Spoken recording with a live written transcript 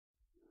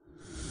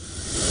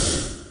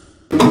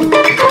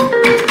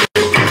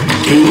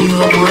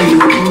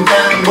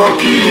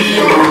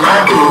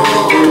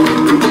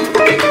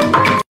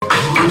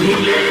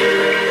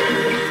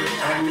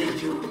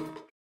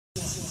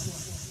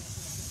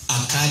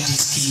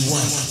Disky 1,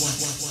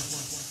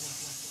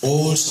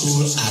 old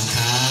school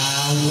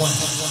Aka 1,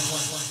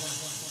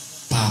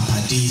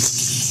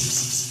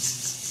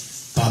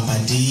 Papa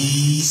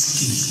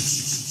Disky,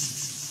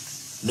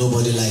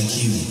 nobody like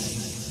you,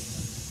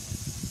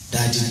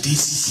 Daddy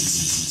Disky,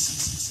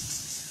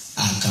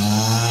 Aka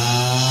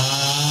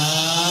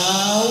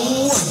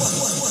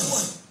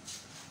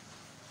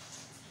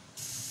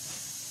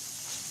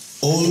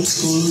 1, old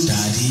school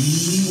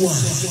Daddy 1.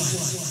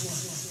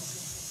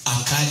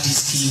 Aka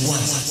Disky 1,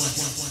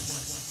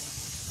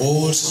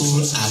 old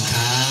school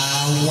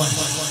Aka 1,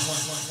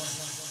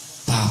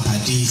 Papa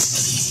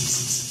Disky,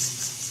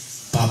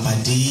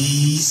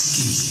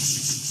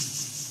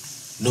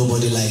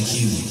 nobody like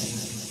you,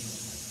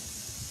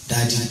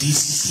 Daddy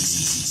Disky,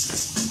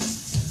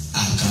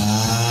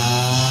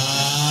 Aka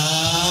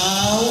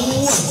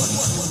 1.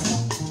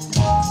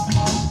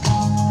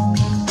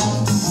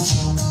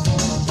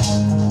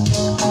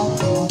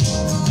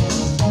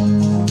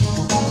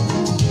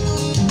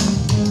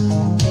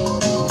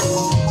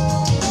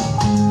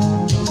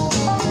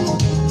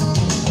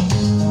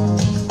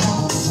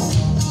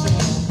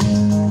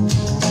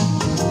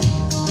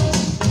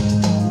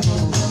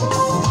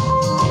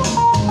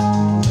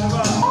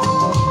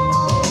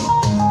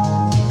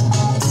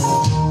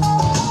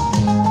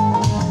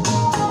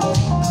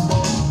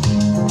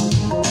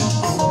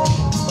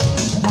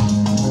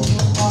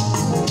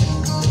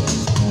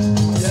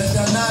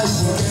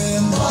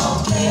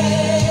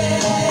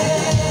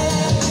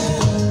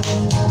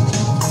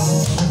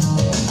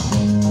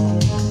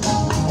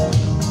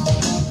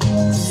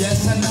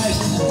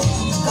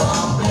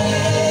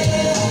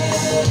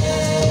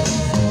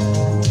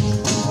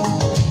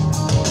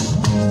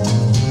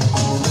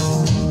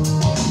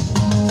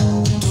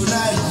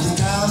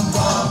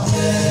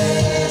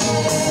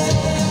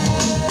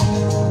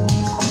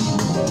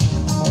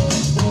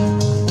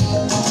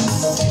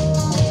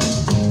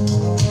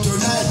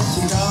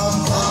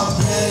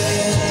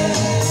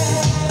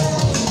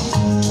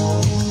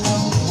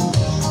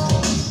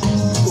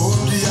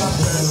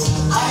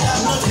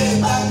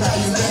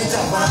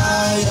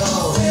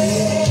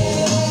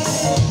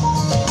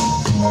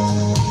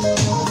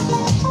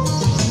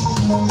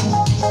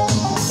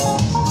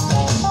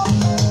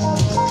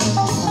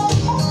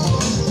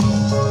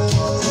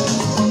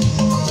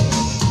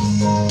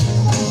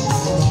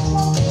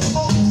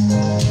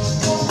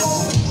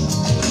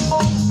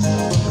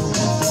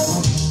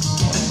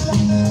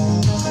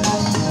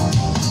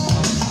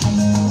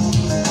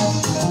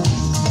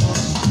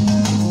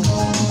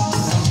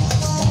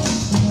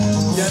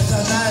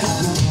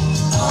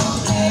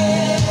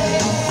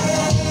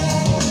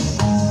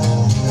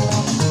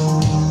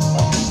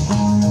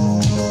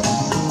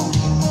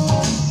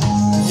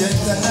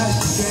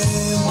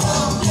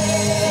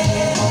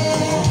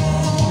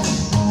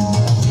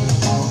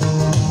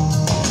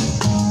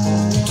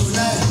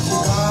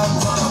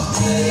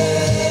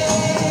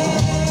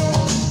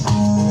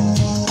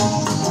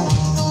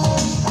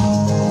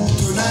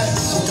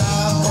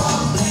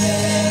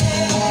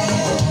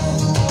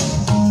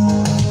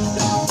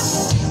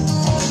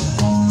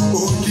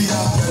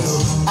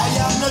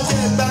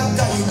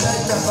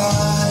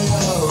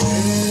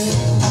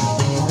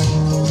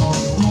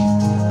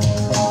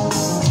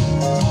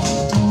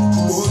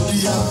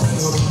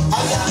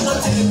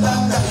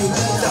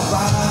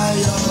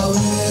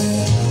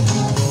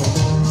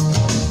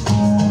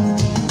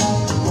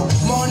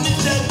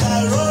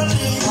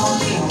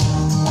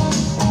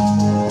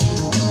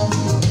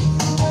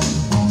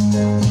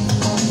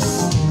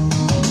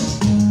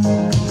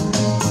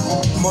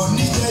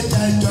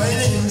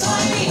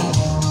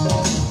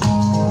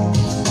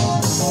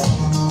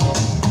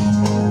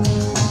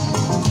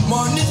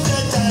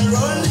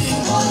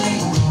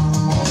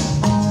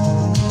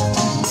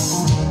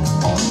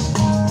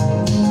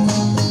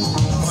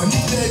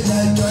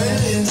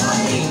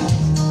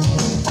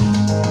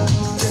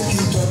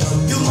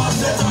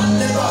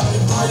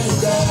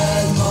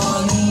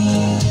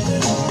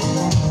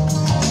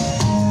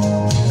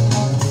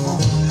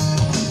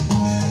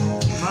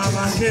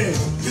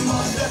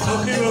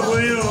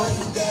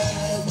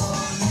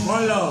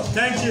 One love,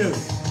 thank you.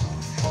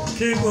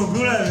 King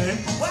Oguremi,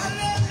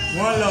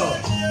 one love.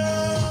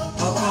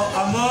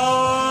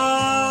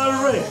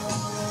 Amore,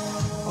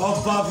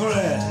 Opa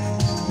Fure.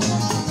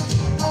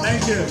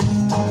 Thank you.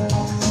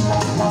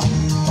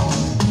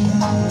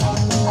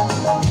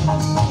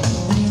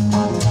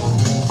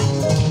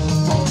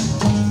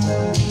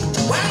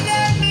 One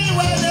let me,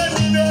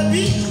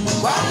 baby.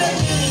 One let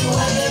me,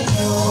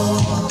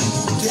 oh.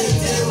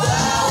 Take it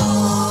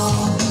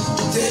wow,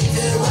 take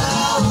it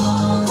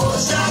wow. Oh,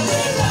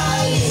 shawty,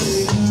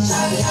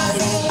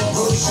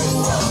 oh,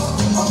 shua,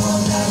 oh,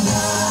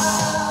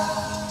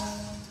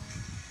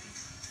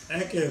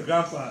 Thank you,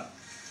 Grandpa.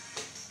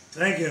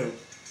 Thank you.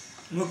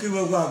 Moki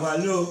gbogbo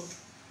àgbàlò.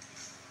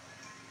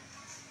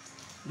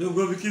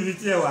 Gbogbo bíkíbi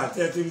tí ẹ wà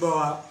tẹ́ tí ń bọ̀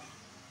wá.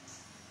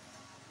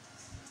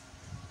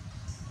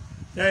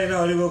 Ṣẹ́yìn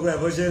náà rí gbogbo ẹ̀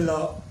bó ṣe ń lọ.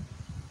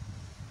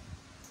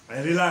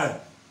 Ẹ̀rí láì.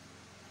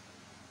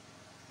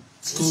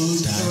 School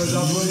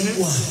Daddy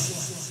 1.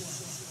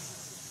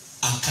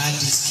 Aka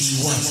Disky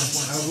 1.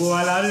 Àgbo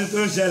alárí tó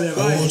ṣẹlẹ̀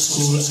báyìí. Old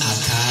School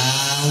Aka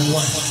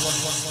 1.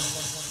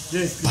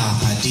 Disky.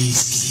 Papa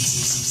Disky.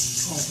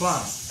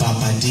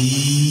 Papa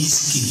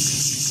Disky.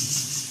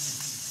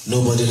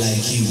 Nobody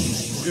like you.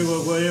 Kí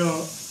gbogbo yín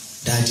o.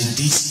 Daddy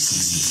Disky.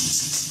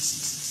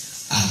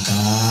 Aka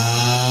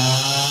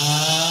 1.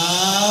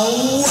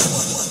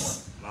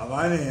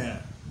 Bàbá nìyẹn,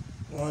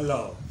 wọ́n lọ.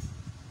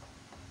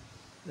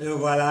 Ní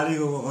gbogbo alárí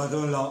gbogbo kan tó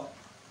ń lọ.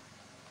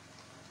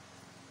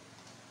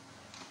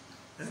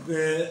 Ẹ pé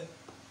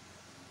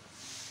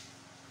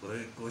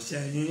kò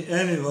ṣẹ̀yìn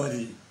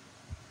anybody.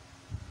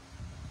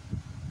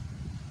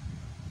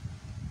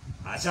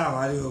 Àṣà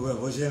àwọn arí gbogbo ẹ̀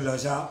bó ṣe ń lọ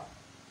ṣá.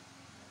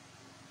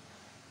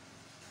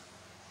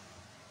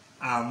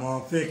 Àmọ́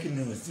fake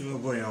news tí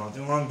gbogbo èèyàn tí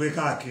wọ́n ń gbé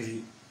káàkiri.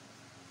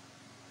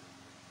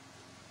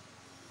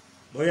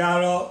 Bóyá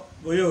rọ́,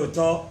 bóyá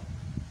òótọ́,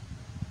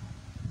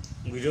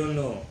 we don't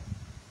know.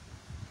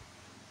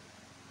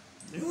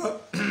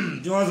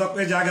 Tí wọ́n sọ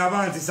pé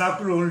Jagaban ti sá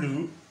kúrò ń lù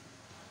ú.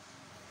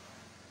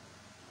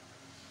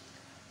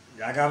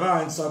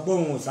 Jagaban sọ pé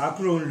òun ò sá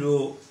kúrò ń lù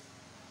ú.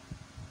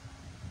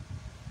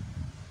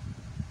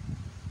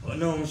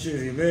 Ọ̀nà òun ṣe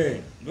rí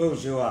bẹ́ẹ̀ lóun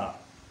ṣe wà.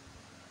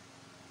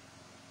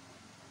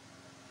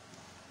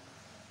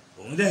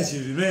 Òun dẹ̀ ṣe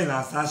rí bẹ́ẹ̀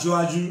náà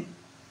ṣáṣíwájú.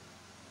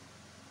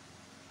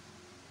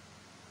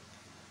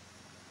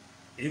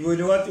 Ibo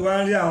ni wọ́n ti wá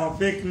ń rí àwọn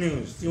fake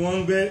news tí wọ́n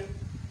ń gbé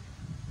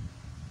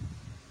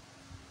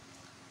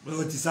pé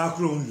ó ti sá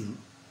kúrò ń lù ú.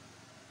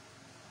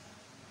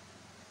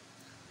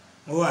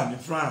 Ó wà ní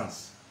France,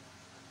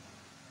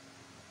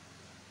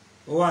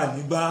 ó wà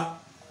nígbà,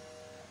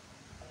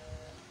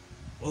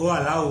 ó wà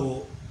láwo.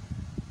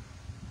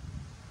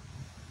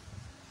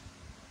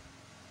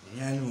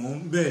 Ìyẹn ni mò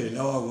ń béèrè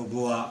lọ́wọ́ gbogbo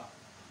wa.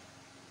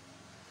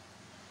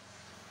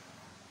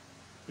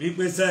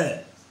 Wípé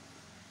sẹ́ẹ̀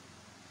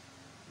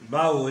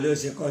báwo ló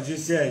ṣe kọjú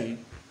sí ẹ̀yin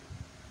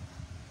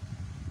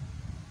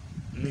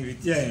níbi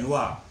tí ẹ̀yin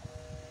wà.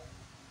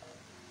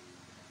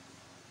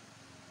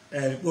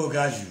 Ẹ̀rí pò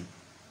ga jù.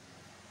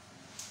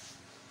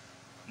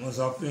 Mo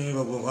sọ fún yín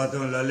gbogbo nǹkan tó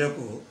ń lọ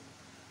lẹ́kọ̀ọ́.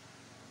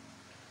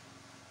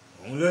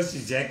 Òun ló sì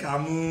jẹ́ ká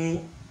mú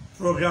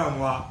program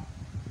wa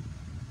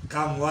ká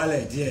mú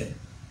wálẹ̀ díẹ̀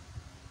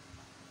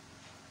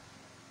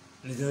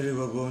nítorí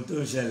gbogbo ohun tó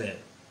ń ṣẹlẹ̀.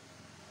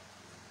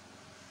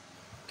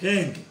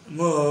 King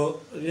mo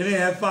rí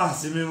ẹ fà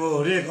sí mi, mo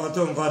rí nǹkan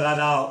tó ń kọ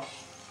dáadáa o.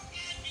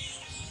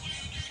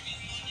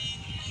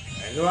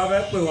 Ẹ̀yin wá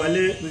fẹ́ pè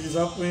wọlé, mo ti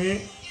sọ fún yín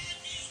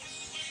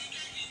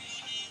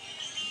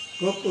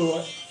kó pè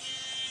wọlé.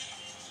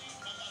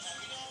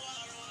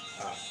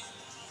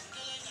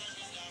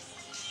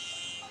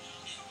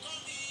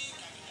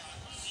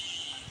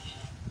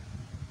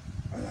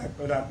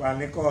 Ó dàpọ̀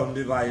ní kọ́ọ̀lù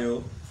bí báyìí o.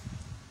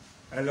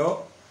 Hello?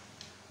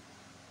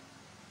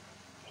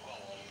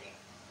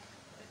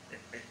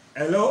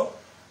 Hello?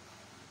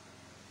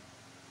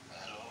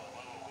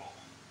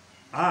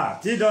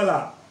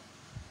 $10.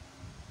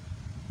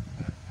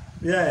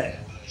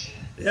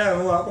 Yeah,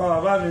 mo wà pa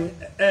bàbá mi.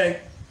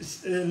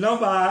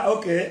 Nọ́mbà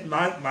okay,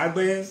 màá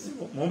gbé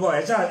mò ń bọ̀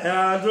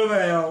ẹ̀ dúró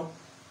bẹ́ẹ̀ o.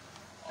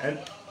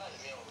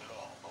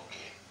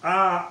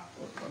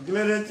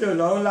 Gílódé tí ò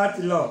lọ ń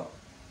láti lọ.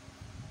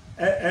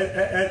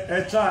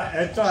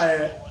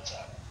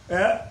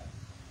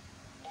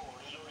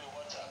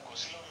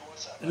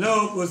 No,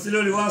 kò sí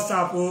lórí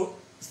WhatsApp o,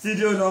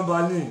 studio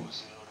number ni.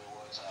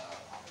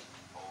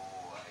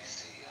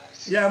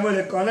 Yeah, mo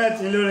lè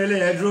connect lórí ilé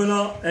ẹ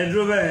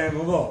dúró bẹ́ẹ̀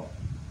mo bọ̀.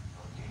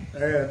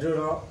 Ẹ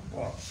dúró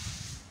náà.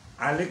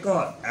 Àlékọ̀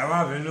ẹ má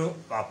bínú,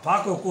 bàbá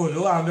kòkó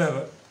ló wà ń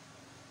bẹ̀rẹ̀.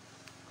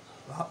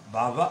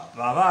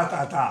 Bàbá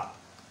àtàtà.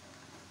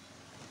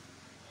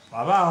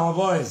 Bàbá àwọn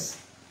boys.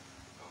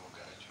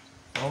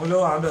 Òun ló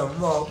wà ń bẹ̀rẹ̀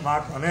mo bọ̀ máa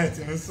connect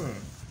ń sùn.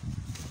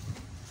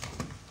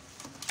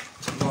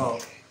 Bọ̀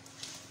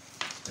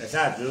ẹ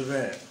ṣáà dúró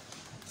bẹ́ẹ̀.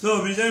 So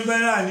mi ṣe ń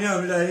bẹ̀rẹ̀ àníyàn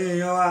mi lẹ́yìn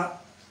èèyàn wa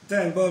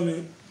tẹ́ ń gbọ́ mi.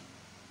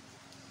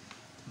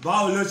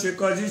 Báwo ló ṣe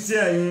kọjú sí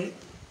ẹ̀yin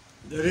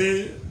lórí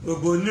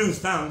gbogbo news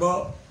tá à ń gbọ́?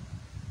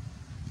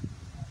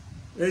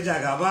 Pé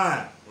Jagaban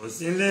kò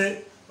sí nílé,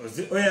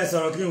 ó yẹ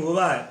sọ̀rọ̀ kí n wò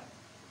báyìí.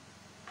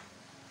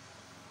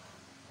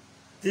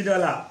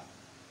 $10.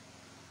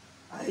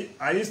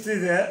 Are you still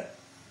there?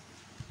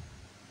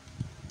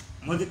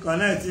 Mo ti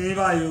connect yín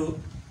báyìí o.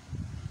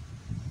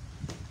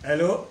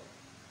 Hello?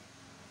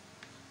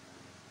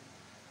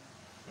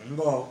 ń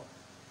bọ̀.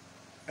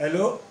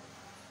 Hello?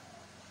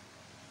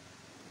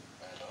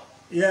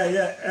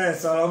 ẹ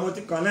sọ̀rọ̀, mo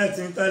ti connect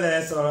ń tẹ́lẹ̀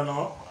ẹ sọ̀rọ̀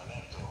náà.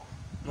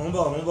 Mo ń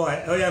bọ̀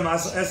ó yẹ máa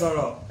ẹ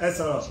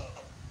sọ̀rọ̀.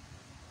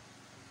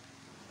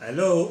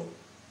 Hello?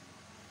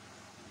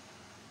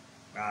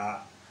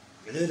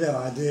 Ilé dẹ̀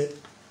wá dé.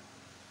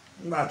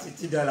 Nígbà tí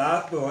 $10 á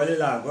pè wọlé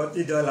làgọ́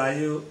 $10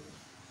 yìí o.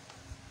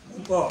 Mo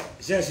ń bọ̀,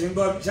 ṣẹ́yìn ṣì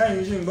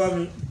ń gbọ́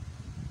mi.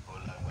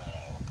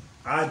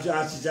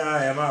 Àṣìjà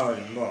ẹ̀ máa wọ̀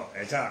ń bọ̀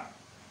ẹ̀ ṣáà.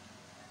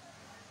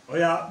 Ó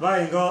yá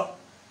báyìí gan.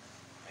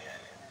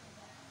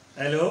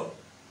 Hello.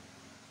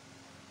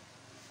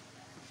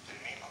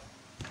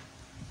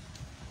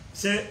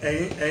 Ṣé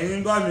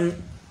ẹ̀yin gbọ́ mi?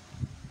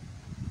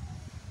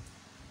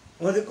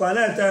 Wọ́n ti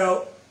connect ẹ o.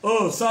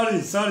 Oh, sorry.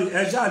 Ẹ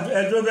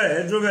dúró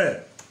bẹ́ẹ̀.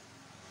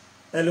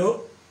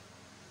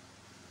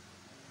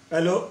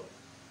 Hello.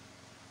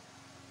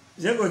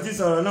 Ṣé kò tí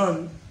sọ̀rọ̀ náà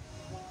ni?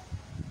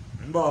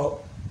 Ń bọ̀ o.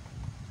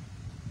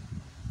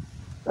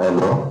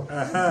 Hello. Ó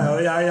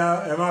yá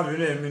ẹ má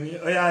bínú èmi ni.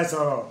 Ó yá ẹ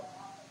sọ̀rọ̀.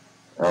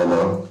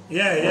 Hello.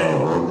 Yeah.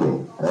 Oh, okay.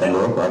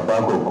 Hello, Papa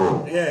Koko.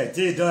 Yeah,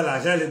 tí ìdọ́là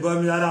ṣe lè gbọ́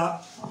mi rárá.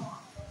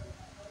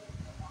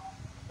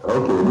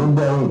 Okay, mo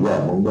gbọ́ yín ìyá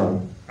mo gbọ́.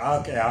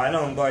 Okay, àwa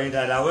náà ń gbọ́ yín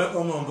dáadáa.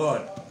 Welcome on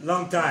board.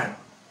 Long time.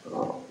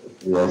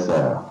 Yes,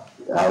 sir.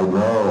 I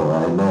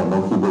know. Mo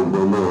kí gbogbo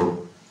ilé o.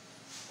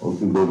 Mo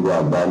kí gbogbo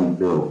àgbáyé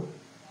ilé o.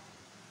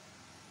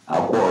 A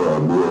kú ọ̀rọ̀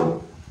bí o.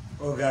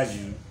 Ó ga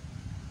jù.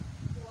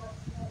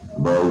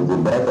 But it's the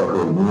birth of a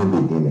new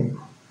beginning.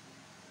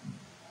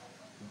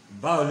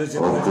 Báwo ló ṣe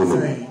kọ́ ti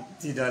sẹ́yìn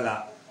tí ìdọ́là?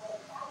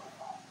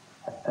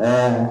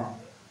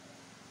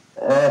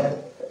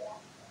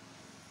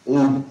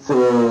 It's a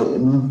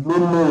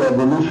mini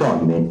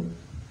revolution,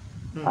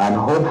 and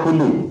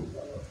hopefully,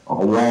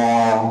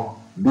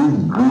 these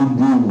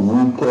greedy,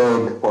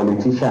 wicked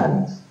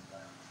politicians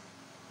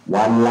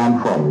will learn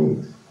from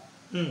it.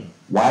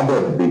 Why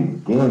they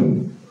begin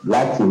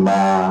were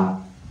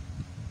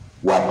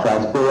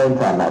transparent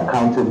and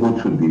accountable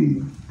to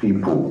the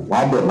people.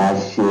 Why they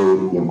must share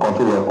in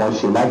country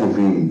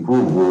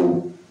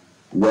improve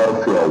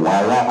welfare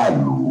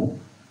while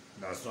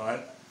That's right.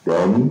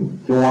 then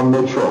you want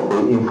to make sure the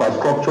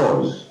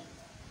infrastructures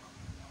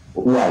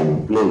who are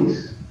in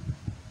place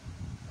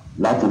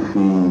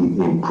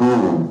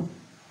improve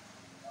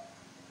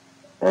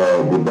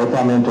the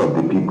betterment of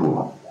the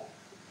people.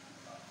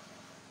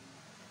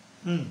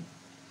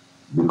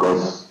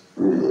 Because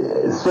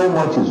so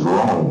much is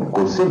wrong.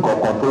 Because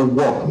control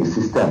work the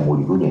system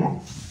will do there.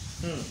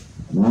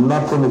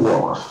 Nothing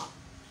works.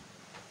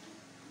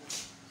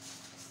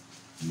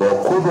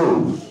 But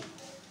kudos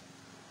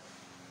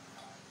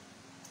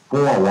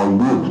fún àwọn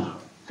youth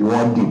tí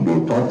wọ́n dìde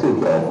tó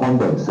take upon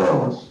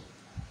themselves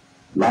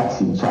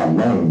láti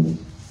challenge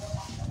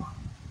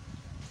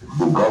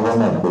the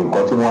government pé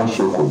nǹkan tí wọ́n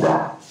ṣe kò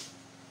dáa.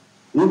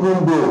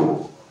 Even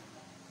though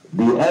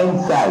the end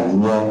size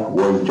yẹn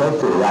was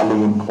just a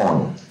rallying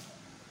point.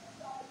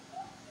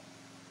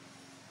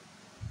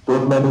 So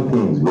many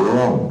things go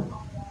wrong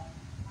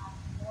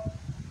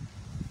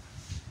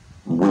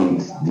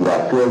with the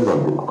affairs of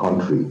the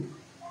country.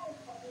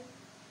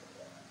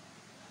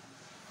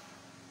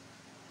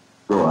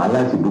 So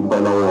aláti dúpẹ́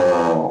lọ́wọ́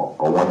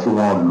ọ̀wọ́n tí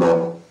wọ́n lọ,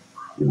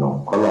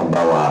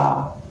 kọ́lọ̀mbá wa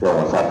tẹ́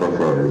wọn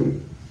sáfẹ́fẹ́ rẹ̀.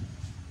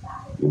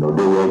 They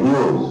were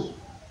heroes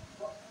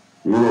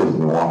ni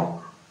wọ́n.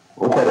 Ó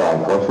kọ̀dà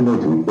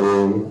unfortunate wípé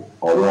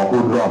ọ̀wọ́n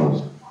hoodlums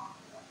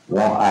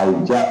wọ́n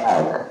hijack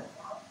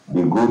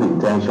the good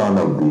intention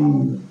of the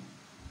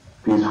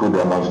peaceful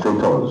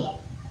demonstrators.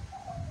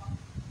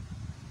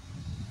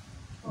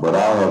 But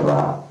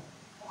however,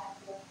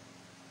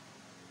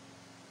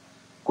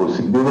 kò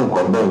sí bí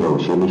nǹkan bẹ́ẹ̀ yẹn ò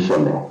ṣe ní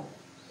ṣẹlẹ̀.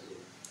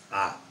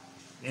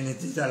 Ẹni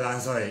títà là ń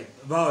sọ yìí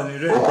báwo ni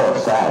rẹ. Ó kọ̀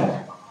sad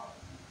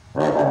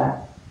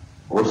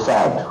ó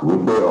sad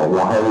wípé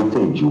ọ̀wọ́n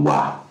heritage wa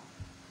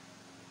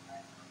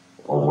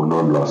òun ló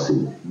lọ sí.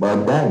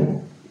 But then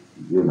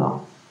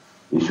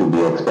it should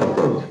be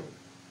expected.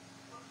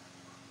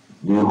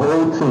 The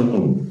whole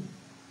thing,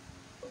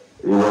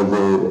 it was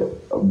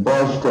a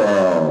burst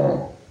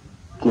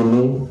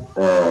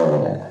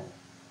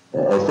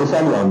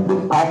especially on the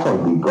part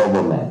of the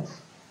government,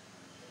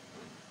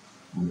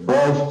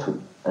 burst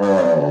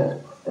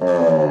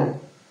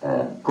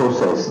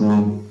process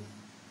ni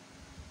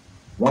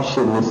wọ́n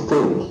ṣe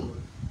mistake.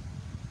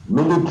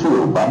 Military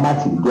Obama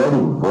to get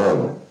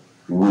involved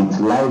with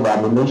live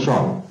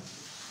ammunition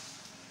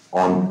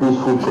on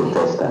peaceful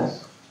protesters.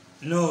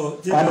 No,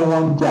 Kani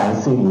wọ́n jà ń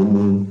sìn yìí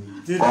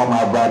ni ọmọ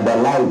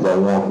vandalize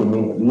àwọn kìíní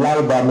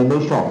live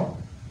ammunition.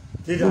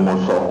 Ni mo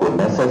sọ kò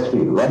necessary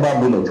rubber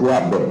bullet wà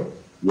bẹ́ẹ̀.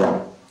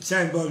 Ṣé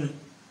ń gbọ́ mi?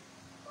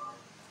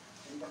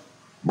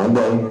 Mo ń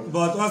gbọ́ yín.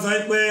 But wọ́n sọ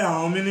pé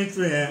àwọn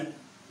military yẹn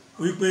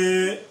wípé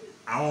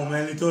àwọn ọmọ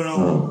ẹni tó rán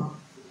wọn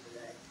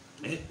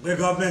pé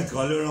government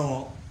kan ló rán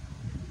wọn.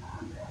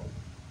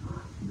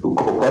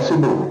 Kò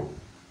possible.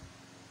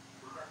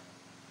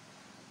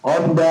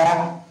 Under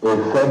a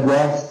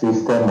federal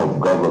system of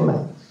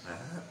government,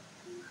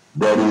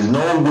 there is no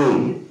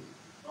way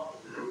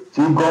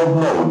tí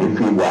governor ò ní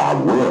fi wà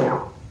aware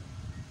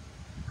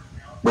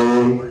pé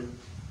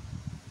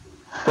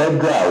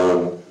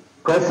federal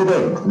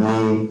president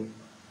ni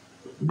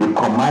the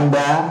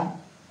commander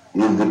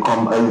is the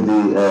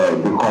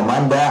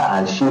commander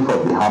and chief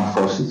of the armed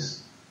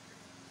forces.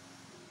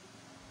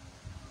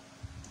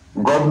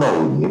 Governor ò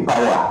ní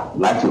power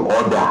láti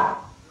order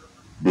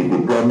the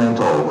deployment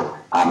of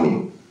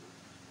army.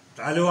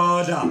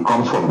 It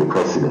comes from the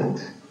president.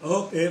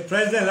 Okay,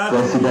 president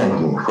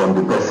from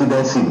the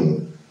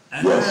presidency.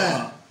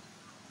 Yes.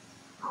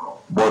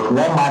 But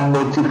when I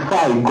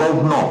notify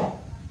governor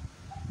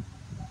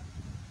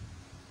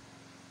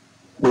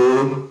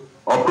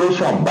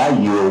operation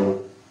báyìí o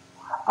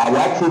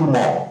àwa ti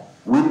mọ̀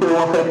wípé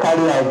wọ́n fẹ́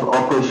carry out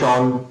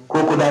operation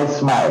crocodile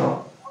smile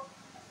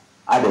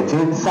a dẹ̀ ti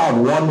ń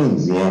sound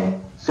warnings yẹn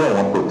sí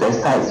àwọn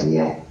protesters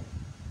yẹn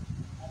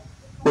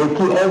pé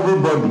kí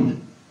everybody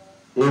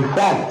in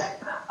fact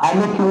a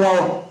ní kí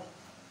wọ́n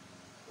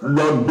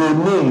lọ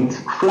donate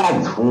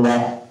flags fún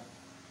wọn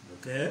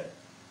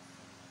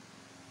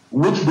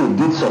which they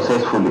did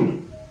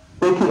successfully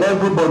pé kí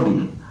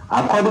everybody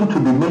according to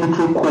the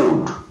military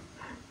code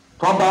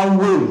tó bá ń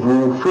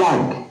wave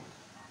flag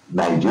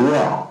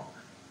Nigeria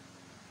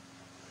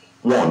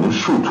wọn ò ní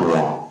shoot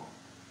wọn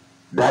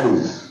that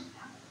is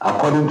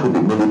according to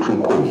the military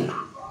code.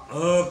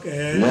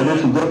 ìyẹn ló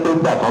ṣe jẹ́ pé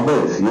nígbà tó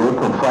bẹ̀rẹ̀ sí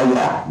open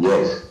fire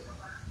yes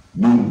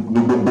ni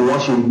gbogbo wọn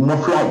ṣe mú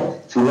flag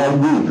tí wọ́n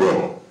wave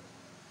ẹ̀.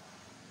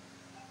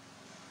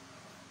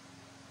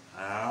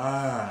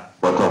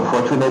 But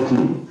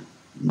unfortunately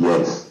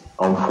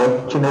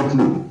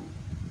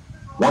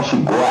wọ́n sì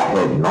go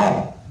ahead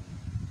now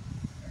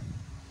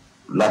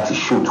láti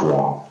shoot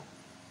wọn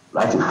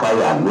láti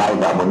fire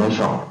live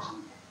ammunition.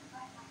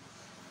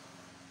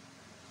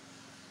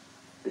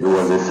 It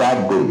was a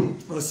sad day.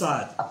 Oh,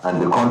 sad.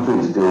 And the country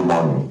is still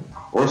mourning.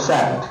 Oh,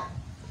 sad.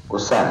 Oh,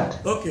 sad.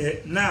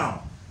 Okay,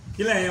 now,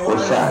 kí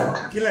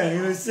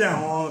lẹ̀yin rí sí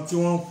àwọn tí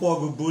wọ́n ń fọ́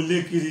gbogbo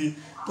lékiri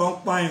tó ń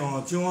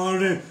pààyàn tí wọ́n ń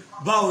rè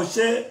báwo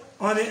ṣe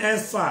wọ́n ní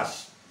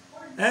endsars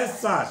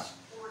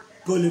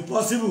kò lè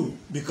possible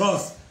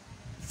because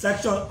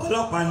section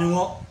ọlọ́pàá ni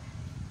wọ́n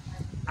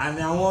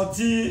àní àwọn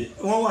tí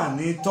wọ́n wà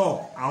ní top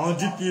àwọn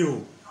DPO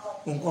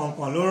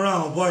nǹkan ló rán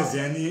àwọn boys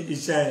yẹn ní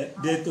iṣẹ́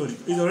dé torí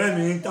ìtòrẹ́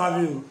mi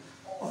interview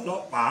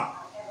ọlọ́pàá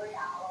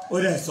ó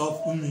dẹ̀ sọ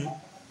fún mi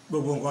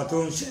gbogbo nǹkan tó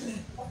ń ṣẹlẹ̀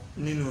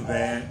nínú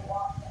bẹ́ẹ̀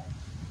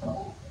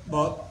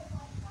but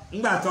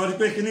nígbà tó rí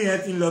pé kíní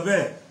yẹn ti ń lọ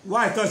bẹ́ẹ̀ wá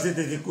ìtọ́ ṣe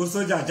tètè kó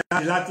sójà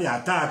jáde láti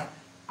attack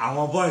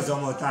àwọn boys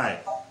ọmọ táì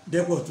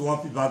dépò tí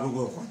wọ́n fi bà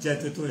gbogbo nǹkan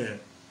jẹ́ tó yẹn.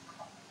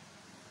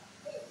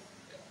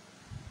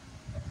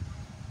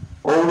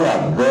 Oh, we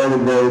are very,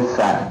 very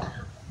sad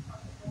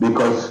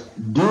because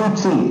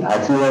duty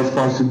as a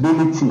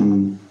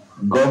responsibility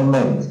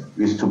government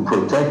is to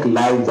protect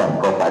lives and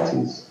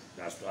properties.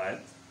 That's right.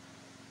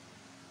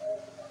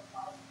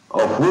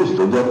 Of which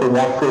to get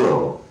one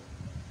fail.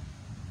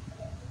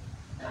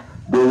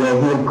 They were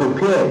ill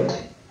prepared.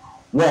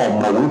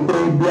 Wọ́n mọ̀ wípé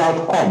bí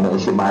outcome ẹ̀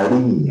ṣe máa rí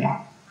nìyẹn.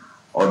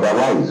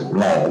 Otherwise,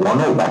 wọ́n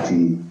náà bá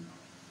ti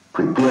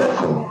prepare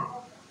fún.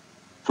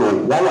 So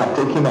wọ́n were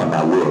taken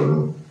unaware.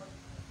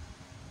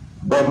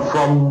 But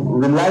from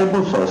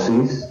reliable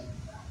sources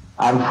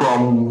and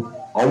from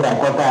àwọn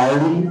àkọ́tà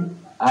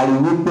a rí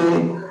wípé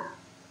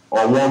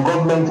àwọn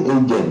government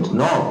agent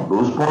náà ló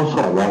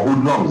sponsor àwọn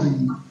hoodlums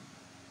yìí.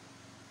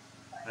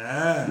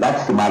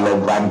 Láti máa lọ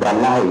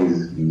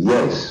vandalize,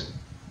 yes.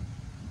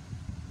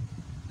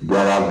 There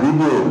are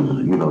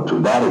videos, to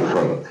that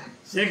effect.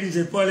 Ṣé kìí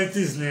ṣe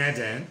politics ni ẹ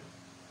then?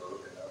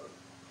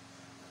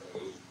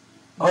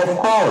 Of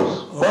course,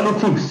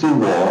 politics still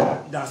war.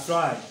 That's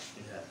right.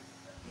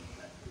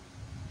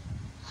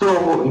 So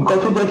nǹkan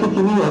tó jẹ́ kí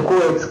kíní yẹn kó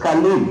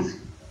escalate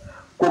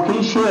kò kí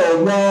ń ṣe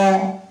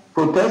àwọn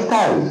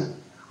protesters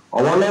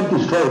àwọn lè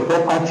destroy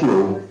property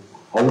o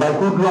àwọn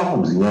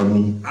hoodlums yẹn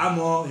ni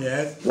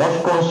wọ́n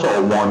sponsor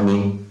wọn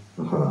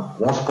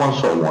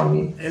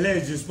ni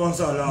eléyìí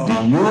sponsor lọ. The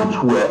youth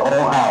were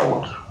all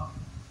out.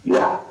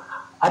 Yeah.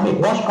 I mean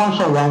wọ́n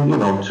sponsor wọn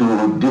to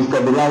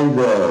destabilize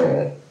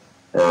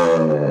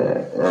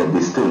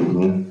the state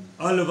ni.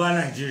 All over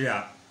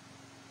Nigeria.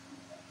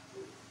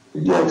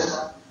 Yes.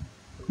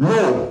 No,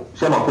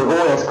 ṣe mọ̀ pé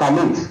ó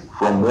escalate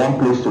from one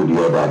place to the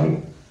other ni.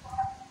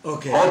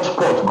 Okay.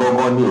 Hotspot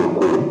gangan ní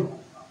Èkó.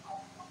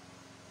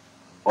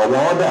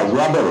 Ọ̀wọ́n others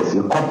wá bẹ̀rẹ̀ sí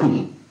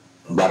copy.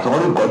 Ìgbà tí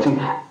wọ́n rí nǹkan tí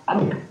I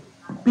mean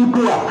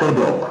people are fed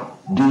up.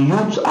 The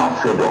youths are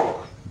fed up.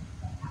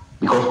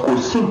 Because kò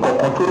sí nǹkan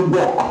kan tó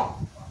work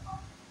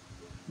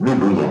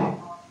nílùú yẹn.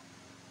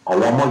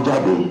 Àwọn ọmọ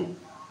jáde,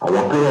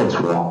 àwọn parents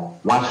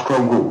wọ́n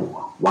struggle,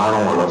 wọ́n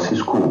rán wọn lọ sí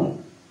school.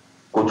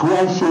 Kò tún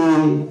wá ṣe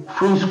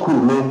free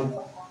school ló.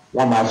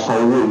 Wọ́n máa san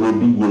owó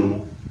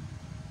iyebíye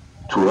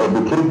to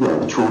educate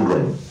their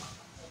children.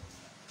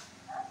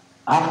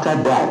 After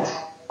that,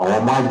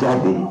 àwọn máa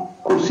jáde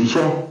kò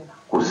síṣẹ́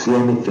kò sí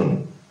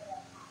anything.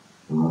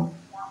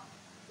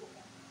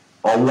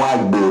 Ọwọ́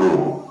àgbèrò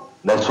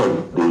lẹ́sọ̀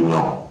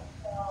èèyàn.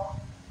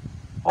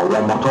 Àwọn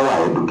ọmọ tó wà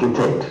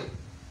educated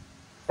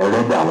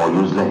ẹlẹ́dàá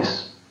àwọn useless.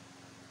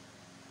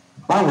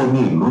 Báwo ni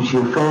ìlú ṣe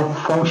fẹ́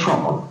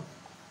function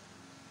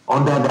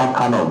under that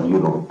kind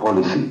of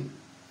policy?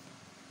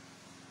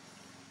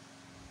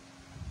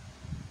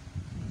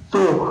 So,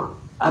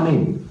 I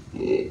mean,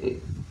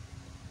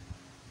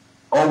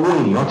 ọwọ́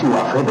èèyàn ti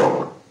wà fed up.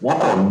 Wọ́n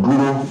kàn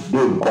dúró dé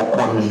nǹkan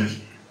kan ni.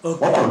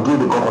 Wọ́n kàn dúró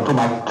dé nǹkan kan tó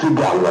máa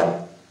trigger wọn.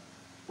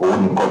 Òun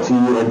nìkan tí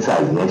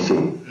exercise yẹn ṣe.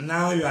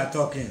 Now you are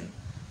talking.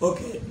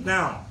 Okay,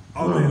 now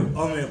ọmọ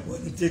Èkó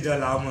ní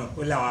 $10 ọmọ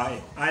Èkó làwọn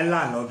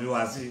island ọbí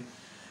wá sí.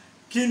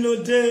 Kí ló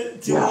dé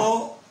tí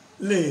wọ́n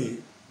lè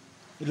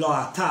lọ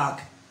attack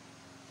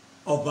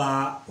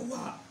ọba wa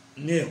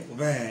ní Èkó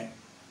bẹ́ẹ̀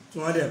tí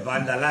wọ́n dẹ̀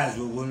vandalize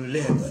gbogbo ilé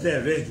ẹ̀ tó dẹ̀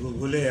raid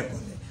gbogbo ilé ẹ̀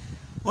kọ̀lẹ̀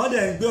wọ́n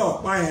dẹ̀ ń gbé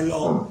ọ̀pá yẹn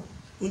lọ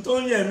n tó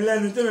ń yẹ̀ mí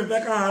lẹ́nu tẹ́mi fẹ́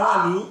káwọn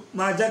aráàlú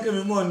máa jẹ́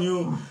kémi mọ̀ ni o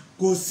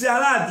kò sí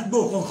aládùúgbò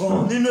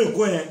kankan nínú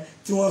Èkó yẹn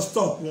tí wọ́n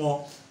stop wọn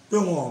pé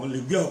wọn ò lè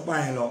gbé ọ̀pá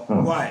yẹn lọ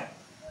why.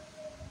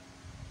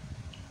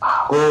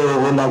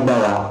 ó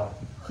lágbára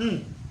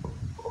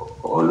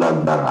ó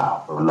lágbára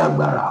ó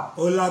lágbára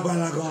ó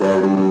lágbára gan.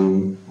 sẹ́rí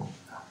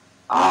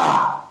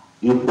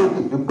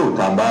ipò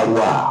tá a bá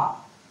wà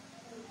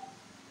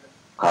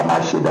ká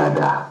máa ṣe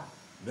dáadáa.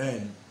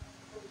 bẹ́ẹ̀ni.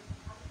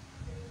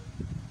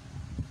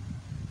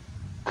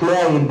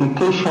 clear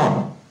indication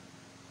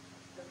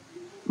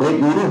pé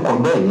irú nǹkan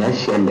bẹ́ẹ̀ yẹn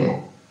ṣẹlẹ̀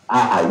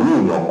àárí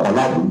èèyàn kan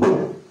ládùúgbò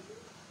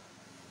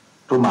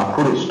tó máa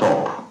put a stop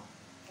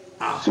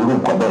sí irú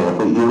nǹkan bẹ́ẹ̀ yẹn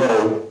pé irọ́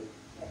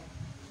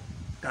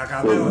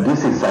o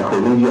this is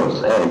sacrilegious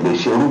ẹ lè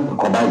ṣe irú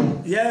nǹkan báyìí.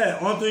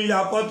 wọ́n tún ya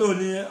fọ́tò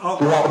ní ọkọ̀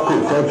kí wọ́n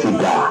protect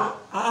ìgbà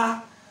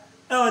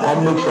wọ́n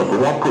make sure pé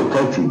wọ́n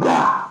protect ìgbà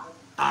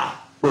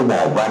pé wọ́n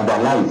ò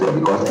vandalize it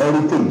because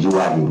heritage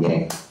wa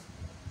nìyẹn.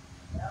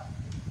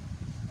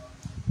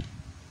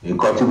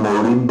 nǹkan tí mo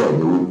rí bẹ̀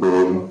ni wípé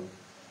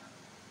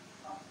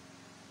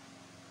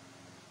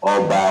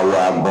ọba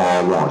wa gan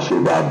wọn ṣe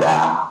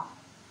dáadáa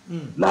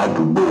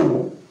ládùúgbò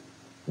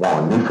wọn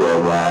ò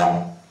nífẹ̀ẹ́ wọn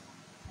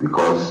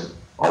because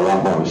ọwọ́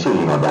gan ń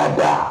ṣèyàn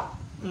dáadáa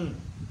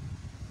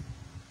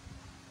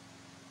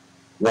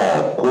wọn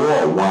ò kó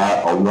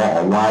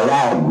ọ̀wọ́n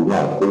aráàlú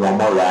wọn kó wọn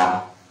mọ́ra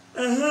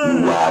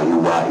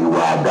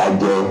ìwà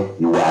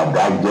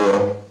àdájẹ́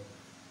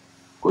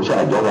kó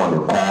ṣàjọ wọn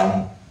nìkan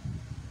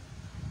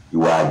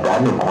ìwà àdá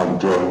nìkan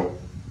jẹ́.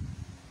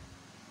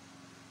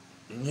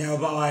 ìyẹn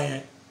ọba wa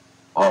yẹn.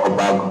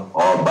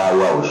 ọba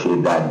wa ò ṣe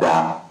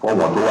dáadáa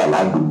fọwọ́n tó wà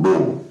ládùúgbò.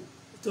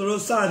 toro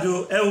ṣáàjò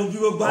ẹ wo bí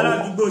gbogbo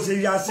aládùúgbò ṣe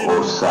ya sí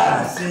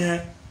yẹn.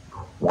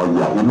 wọ́n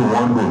ya inú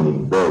wọn dùn ní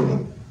bẹ́ẹ̀ ni.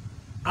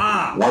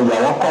 wọ́n ya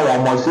wọ́n kọ́ wọn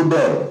mọ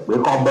síbẹ̀ pé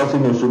kán bọ́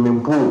sínú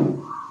swimming pool.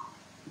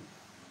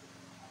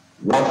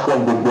 wọ́n fọ́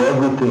gbogbo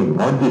everything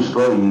wọ́n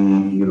destroy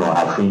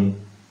ààfin.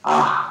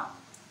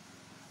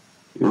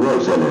 irú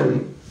ìṣẹ̀lẹ̀ rí.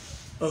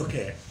 ok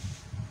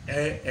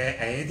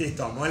ẹ̀yin ti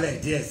tàn mọ́lẹ̀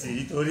díẹ̀ sí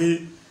i torí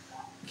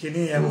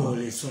kíní ẹ̀ mọ̀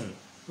lè sùn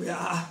pé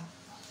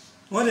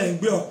wọ́n lè ń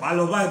gbé ọ̀pá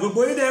lọ báyìí gbogbo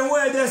yìí dẹ̀ ń wọ́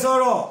ẹ̀dẹ̀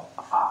sọ̀rọ̀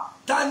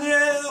ta ni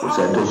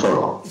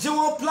ṣé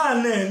wọ́n plan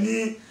ẹ̀ ní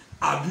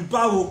àbí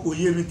báwo kò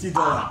yé mi ti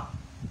dọ̀la.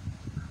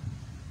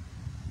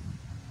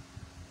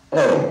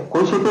 kò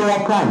ṣe pé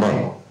wọ́n plan ẹ̀.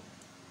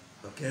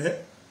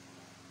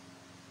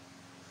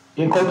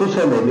 nǹkan tó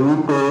ṣẹlẹ̀ ni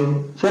wípé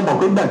ṣé mọ̀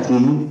pé gbà tí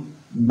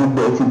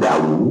gbogbo ẹ̀ ti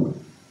dàrú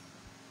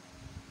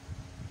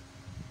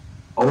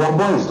àwọn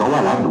boys tó wà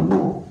ládùúgbò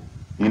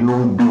inú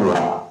ń bí wa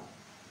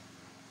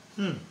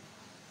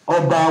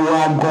ọba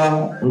wa gan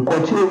nǹkan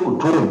tí ó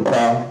tó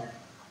nǹkan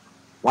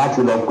wá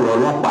ti lọ pe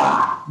ọlọ́pàá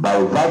by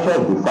virtue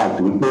of the fact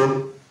wípé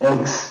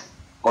ex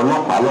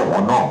ọlọ́pàá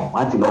lọ́wọ́ náà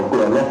wá ti lọ pe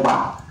ọlọ́pàá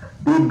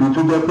débi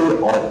tó jẹ́ pé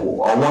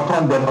ọ̀wọ́n tó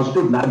ń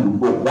demonstrate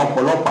ládùúgbò wọ́n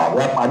pọlọ́pàá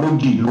wọ́n pa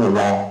méjì inú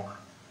wọn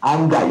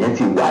áńgà yẹn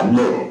ti wà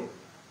lẹ̀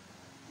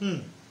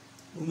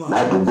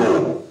ládùúgbò.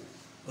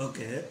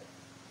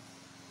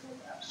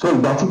 So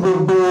ìgbà tí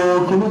gbogbo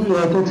kinní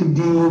yẹn tó ti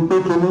di pé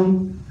kinní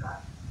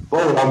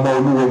bọ́ọ̀ ọmọ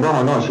olúwo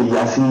báwọn náà ṣe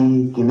ya sí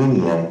kinní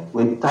nìyẹn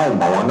pé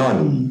táìmù àwọn náà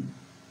nìyí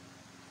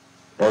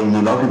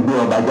ẹ̀yìn lọ́ fi gbé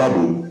ọba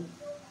jáde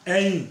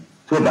ẹ̀yìn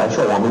tí ò bá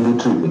ṣọ̀wọ́n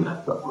mílítírì ni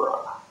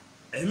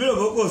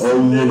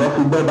ẹ̀yìn lọ́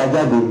fi gbé ọba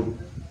jáde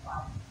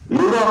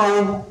irọ́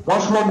wọ́n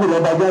smọ́gbù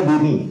lọ́ba jáde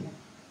ni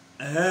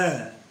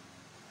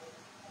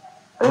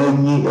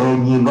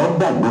ẹ̀yìn lọ́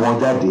gbàgbé wọn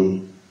jáde.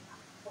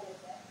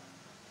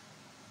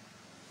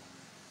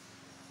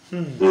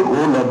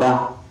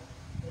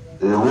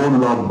 Èrò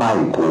lọ́ba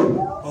Èkó.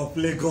 of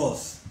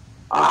Lagos.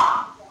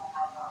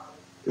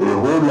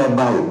 Èrò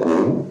lọ́ba Èkó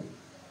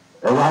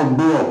ẹ wá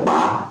gbé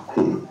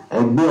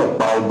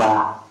ọ̀pá ọba.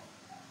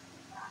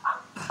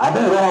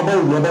 Abẹ́rẹ́ ọba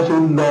ìlú ọba ṣe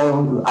ń lọ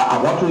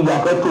àwọn tún ya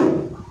fẹ́tò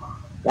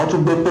wọ́n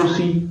tún gbé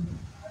pósí.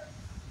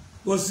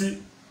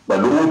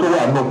 Pẹ̀lú owó tó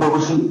wà nínú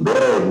pósí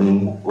bẹ́ẹ̀ ni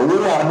owó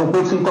wà nínú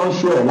pósí tó ń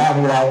ṣe ẹ̀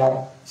láàrin ra wọn.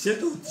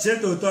 ṣé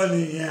tòótọ́ ni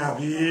ìyẹn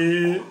àbí.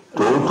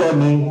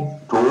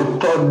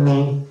 tòótọ́ ni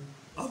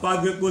ọba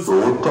gbé pósí.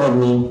 tòótọ́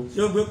ni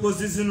ṣé ó gbé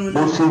pósí sínú ilé.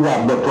 pósí wà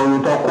bẹ́ẹ̀ torí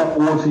tó kó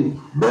owó sí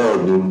bẹ́ẹ̀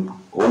ni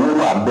owó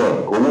wà bẹ́ẹ̀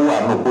owó wà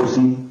nínú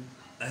pósí.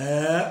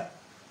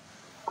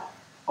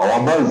 àwọn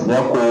boys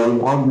yẹn kó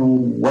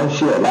wọ́n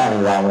ṣe ẹ̀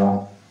láàrin ra wọn.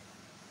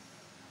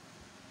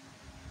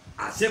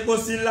 àṣé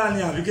pósí ńlá ni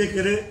àbí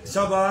kékeré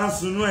ṣọba wa ń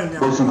sunú ẹ̀ ní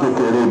àwọn. pósí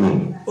kékeré ni.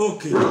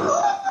 ok.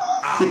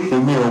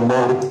 èmi ò mọ.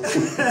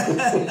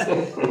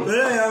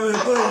 bẹ́ẹ̀ yà mí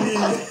kó yí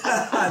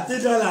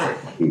 $10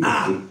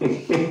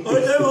 ó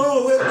ṣe mọ́ wò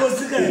pé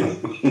pósí kẹ̀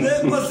pé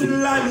pósí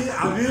ńlá ni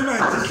àbí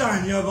màtíṣà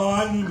ni ọba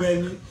wa níbẹ̀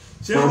ni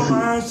ṣé wọ́n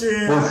máa ń ṣe.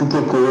 pósí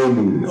kékeré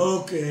ni.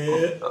 ok.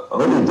 ó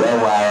lè jẹ́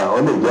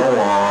wọn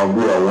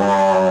bí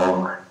àwọn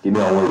kíní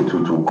àwọn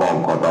ètùtù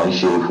kọ̀ọ̀kan tó ń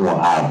ṣe fún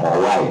àmọ́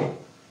wáyé.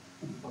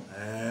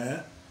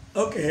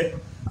 ok.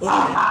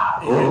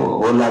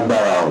 ó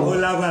lágbára o. ó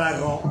lágbára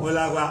gan ó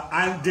lágbára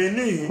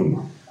àǹdẹ̀ní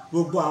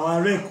gbogbo àwọn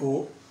ará Èkó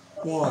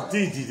wọn ò tí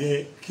ì dìde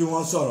kí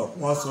wọ́n sọ̀rọ̀ kí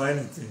wọ́n sọ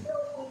anything.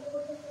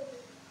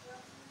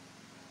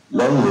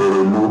 lẹ́yìn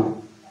Èrèlú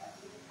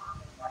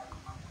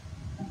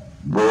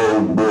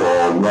gbogbo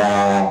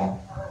ọ̀wọ́n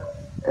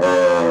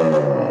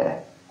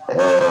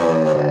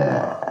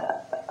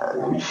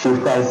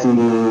Chieftaincy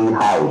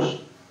House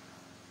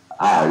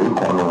ààrí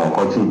kan ní wọn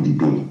kọ́ tí ì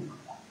dìde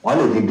wọ́n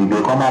lè fi dìde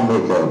kọ́ máa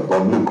make it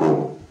public o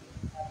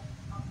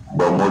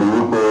bọ̀ mo rí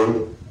wípé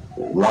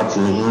wọ́n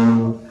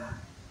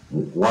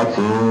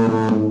ti ń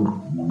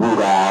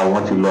búra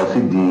wọ́n ti lọ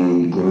sídìí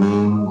kínní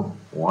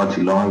wọ́n ti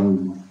lọ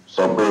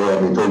sọ pé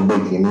ẹni tó gbé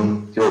kínní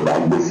tí ò bá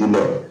gbé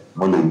sílẹ̀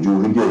mo lè ju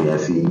fídíò yẹn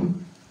sí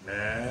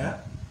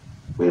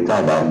pé tá a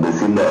bá gbé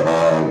sílẹ̀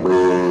pé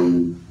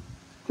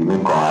kínní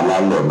kan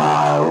alálẹ̀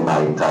máa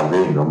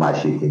intervene ó máa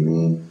ṣe kínní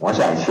wọ́n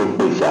ṣàṣe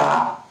pé ṣá.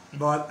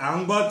 but à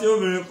ń gbọ́ tí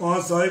obìnrin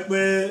kan sọ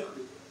pé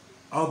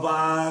ọba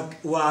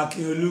wa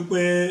Akínyẹlú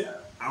pé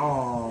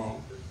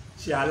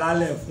ṣe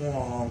alálẹ̀ fún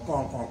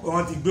nǹkan pé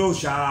wọ́n ti gbé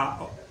òòṣà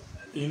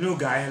inú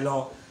ìgà yẹn lọ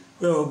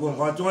pé gbogbo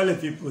nǹkan tí wọ́n lè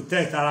fi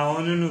protect ara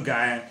wọn nínú ìgà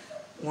yẹn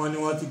wọ́n ní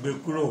wọ́n ti gbé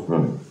kúrò.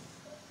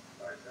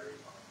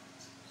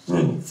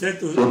 ṣé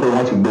pé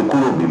wọ́n ti gbé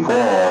kúrò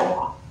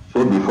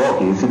before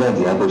kì í incident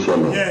yẹn tó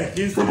ṣẹlẹ̀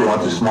ṣé pé wọ́n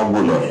ti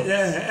smuggle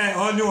ẹ̀.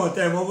 wọ́n ní wọ́n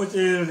tẹ̀ mọ́ bó ṣe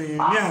rìn ní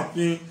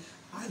ààfin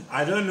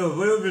I don't know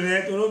bóyá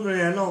obìnrin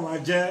yẹn náà máa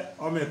jẹ́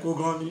ọmọ Èkó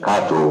gan ni.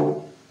 káàtó.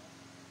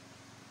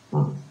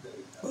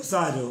 ó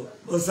sáàd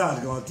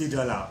gan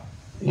 $10.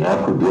 ìyẹn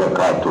kù díẹ̀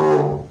káàtó.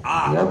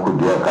 ìyẹn kù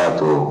díẹ̀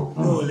káàtó.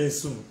 mo ò lè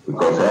sùn.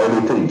 because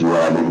heritage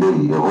wa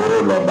lélẹ́yìí ó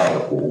lọ́ba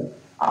Èkó.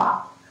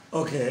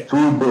 ok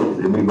 2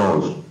 days èmi gan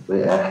oṣù pé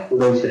kí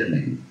ló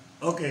ṣẹlẹ̀.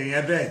 ok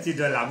ìyẹn bẹ́ẹ̀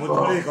 $10 mo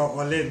tún lè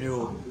kankan lé mi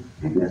o.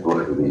 ìgbésí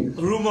wọlé mi.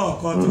 rúmọ̀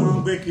kan tí wọ́n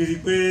ń gbé kiri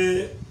pé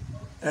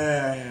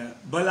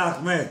Bọ́lá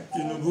Ahmed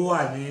Tinubu wà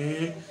ní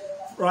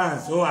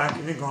France ó wà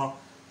kíní kan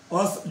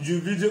wọ́n ju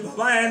fídíò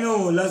bàbá yẹn náà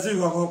ò lọ sí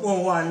ìkọ̀kan pé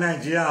òun wà ní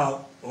Nàìjíríà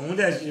òun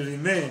dẹ̀ ṣe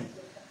remain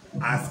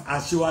as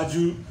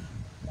aṣíwájú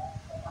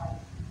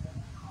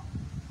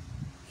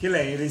kí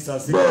lẹ́yìn rí sọ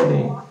sí. bẹ́ẹ̀ni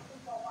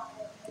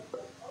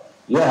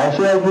yẹ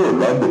aṣíwájú ò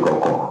lọ́ọ̀dì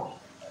kankan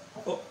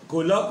kò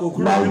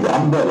kúrò nàìjíríà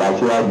ń bẹ̀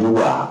láṣíwájú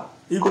wà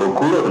kò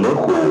kúrò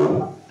lẹ́kọ̀ọ́.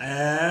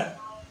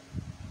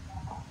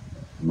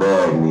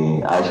 bẹ́ẹ̀ni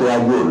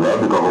aṣíwájú ò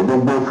lọ́ọ̀dì kankan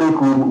gbogbo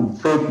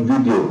fake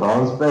video tó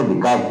ń spread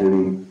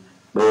káàkiri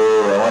pé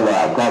wọ́n lọ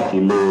àtàkì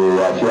ilé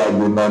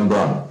aṣíwájú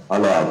London wọ́n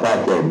lọ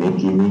àtàkì ẹ̀mí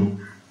kínní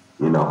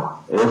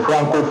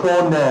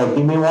francophone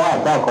kínní wọ́n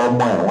àtàkì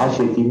ọmọ ẹ̀ wọ́n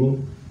ṣe kínní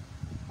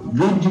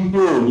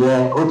fídíò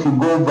yẹn ó ti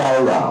go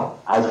viral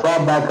as far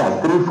back as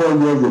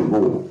 3-4 years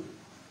ago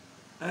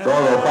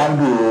tọrọ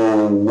fáńdù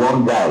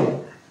one guy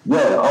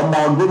ọmọ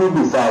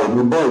Guinea-Bissau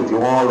ní bọ́ọ̀ tí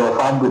wọ́n rọ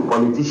fáńdù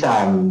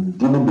politician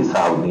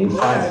Guinea-Bissau ní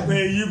France. wọ́n pè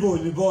yíbò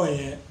ní bọ́ọ̀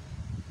yẹn.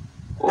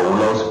 òun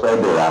lọ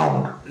spread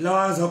around.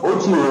 ó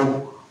ti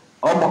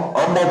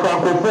ọmọ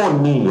francophone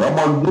ni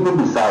ọmọ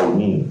Guinea-Bissau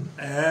ni.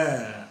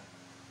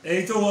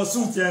 èyí tó wọ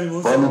suit yẹn ni mo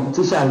sọ.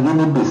 politician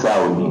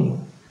Guinea-Bissau ni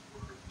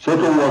ṣé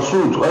tó wọ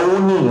suit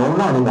òun ní òun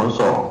náà ni mo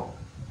sọ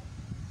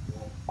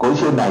kò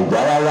ṣe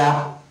Nàìjíríà rárá.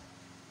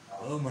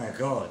 Oh my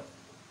God.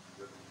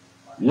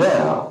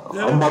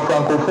 ọmọ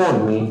francophone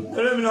ni.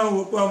 lórí mi náà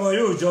wò pé ọmọ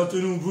yóò jọ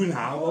Tinubu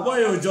náà ọmọ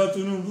yóò jọ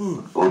Tinubu.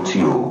 ó ti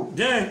o.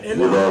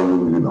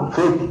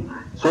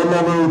 so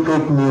many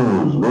fake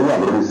news ló wà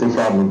lórí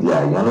social media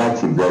yẹn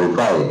láti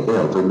verify ẹ̀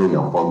kéèyàn tó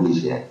léèyàn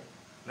publish ẹ̀.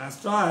 that's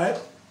right.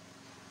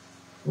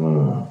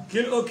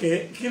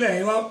 kí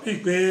lẹ́yìn wá pè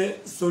pé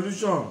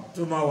solution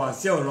tó máa wà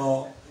sí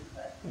ọ̀rọ̀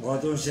nǹkan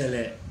tó ń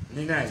ṣẹlẹ̀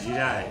ní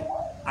Nàìjíríà yìí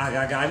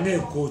àgàgà ní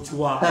Èkó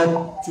tiwa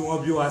tí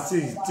wọ́n bí wa sí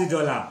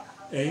 $10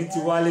 ẹ̀yìn ti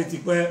wálé ti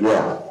pẹ́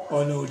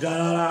ọ̀nà ò dá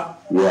rárá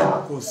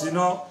kò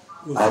síná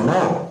kò sí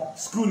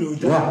skul ò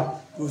dá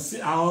kò sí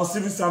àwọn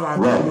civil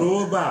servant lówó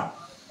gbà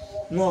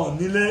wọn ò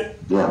nílé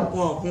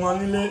wọn ò kún wọn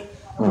nílé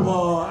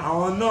wọn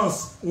àwọn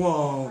nurse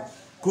wọn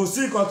kò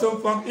sí nǹkan tó ń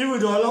pọn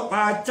ibùdó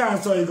ọlọ́pàá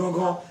chance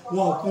ìgangan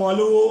wọn ò kún wọn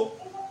lówó.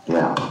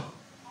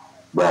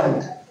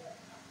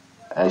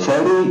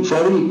 ṣẹ́rí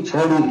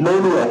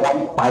lórí ẹ̀wọ̀n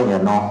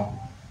pààyàn náà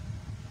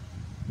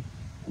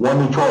wọ́n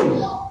ní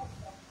choice.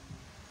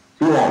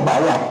 Tí wọ́n bá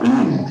wà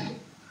pleased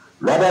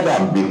rather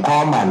than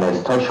become an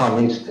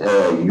extortionist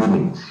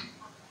unit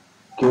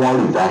kí wọ́n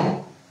resign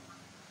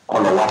kọ́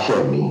lọ wáṣẹ́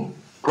mi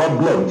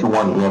problem tí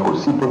wọ́n nìyẹn kò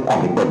sí tó kàn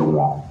mí pẹ̀lú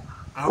wọn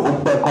ó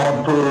pẹ́ kán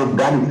tó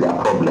that is their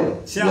problem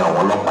ní àwọn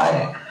ọlọ́pàá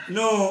yẹn.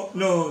 no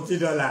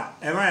 $10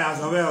 ẹ má yà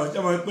sọ bẹ́ẹ̀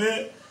ọjọ́ mọ̀ pé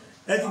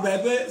ẹ ti gbà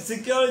pé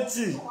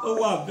security ó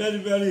wà very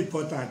very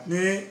important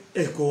ní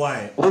Èkó wa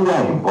ẹ̀. ó wà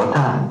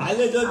important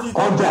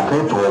ọjà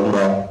fẹ́tọ̀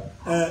ọmọ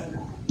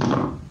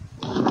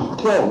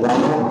kí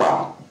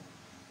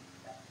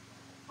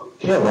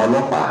ẹ̀wọ̀n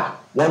ọlọ́pàá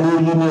wọ́n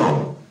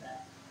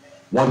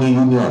ní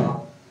union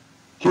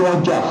kí wọ́n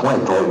jà fún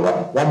ẹ̀tọ́ wọn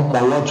wọ́n mọ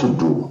what to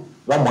do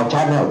wọ́n mọ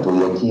channel tó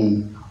yẹ kí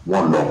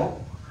wọ́n lọ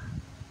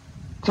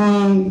tí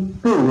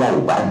pé wọn ò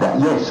bá dá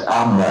yes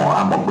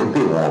àmọ́ pé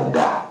pé wọn ò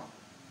dá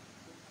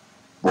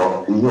but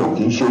ìyẹn ò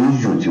kì í ṣe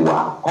issue tiwa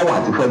kọ́ wà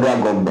àti federal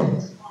government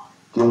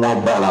kí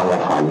wọ́n bára wọn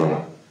fà yẹn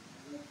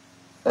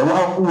ẹ wá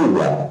kú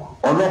wọ̀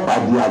ọlọ́pàá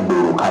di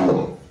agbèrò kalẹ̀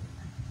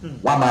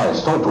wọ́n máa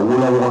extort owó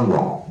lọ́wọ́ yàn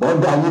wọ́n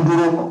dá yín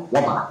dúró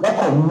wọ́n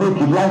kàn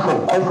make life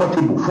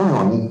comfortable fún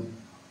yàn ni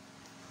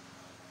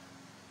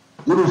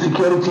irú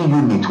security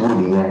unit wo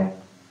nìyẹn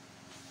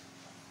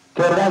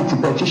kẹ write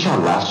petition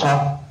lásán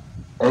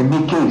ẹni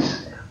case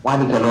wọ́n á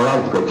ní kẹ lọ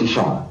write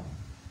petition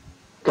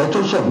kẹ tó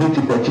submit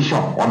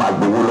petition wọ́n máa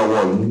gbowó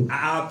lọ́wọ́ yín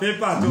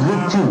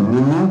victim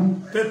ni mí.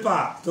 pépà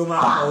tó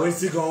máa kọ̀wé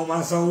sí gan wọ́n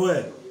máa sanwó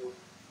ẹ̀.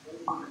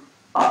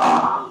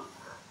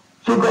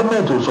 ṣé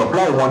gọ́ọ̀mẹ̀ntì ò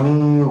supply wọn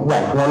ní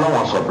wọn fún wọn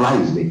lọ́wọ́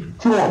supplies ni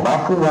tí wọn bá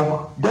fún wọn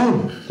then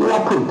kí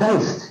wọ́n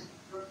protest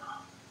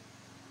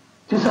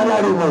tí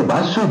salary wọn ò bá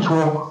suit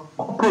wọn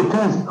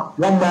protest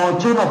wọn mọ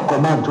chain of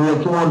command tó yẹ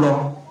kí wọ́n lọ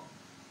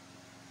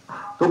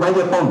tó bá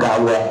jẹ́ pọ̀ ga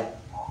wọ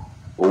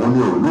òun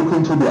ni ò look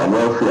into their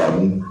welfare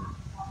ni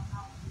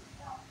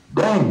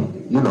then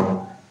wọ́n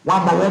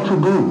mọ what to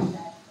do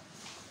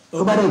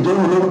tó bá dẹ̀ jẹ́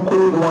òun ló ń kó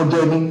wọn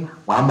jẹ ni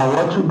wọ́n mọ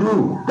what to do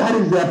that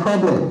is their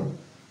problem.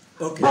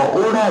 Okay. But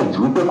all right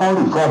wípé kán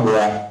reform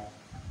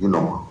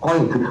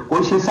wọn kò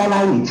ṣe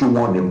salary tí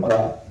wọn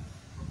nìkan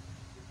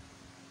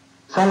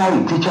salary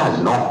teachers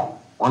náà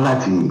wọn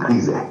láti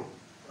increase ẹ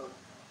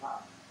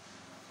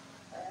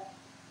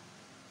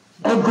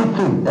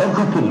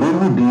everything ló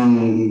ní di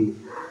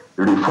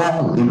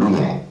reform nílùú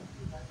yẹn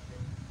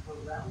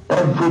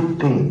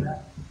everything.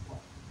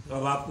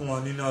 lọ́ba fún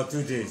wọn nínú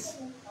 2 days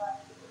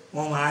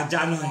wọ́n máa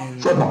jáná yẹn.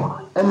 ṣẹ́gun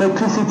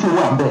electricity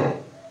wà bẹ́ẹ̀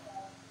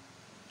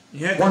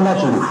wọ́n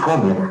láti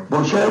reform yẹn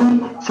but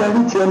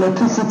ṣẹ́rí ti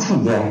electricity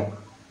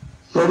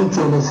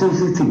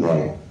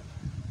yẹn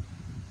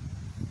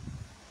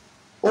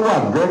ó wà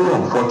very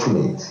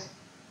unfortunate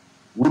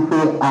wípé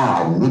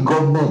a ní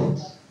government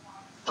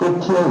tó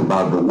care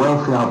about the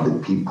welfare of the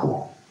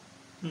people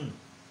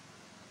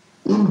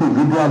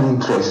individual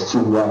interest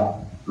wọn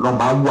ló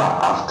máa wà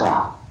after.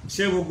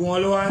 ṣé gbogbo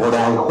wọn ló wá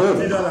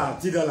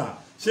 $10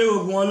 ṣé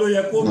gbogbo wọn ló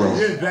yẹ kó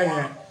behave bẹ́ẹ̀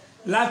yẹn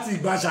láti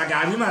gba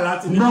ṣàgàrímà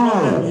láti ní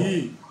problem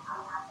yìí.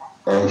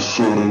 ẹ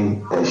ṣe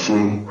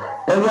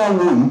ẹ wá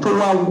wo èyí tó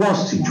wá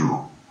worst jù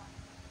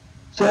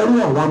ṣe rí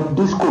àwọn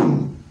disco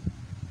yìí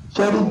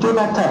ṣe rí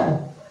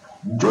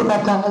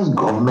Jonathan's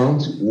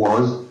government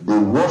was the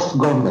worst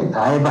government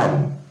I ever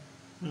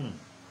knew.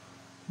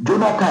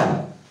 Jonathan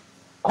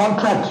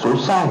contract tó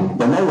sign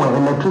pẹ̀lú àwọn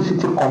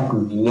electricity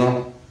company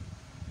yẹn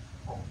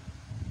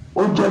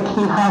ó jẹ́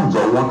kí hands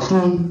ọ̀wọ́n tí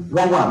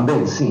wọ́n wà ń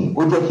bẹ̀ sí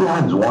ó jẹ́ kí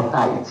hands wọn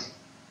tight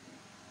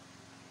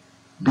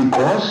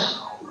because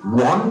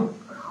one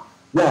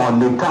wọn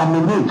lè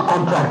terminate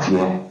contract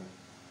yẹn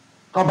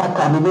tó bá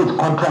terminate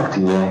contract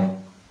yẹn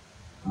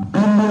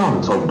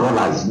billions of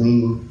dollars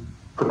ní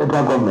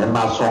federal government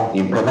máa san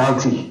in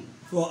penalty.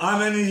 For how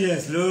many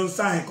years ló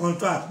sign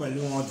contract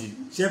pẹ̀lú wọn di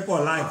ṣé for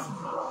life.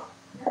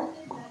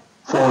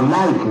 For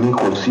life ni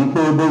kò sí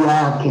pé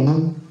bóyá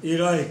kínní.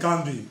 irọ́ it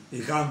can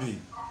be.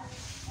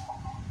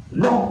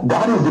 No,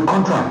 that is the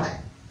contract.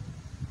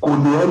 Kò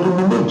lè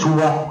eliminate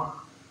wọn.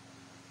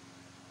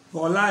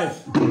 For life.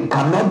 They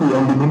cannot be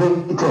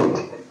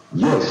eliminated.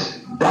 Yes,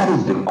 that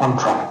is the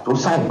contract to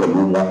sign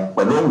pẹ̀lú wọn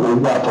pẹ̀lú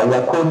owó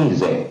àtọwọ́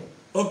cronies ẹ̀.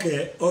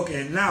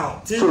 Okay,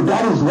 now. So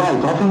that is why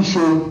wọ́n fi ń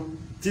ṣe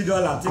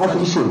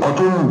nǹkan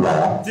tó wù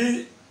wọ́n.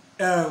 Tí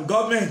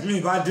gọ́ọ̀mẹ̀ntì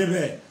mi bá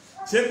débẹ̀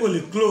ṣé kò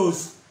lè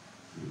close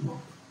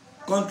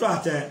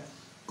contract ẹ̀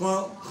kan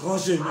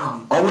ṣe mí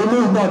ni. ọ̀wọ́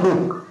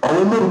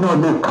eléyìí náà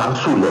lè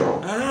cancel ẹ̀.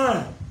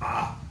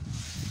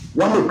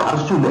 wọ́n lè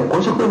cancel ẹ̀ kó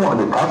ṣe pé wọ́n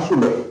lè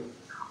cancel ẹ̀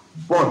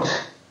but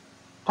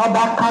tó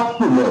bá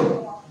cancel ẹ̀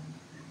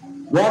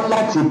wọ́n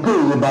láti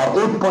pay about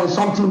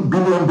 $8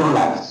 billion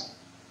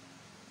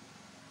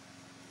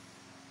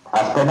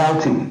as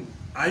penalty.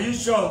 Are you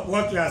sure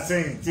what you are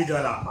saying,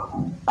 $10?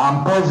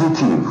 I'm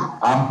positive.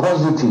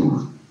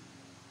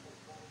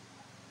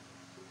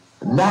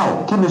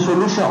 Now kí ni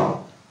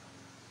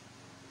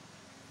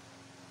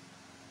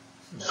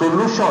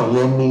solution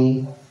yẹn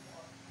ni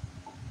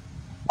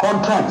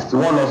contract tí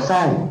wọ́n lọ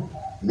sign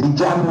ní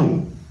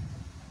Germany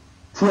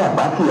tí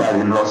Abba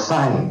Kyari lọ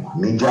sign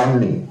ní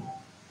Germany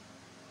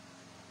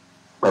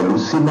pẹ̀lú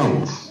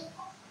cement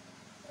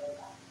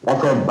wọ́n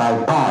fẹ́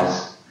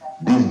bypass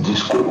this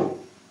disco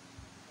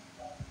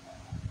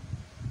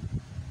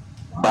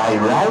by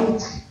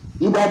right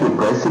either the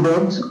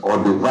president or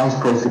the vice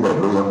president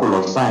ló yẹ kó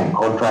lọ sign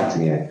contract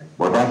yẹn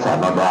but that's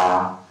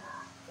another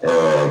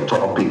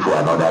topic for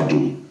another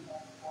day.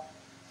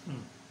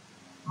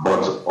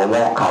 But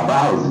ọwọ́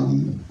cabals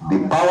yìí the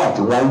power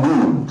tí wọ́n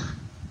wield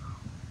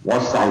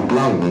wọ́n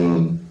sideline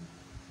ní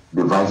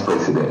the vice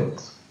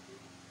president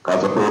ká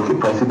sọ pé okay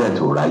president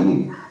ò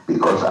ráyè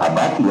because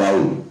Abba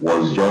Kyari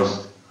was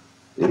just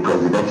a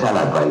presidential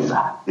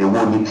adviser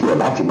èwo ní tiẹ̀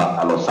láti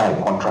máa lọ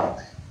sign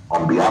contract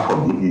on behalf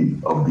of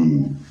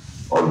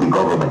the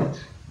government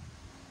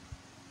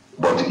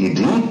but he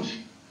did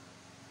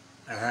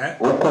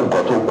ó kó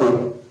nǹkan tó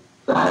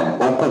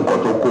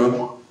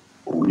kó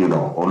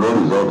on no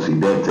results in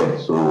that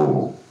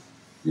so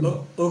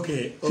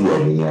okay tí ẹ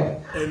nìyẹn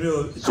èmi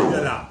ò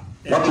tíjọba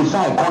What is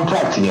sign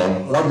contract here?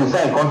 What is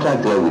sign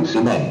contract here with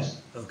cement?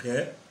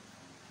 Okay.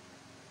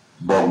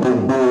 But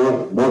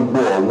gbogbo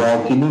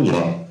ọwọ́ kìíní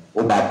yẹn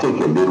ó máa take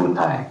a little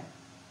time.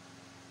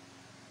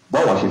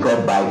 Bọ́wọ̀ ṣe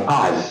fẹ́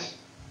bypass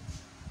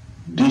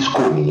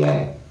disco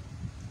nìyẹn.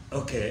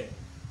 Okay,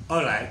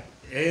 all right.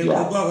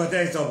 Gbogbo ọkọ̀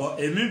tẹ́ ẹ sọ bọ̀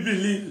èmi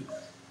believe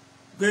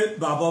pé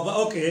bàbá ọba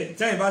okay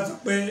tẹ́yìn bá ti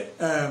pé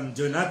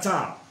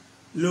Jonathan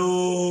ló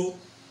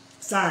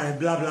sign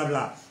bla bla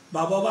bla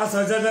bàbá ọba sọ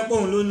jẹ́jẹ́ pé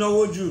òun ló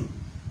náwó jù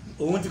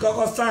òun ti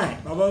kọ́kọ́ sign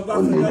bàbá ọba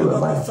sọ jẹ́jẹ́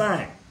kọ́kọ́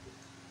sign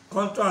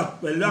contract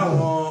pẹ̀lú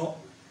àwọn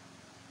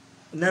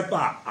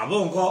NEPA àbó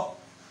nǹkan.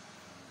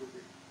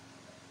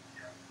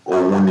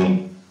 Òun ni.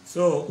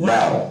 So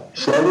now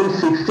ṣẹlẹ̀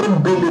 16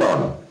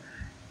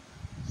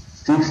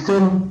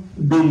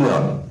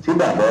 billion tí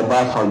bàbá ọba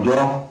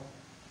sọjọ́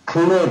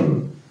claim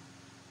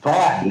tó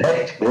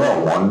àlẹ́ pé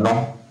ọ̀wọ́n ná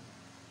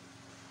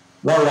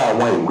wọ́n ra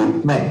àwọn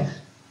equipment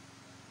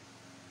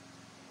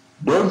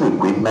those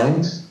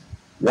equipment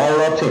wọ́n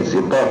rotting sí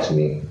port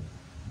ni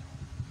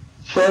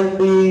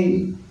ṣẹ́rí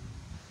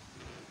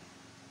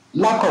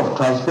lack of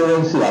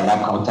transparency and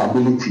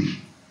accountability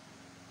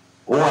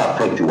ó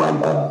affect wa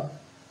gan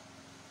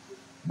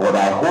but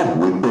I hope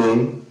wípé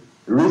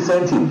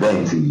recent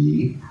event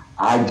yìí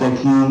á jẹ́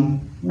kí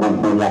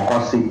gbogbo wọn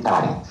kọ́ sí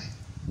tight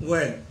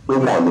pé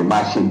wọ́n lè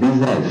máa ṣe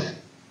business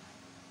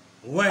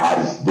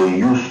as they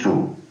used to.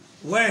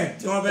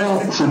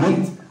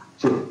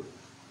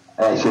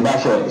 ṣe bá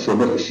ṣe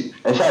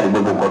ẹ ṣáà rí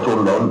gbogbo nǹkan tó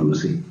ń lọ lù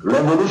sí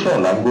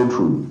revolution la go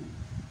through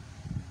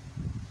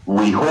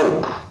we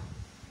hope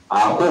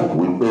I hope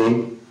wípé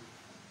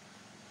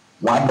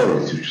wọ́n á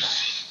bẹ̀rẹ̀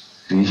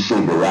sí ṣe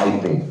the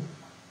right thing.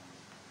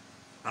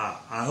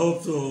 I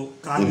hope so.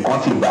 Nǹkan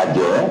ti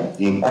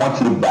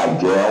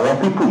bàjẹ́ àwọn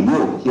people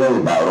yóò care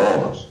about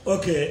us.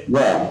 Okay.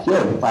 Yeah,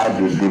 care about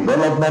the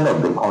development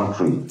of the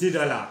country.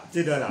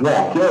 $10.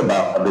 Yeah, care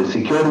about the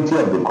security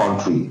of the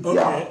country.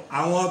 Okay.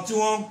 Àwọn tí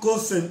wọ́n kó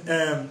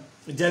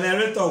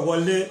generator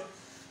wọlé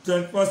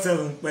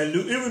 24/7 pẹ̀lú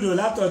even though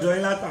látọ̀dọ̀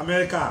yín láti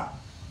America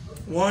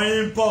wọ́n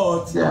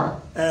import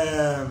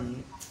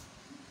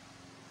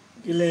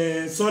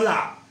ilẹ̀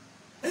solar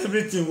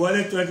everything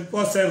wọlé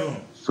 24/7.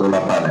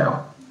 Solar panel.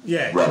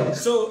 Yeah. Right.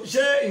 So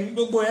ṣé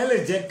gbogbo yẹn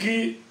lè jẹ́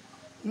kí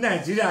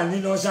Nàìjíríà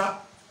níná ṣá.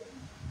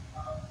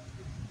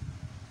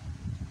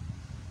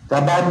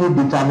 Tàbá ní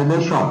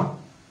determination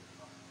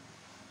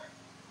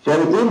ṣe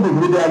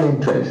individual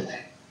interest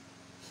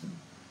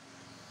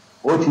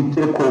ó ti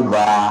take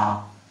over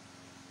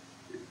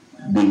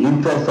the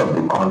interest of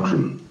the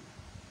country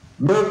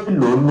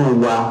mélòó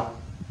nù wa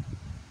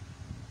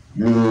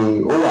ni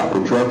ó wà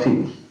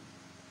patriotic.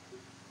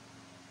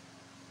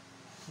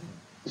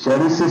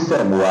 Ṣẹ̀rí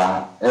system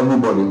wa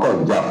everybody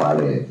kàn jà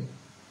fàrẹ̀.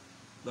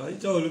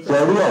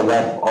 Ṣẹ̀rí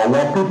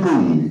ọ̀wọ́ people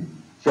yìí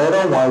ṣẹ̀rí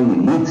àwọn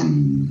elite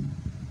yìí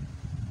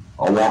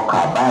ọ̀wọ́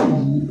kàbá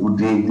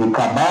yìí the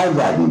cabals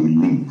are the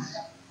elite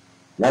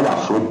wọ́n wà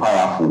so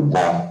powerful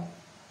gan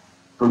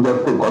tó jẹ́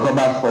pé nǹkan tó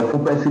bá sọ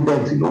fún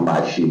president ló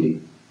máa ṣe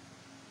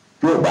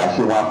tí ò bá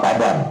ṣe wọn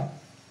padà nù.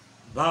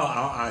 Báwo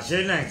àṣé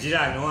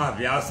Nàìjíríà ni wọ́n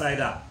àbí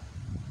outsider.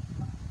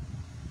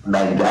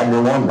 Nàìjíríà ni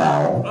wọ́n nà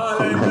ọ́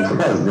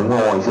Nigerians ni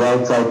wọ́n ṣe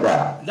outsider.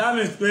 That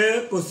means pé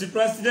kò sí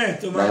president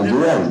tó máa débẹ̀.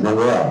 Nigerians ni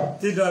wọ́n.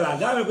 $10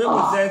 that means pé kò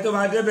sí ẹni tó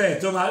máa débẹ̀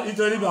tó máa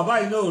nítorí bàbá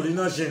yìí náà ò rí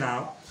náà ṣe náà.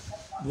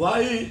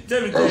 Buhari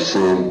tèmi tó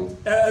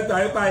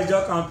ẹgbà ipa ìjọ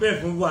campaign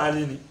fún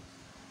Buhari ni.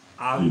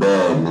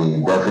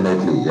 Bẹ́ẹ̀ni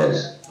definitely yes.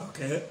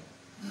 Okay.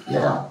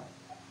 Yeah.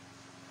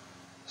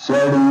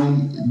 Ṣẹ́rí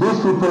these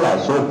people are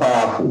so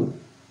powerful.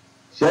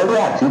 Ṣẹ́rí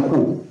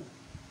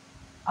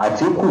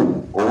Àtíkù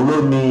òun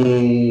ló ní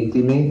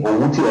kíní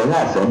òun tí ẹ̀yìn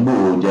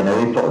assemble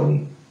generator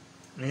ni.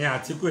 Ìyẹn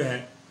Àtíkù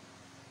yẹn.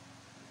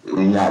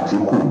 Ìyẹn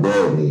Àtíkù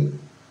bẹ́ẹ̀ ni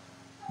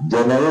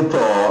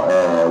generator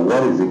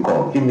what is it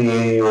called kí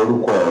ni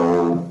orúkọ ẹ̀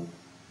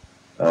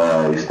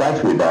o it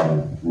starts with an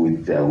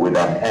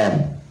M.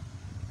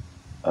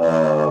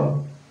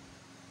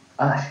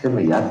 Ṣé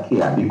mi yá kí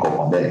àbí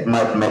kọ̀ọ̀kan bẹ́ẹ̀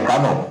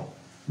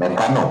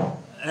mẹ̀kánọ̀.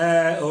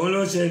 Òun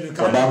ló ṣe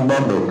nìkan. Ọ̀dà ń gbọ́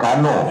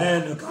mẹ̀kánọ̀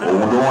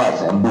òun ló wà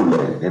assemble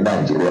ní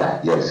Nàìjíríà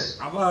yes.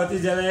 Àbáwọ̀ tí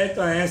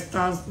generator yẹn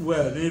stands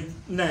well ní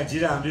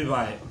Nàìjíríà ń bí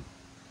báyìí.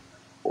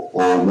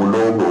 Òun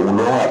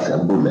ló wà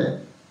assemble.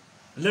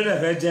 Ló dẹ̀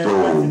fẹ́ jẹ́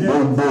president. So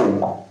gbogbo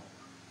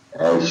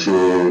ẹ ṣe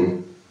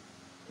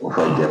ó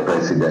fẹ́ jẹ́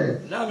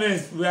president. That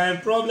means we are in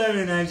problem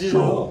in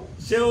Nigeria.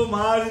 Ṣé ó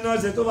máa rí náà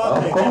ṣe tó bá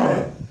tẹ̀ kí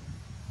rẹ̀?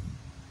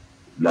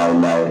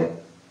 Láíláí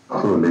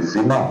kò lè sí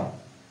náà.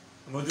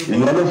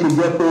 Ìyẹn ló ṣe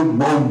jẹ́ pé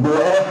gbogbo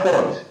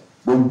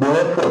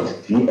effort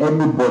tí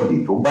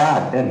anybody tó bá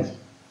attempt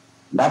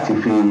láti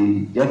fi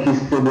jẹ́ kí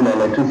stable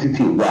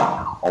electricity wà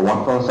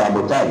ọ̀wọ́n tó ń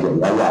sabotage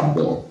ẹ̀yà wà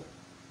bẹ́ẹ̀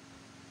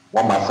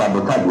wọ́n máa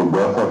sabotage gbogbo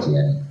effort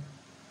yẹn.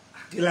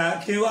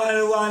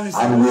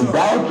 And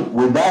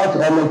without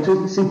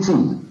electricity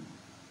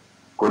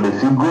kò lè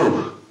sí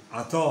growth.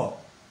 At all.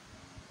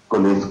 Kò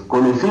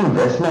lè sí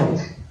investment.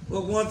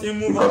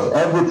 Because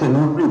everything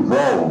will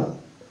revolve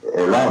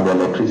around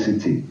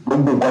electricity.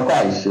 Gbogbo nǹkan tá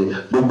à ń ṣe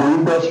gbogbo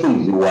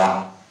industries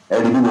wa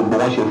ẹni bí gbogbo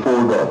wọn ṣe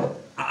fold up.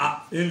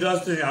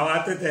 Industry àwọn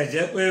atẹ́tẹ̀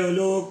jẹ́ pé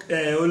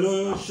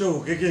olóṣòwò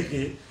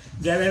kéékèèké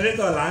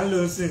generator là ń lò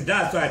sí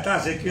that's why tá a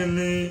ṣe kí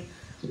ní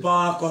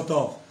power cut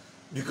off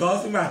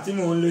because nígbà tí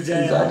mò ń lo jẹ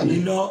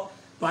iná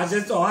pàṣẹ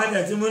sọ wọn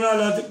àjẹ tí mo náà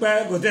lọ ti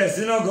pẹ́ kò tẹ̀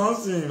síná gan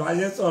sìn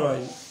pàṣẹ sọ̀rọ̀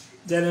yìí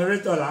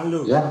generator là ń lò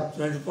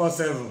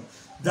 24/7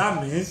 that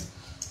means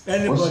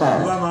anybody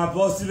who bá máa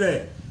bọ́ síbẹ̀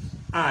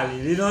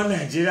àlèrí náà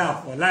Nàìjíríà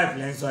for life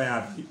lẹ́yìn sọ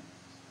yà bí.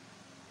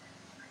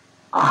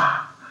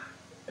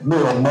 Mi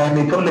ò mọ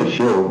ẹni tó lè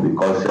ṣe o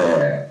because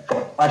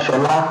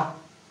Fáṣọlá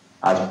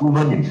has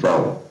proven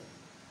himself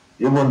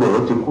even though ó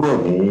ti kúrò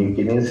ní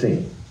kíní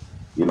sìn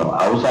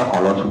Haúsá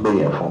kan ló tún gbé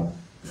yẹn fún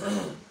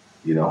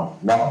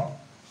now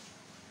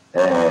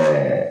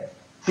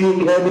tí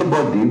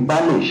anybody bá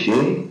lè ṣe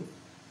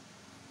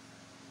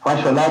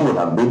Fáṣọlá would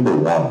have been the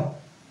one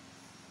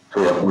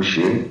tó yẹ kó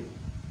ṣe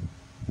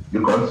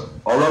because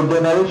ọ̀rọ̀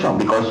generation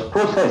because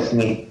process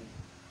ni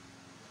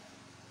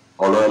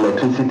ọ̀rọ̀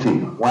electricity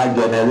wọ́n á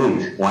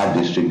generate wọ́n á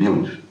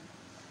distribute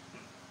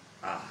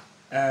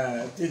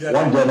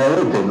wọ́n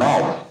generate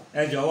enough.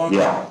 ẹ jọ̀wọ́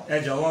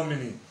mi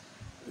ni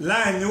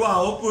line ni wà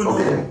open o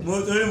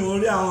mo torí mo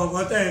rí àwọn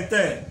nǹkan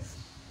tẹ̀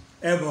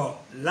ẹ bọ̀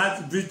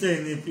láti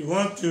Britain if you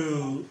want to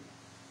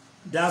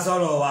dá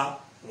sọ̀rọ̀ wa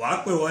wàá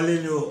pè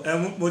wọlé ni o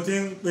mo ti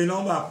ń pe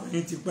nọ́mbà fún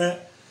yín tipẹ́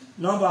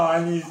nọ́mbà wa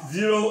ni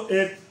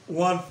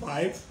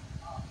 0815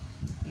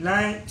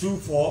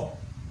 924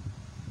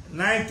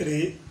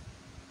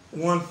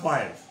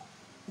 9315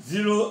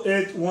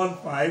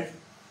 0815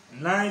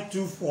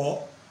 924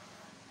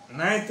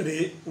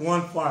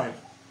 9315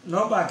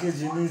 nọ́mbà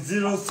kejì ni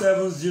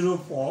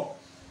 0704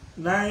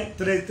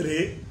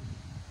 933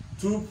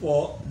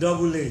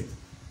 2488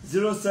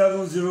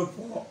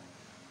 0704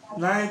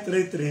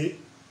 933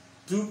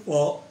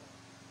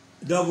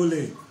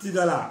 2488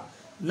 $10.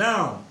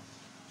 Now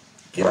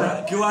kí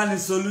wá ní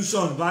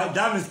solution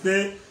that means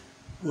pé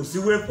kò sí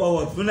way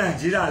forward fún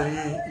Nàìjíríà ní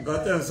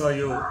nǹkan tẹ̀ ń sọ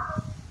yìí o.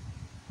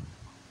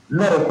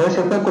 No, kò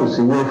ṣe pé kò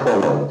sí way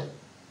forward.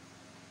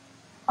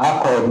 I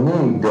could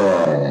need a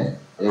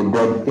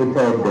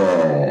dedicated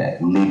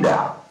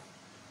leader.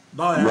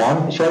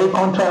 One, ṣe rí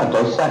contract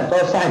tó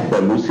sign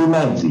pẹ̀lú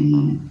cement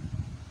yìí.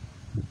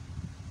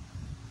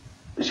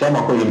 Ṣé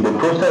mo pé in the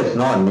process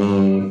náà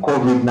ni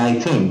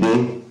COVID-19 dé?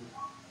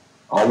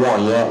 Ọwọ́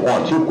yẹn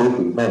wọ́n ti kó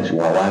equipment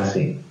wọn wá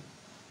sí.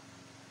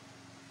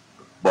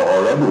 But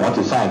already wọ́n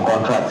ti sign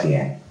contract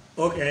yẹn.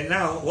 Okay,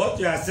 now what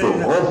you are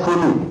saying. So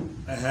hopefully.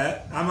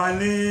 A máa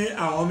ní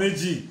àwọn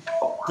méjì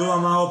tó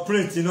máa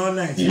operate iná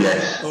Nàìjíríà.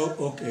 Yes.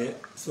 Okay,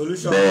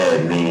 solution.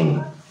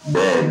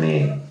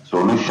 Bẹ́ẹ̀ni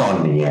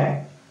solution nìyẹn.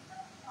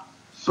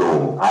 So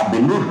I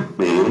believe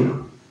pé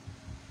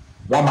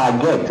wọ́n máa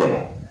get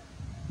it.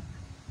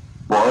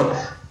 But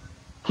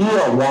kí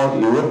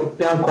àwọn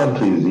European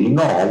countries yìí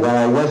náà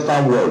àwọn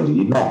Western world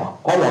yìí náà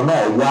kọ́wọ́n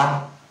náà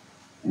wá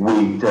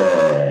with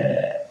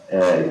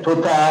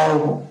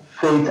total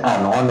faith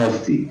and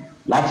honesty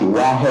láti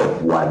wá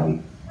help wa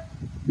ni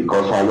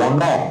because àwọn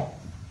náà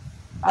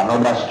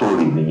another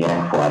story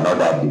nìyẹn for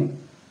another day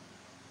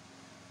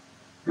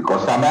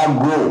because taba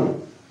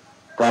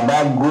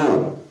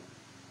grow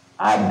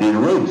at the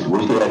rate bó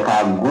ṣe yẹ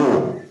ká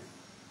grow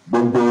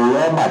gbogbo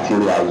raw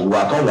materials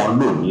wa tó wọ́n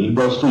lò ní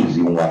industries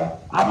wọn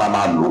a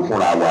máa lò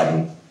fúnra wa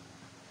ni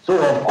so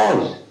of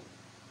course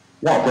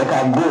wọn fẹ́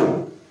ká grow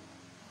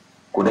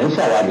kò dẹ̀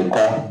ṣàwa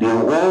nìkan the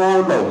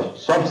whole of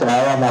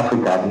sub-Saharan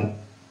Africa ni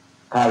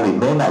can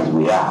remain as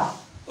we are.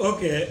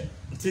 Okay.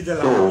 So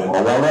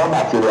ọ̀wọ́ raw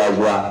materials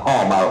wa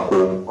kàn máa kó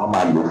wọ́n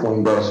máa lò fún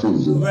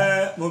industries.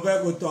 Mo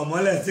fẹ́ kó tàn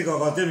mọ́lẹ̀ sí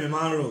kankan tèmi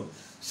máa ń rò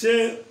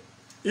ṣé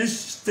each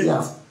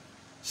state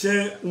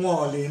ṣé wọn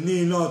ò lè ní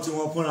iná tí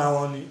wọ́n fúnra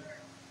wọn ni.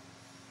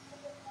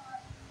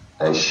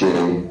 Ẹ ṣe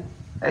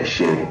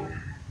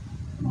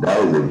that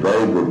is a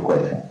very good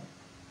question.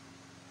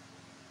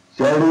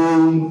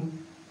 Ṣẹ́rí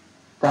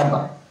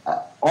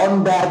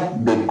under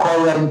the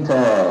current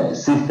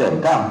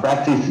system that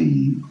practice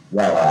yìí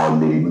wọn ò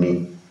lè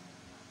ní.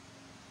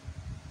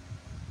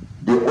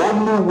 The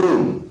only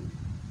way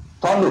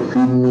tó lè fi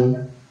ní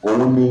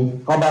òun ni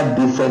tó bá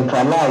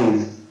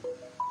decentralize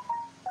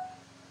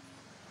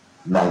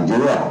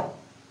Nigeria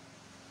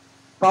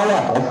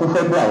power kan fún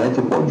federal yẹn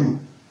ti pọ̀ jù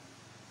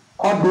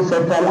kó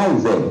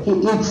decentralize ẹ̀ kí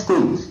each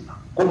state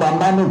kó máa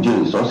manage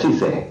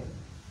resources ẹ̀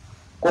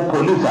kó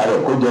police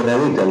rẹ̀ kó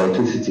generate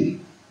electricity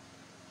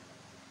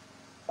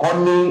kó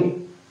ní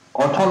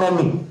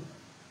autonomy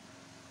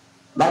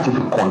láti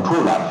fi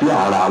control àfíà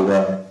ara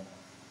wọn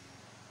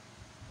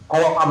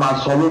kọ́ máa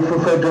sanwó fún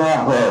federal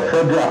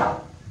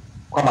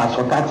kọ́ máa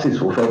san taxes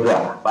fún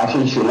federal bá ṣe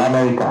ń ṣe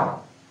l'Amẹ́ríkà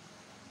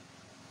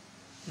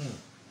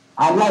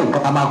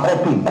aláìka máa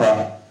copy nǹkan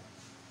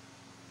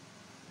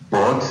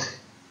but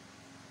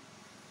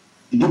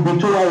ibi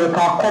tó wáyé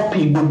ká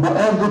copy gbogbo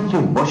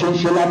everything bó ṣe ń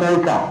ṣe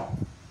l'Amẹ́ríkà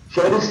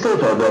ṣe rí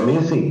state ọ̀dọ̀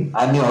mi sìn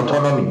a ní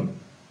autonomy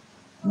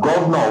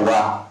governor wa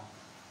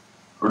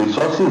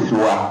resources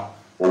wa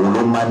òun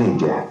ló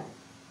manage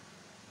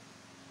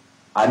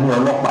a ní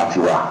ọlọ́pàá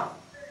tiwa.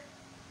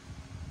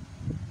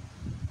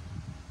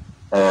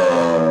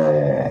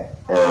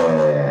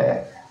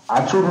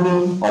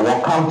 Actually,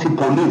 our county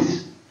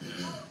police,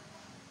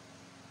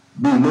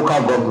 the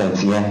local government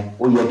here,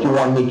 ó yẹ kí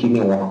wọ́n ní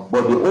kíní wọn.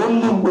 But the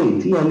only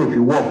way tí yẹn lè fi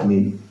work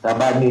ni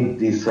tàbá ní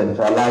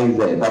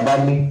decentralized, tàbá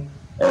ní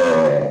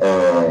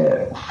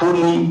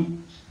fully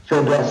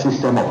federal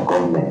system of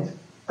government,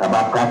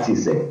 tàbá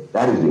practice it.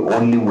 That is the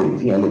only way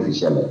tí yẹn lè fi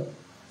ṣẹlẹ̀.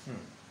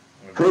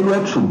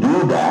 Failure to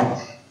do that,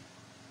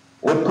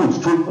 ó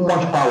put too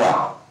much power.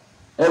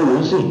 Ẹ ló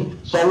ń sìn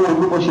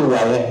Sanwó-Olú bó ṣe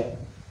wà yẹn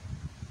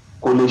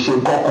kò lè ṣe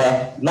kọ́kọ́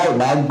láì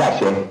máa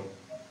gbàṣẹ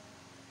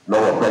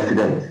lọ́wọ́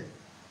president.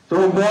 So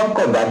wọ́n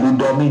kọ̀ dàbí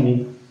dọ́mí ni.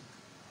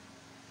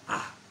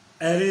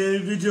 Ẹ rí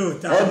fídíò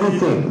tá a rí.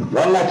 Everything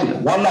wọ́n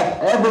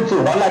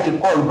láti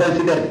call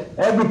president.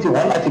 Everything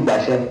wọ́n láti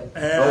gbàṣẹ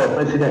lọ́wọ́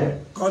president.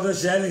 Kọ́ tó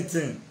ṣe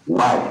anything.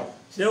 Why?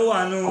 Ṣé wà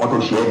nínú. Kọ́ tó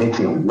ṣe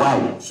anything. Why?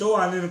 Ṣé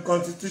wà nínú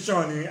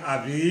constitution ni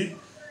àbí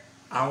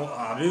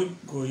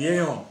kò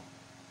yéèyàn?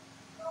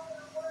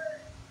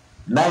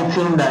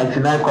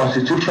 1999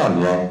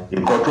 constitution yẹn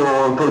nǹkan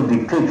tó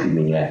dictate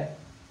nìyẹn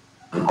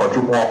nǹkan tí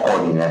wọ́n kọ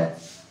nìyẹn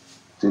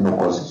sínú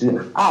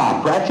constitution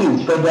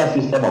practice federal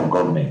system of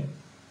government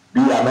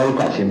bí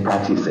America ṣe ń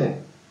practice ẹ̀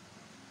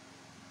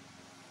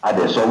a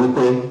dẹ̀ sọ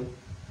wípé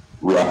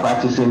we are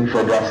practicing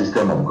federal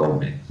system of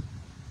government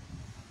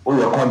ó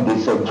yẹ kán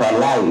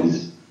decentralize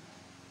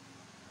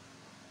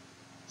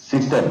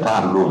system tá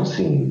à ń lò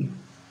sí i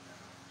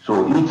so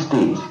each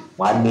state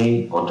wá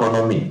ní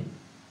autonomy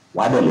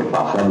wọ́n á dẹ̀ lè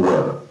perform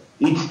well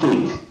each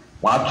state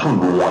wọ́n á tún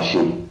lò wọ́n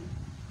ṣe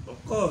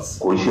kò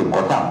ṣe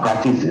nǹkan tá à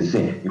practice sí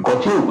nǹkan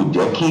tí ò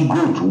jẹ́ kí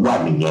growth wà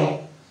nìyẹn.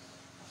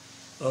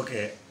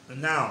 Okay,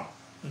 now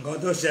nǹkan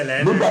tó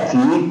ṣẹlẹ̀ nígbà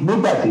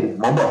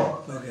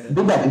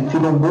tí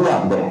Tinubu wà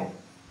bẹ́ẹ̀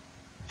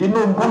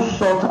Tinubu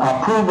sought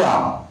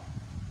approval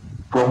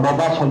from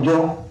Ọbásanjọ́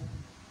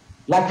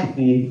láti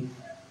fi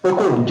pé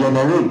kò ń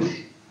generate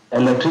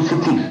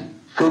electricity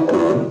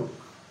fẹ́kọ̀ọ́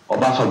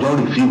Ọbásanjọ́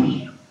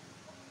refuse.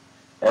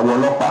 Ẹ wo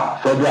ọlọ́pàá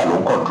federal ló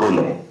ń control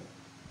ẹ̀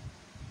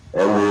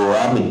ẹ wo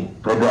army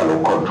federal ló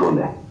ń control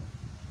ẹ̀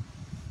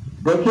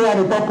bẹ́ẹ̀ kí wọ́n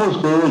ní purpose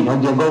pé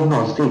èèyàn jẹ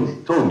governor state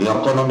tó ní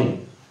autonomy.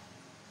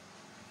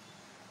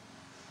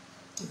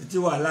 tí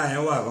wàhálà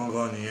yẹn wà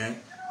gangan nìyẹn.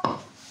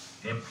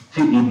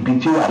 ibi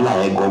tí wàhálà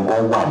yẹn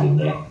gangan wà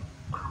nìyẹn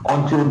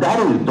until that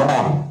is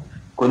done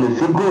kò lè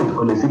sí growth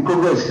kò lè sí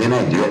progress ní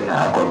Nàìjíríà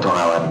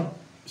àkọ́tọ́ra wa ni.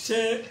 ṣé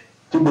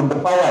tí gbogbo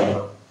power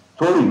yẹn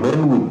tó remain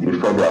with the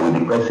federal with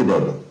the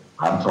president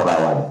àtọ́ra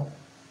wa ni.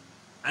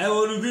 ẹ wo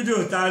olú fídíò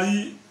tá a rí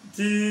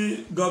tí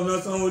gómìnà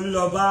Sanwó-Olú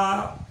lọ bá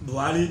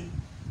Buhari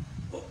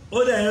ó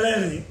dẹ̀ ń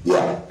rẹ́rìn.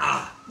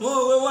 mo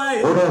wé wáyé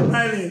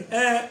rẹ́rìn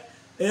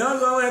èèyàn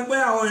sọ pé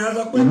àwọn èèyàn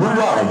sọ pé. ìlú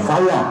wà on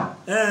fire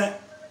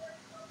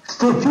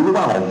state ìlú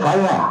wà on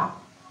fire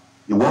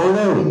ìwọ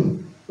rẹ́rìn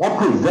wọ́n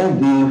present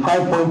the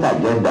 5-point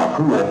agenda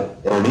fún wọn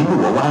ẹ̀rín ni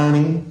wọ́n wá ń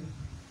rí.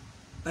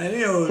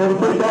 ẹ̀rín ò rí.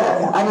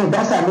 I mean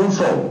that's an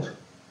insult.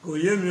 kò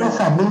yé mi o. That's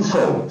an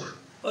insult.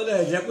 Ó lè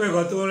jẹ́ pé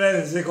nǹkan tó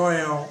rẹ́rìn sí kọ́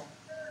yẹn o.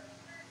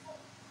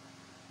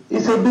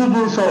 It's a big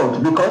insult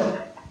because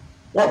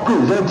wọ́n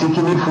present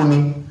kíní fún ni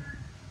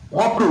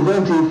wọ́n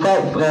present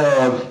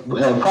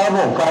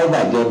 5-on-5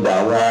 agenda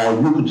àwọn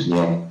youth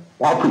yẹn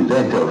wọ́n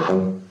present ẹ̀ fún.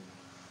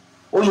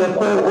 Ó yẹ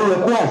kó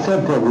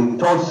accept it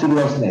with all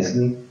seriousness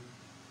ni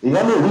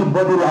èèyàn lè rí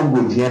body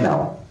language yẹn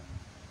náà.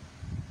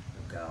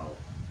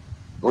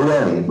 Ó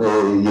rẹ́rìn pé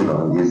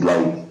it's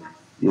like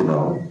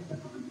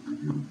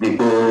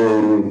pípé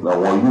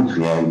àwọn youth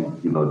yẹn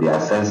they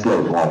are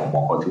senseless wọn mọ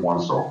nǹkan tí wọ́n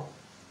sọ.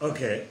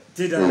 Okay.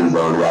 It is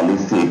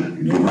unrealistic.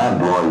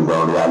 Demand one is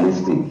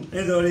unrealistic.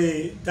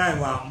 Nítorí time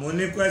wa mo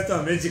ní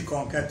question méjì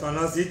kan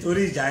kẹtànà sí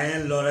torí ìjà yẹn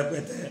ń lọ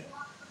rẹpẹtẹ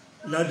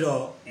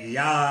lọ́dọ̀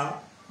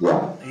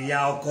ìyá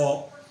ọkọ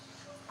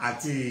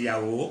àti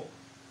ìyàwó.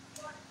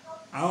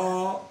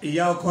 Àwọn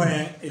ìyá ọkọ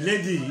yẹn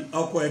elédì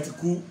ọkọ ẹ̀ ti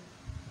kú.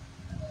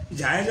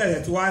 Ìjà yẹn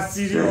ṣẹ̀ṣẹ̀ tí wá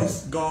serious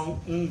gan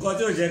nǹkan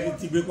tí ò jẹ́ kí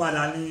ti gbé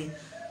padà ní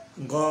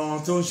nǹkan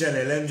tó ń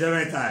ṣẹlẹ̀ lẹ́njọ́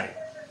mẹ́ta yìí.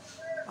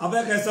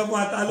 Abẹ́kẹ́ sọ fún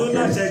ata ló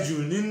láṣẹ jù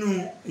nínú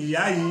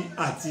ìyá yìí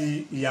àti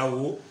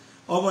ìyàwó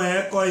ọmọ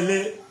yẹn kọ́ ilé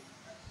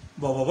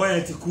bọ̀bọ̀bọ̀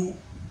yẹn ti kú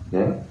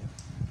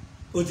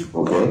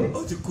ó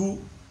ti kú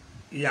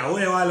ìyàwó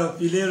yẹn wá lọ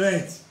fi ilé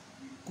rent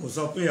kò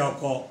sọ pé ìyá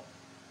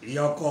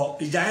ọkọ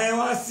ìjà yẹn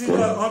wá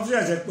serious wọ́n tún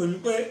ṣẹ̀ṣẹ̀ pè mí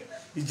pé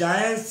ìjà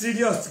yẹn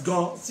serious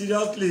gan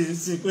seriously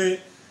sí pé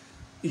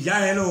ìyá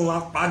yẹn lòun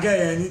máa pàgẹ́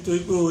yẹn nítorí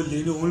pé olè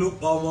ni òun ló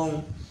pa ọmọ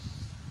òun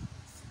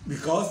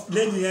because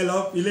lẹ́yìn yẹn lọ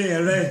fi ilé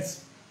yẹn rent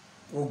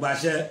kò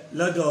gbàṣẹ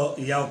lọ́dọ̀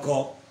ìyá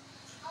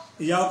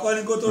ọkọ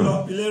ní kó tó lọ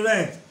ilé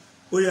rent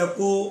ó yẹ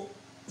kó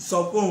sọ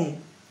fóun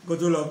kó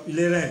tó lọ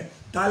ilé rent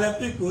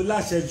tálẹ́pìpì ó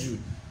láṣẹ jù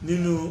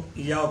nínú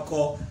ìyá ọkọ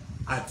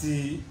àti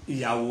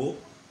ìyàwó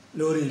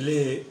lórí ilé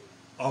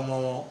ọmọ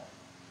wọn.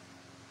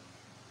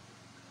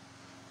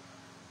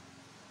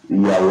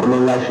 ìyàwó ló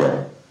láṣẹ.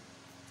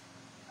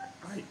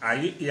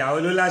 ìyàwó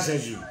ló láṣẹ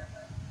jù.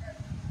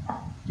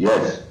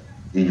 Yes,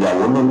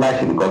 ìyàwó ló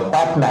láṣẹ because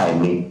partner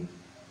mi.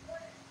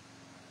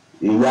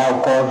 Ìyá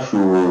ọkọ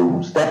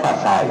should step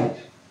aside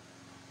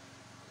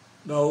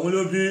òun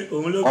ló bí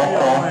ọmọ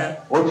ẹ.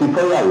 ó ti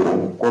fẹ́yàwó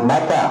kò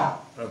mátà.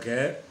 ok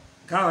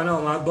káwọn náà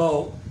máa gbọ́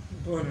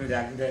fóònù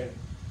ìdàgídẹ́.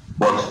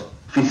 but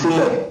fi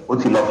sílẹ̀ ó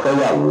ti lọ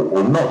fẹ́yàwó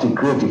òun náà ti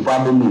create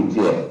family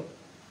tiẹ̀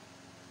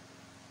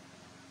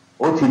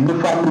ó ti ní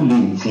family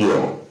tiẹ̀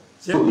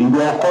so ìwé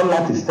ọkọ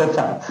láti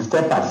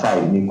step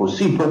aside ni kò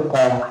sí tó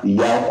kan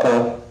ìyá ọkọ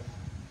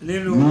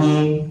ní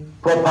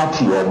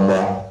property ọmọ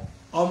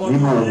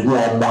nínú ogún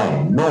ọmọ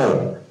ẹ̀ náà.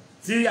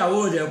 tí ìyàwó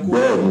rẹ̀ kú.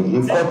 bẹ́ẹ̀ni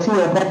nǹkan tí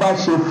ọmọ bá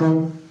ṣe fún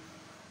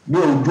ní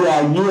ojú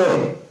ayé ẹ̀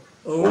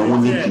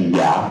òun ni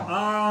tìyá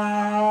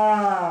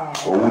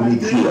òun ni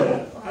tiẹ̀.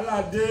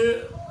 aládé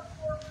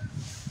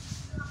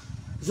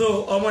so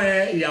ọmọ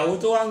yẹn ìyàwó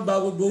tó wá ń gba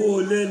gbogbo owó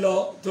ilé lọ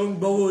tó ń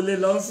gbowó ilé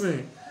lọ sìn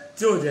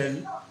tí ò dẹ̀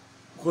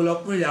kó lọ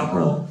pín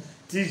ìyàpọ̀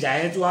tí ìjà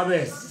yẹn tó wá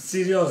bẹ̀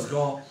serious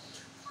gan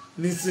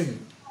nísìn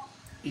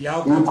ìyá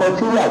ọkọ. nǹkan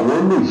tí ìyàwó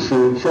lè ṣe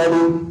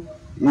ṣẹ́rí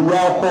ìyá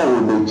ọkọ ò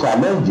lè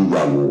challenge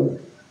ìyàwó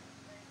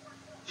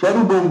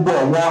ṣẹ́rí gbogbo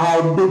àwọn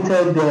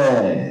outdated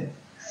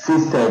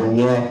system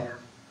yẹn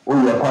ó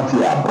yẹ kán ti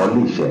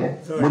abolish ẹ̀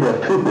mo dẹ̀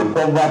fi pé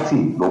poverty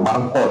ló máa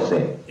ń kọ̀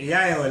ṣẹ̀. ìyá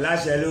yẹn ò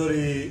láṣẹ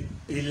lórí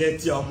ilé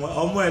tí ọmọ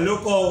ẹ̀ ló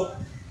kọ́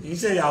kì í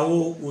ṣe ìyàwó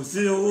kò sí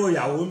owó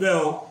ìyàwó ń bẹ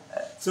o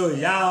so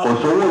ìyá kò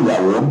sówó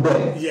ìyàwó ń bẹ.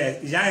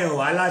 ìyá yẹn ò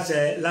wá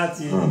láṣẹ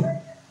láti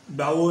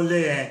gba owó lé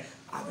yẹn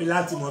àbí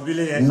láti mọ bí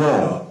lé yẹn ṣe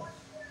lọ.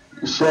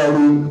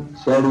 ṣẹ́rí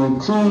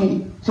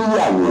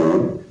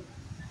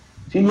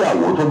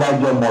tíyàwó tó bá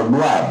jẹ́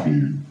ọmọlúàbí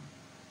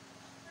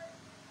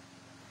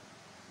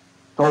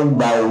tó ń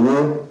gba owó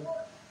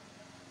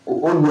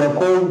ó yẹ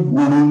kó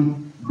rí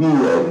bí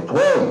ẹ̀tọ́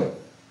ẹ̀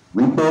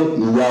wípé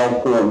ìyá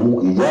ọkọ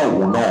òun ìyá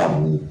òun náà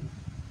ni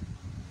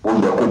ó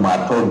yẹ kó máa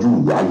tọ́jú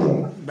ìyá yẹn.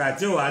 ìgbà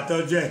tí ò wá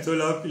tọ́jú ẹ̀ tó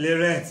lọ pilé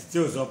rent tí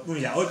ò sọ fún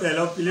ìyá ó tẹ̀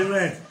lọ pilé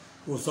rent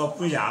kò sọ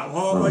fún ìyá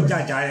wọ́n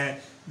jàjà yẹn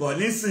bọ̀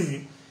nísìnyí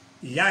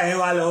ìyá yẹn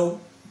wá lọ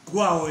kó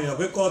àwọn èèyàn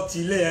pé kọ́ ti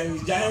ilé yẹn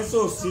ìjà yẹn so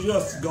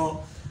serious gan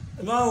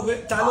máa ń pè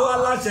ta ló wá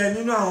láṣẹ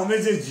nínú àwọn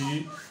méjèèjì yìí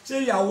ṣé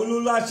ìyàwó ló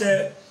láṣẹ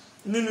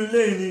nínú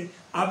ilé yìí ni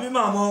àbí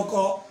màmá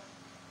ọkọ.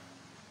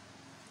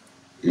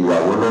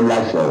 ìyàwó ló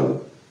láṣẹ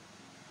o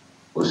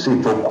kò sí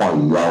tó kan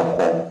ìyá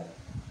ọkọ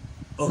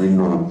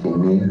nínú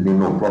kìíní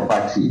nínú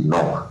property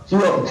náà tí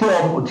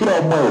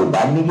ọmọ ò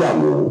bá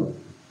níyàwó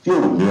tí ò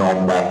ní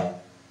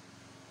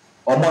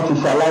ọmọ ti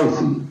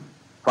ṣaláìsí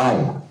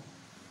fine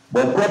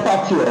but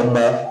property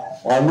ọmọ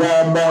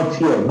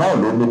tiẹ̀ náà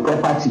ló ní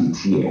property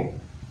tiẹ̀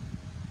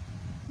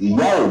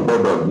ìyá ò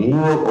gbọdọ̀ ní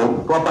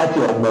property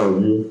ọmọ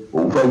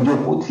òun fẹ́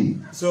jókòó tì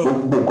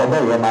gbogbo nǹkan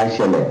bẹ́ẹ̀ yẹn máa ń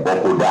ṣẹlẹ̀ pọ̀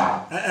kó dáa.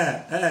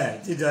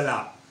 Tíjọlá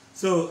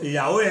so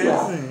ìyàwó yẹn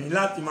sìn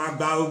láti máa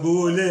gba gbogbo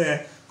owó ilé yẹn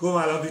kó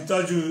máa lọ fi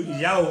tọ́jú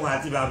ìyá òun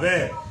àti bàbá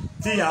ẹ̀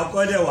tí ìyá ọkọ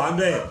dẹ̀ wà ń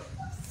bẹ̀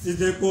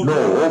títí kó. ó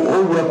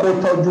yẹ kó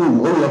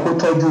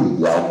tọ́jú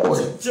ìyá ọkọ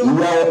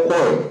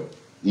ẹ̀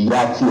ìyá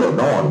tiẹ̀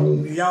náà ni.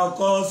 ìyá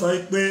ọkọ sọ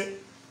pé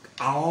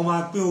àwọn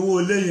máa pín owó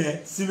ilé yẹn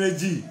sí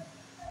méjì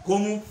kó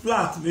mú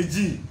flat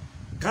méjì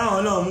káwọn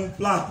náà mú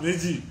flat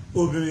méjì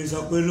obìnrin sọ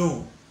pé no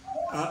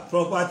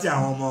property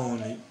àwọn ọmọ òun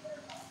ni.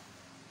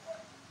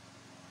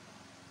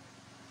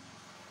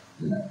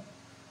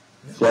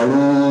 ṣe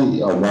rí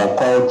ọ̀nà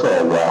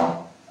culture wa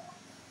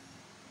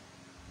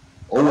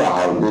ó wà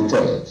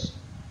outdated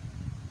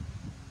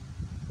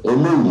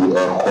eléyìí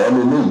ẹ̀kọ́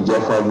eléyìí jẹ́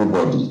for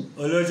everybody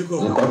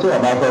nǹkan tí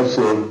wọ́n bá fẹ́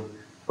ṣe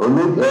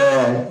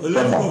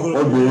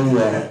obìnrin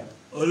yẹn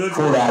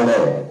fúnra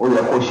rẹ̀ ó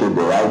yẹ kó ṣe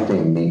the right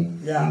thing ni.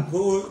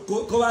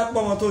 kó wá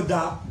pọ́nmọ́ tó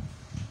dáa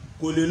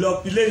kò lè lọ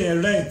pilé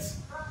yẹn rent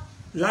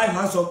láì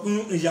má sọ fún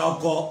ìyá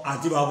ọkọ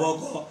àti bàbá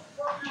ọkọ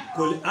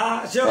kò lè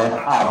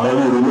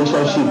àmọ́rí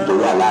relationship tó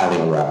wà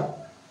láàrin wa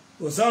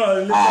kò sọ̀rọ̀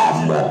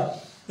relationship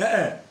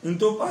n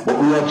tó fà.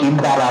 bóyá kí n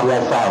bára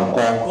wọn fa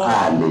nǹkan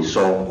a lè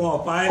sọ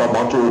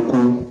ọmọ tó kú.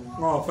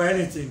 wọn ò fa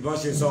anything bọ́n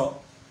ṣe sọ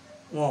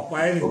wọn ò fa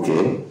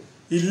anything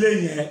ilé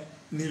yẹn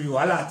ni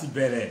wàhálà ti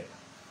bẹ̀rẹ̀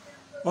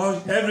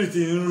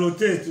everything ń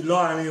rotate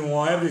lọ́ọ̀rin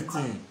wọn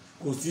everything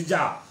kò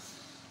síjà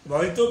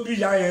bọ̀wé tó bí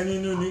ìyá yẹn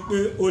nínú ni pé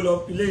ó lọ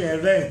ilé yẹn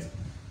rent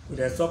kò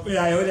dẹ̀ sọ pé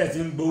ìyá yẹn ó dẹ̀ ti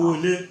ń gbowó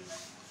lé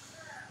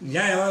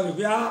ìyá yẹn wá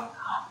pé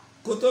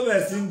kó tó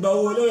bẹ̀ sí ń gba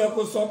owó ló yẹ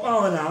kó sọ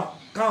fáwọn náà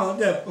káwọn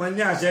dẹ̀ pọn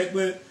ní àṣẹ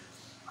pé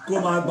kó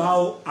máa gbà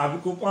ó àbí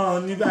kó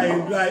fáwọn ní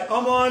báyìí báyìí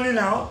ọmọ wọn ní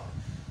náà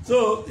so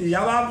ìyá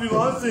bá bí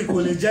wọn sì kò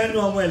lè jẹ́ inú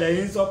ọmọ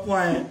ẹ̀lẹ́yìn sọ fún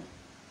ẹ.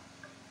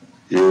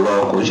 ìwọ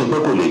kò ṣe pé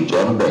kò lè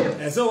jẹ́ ń bẹ̀.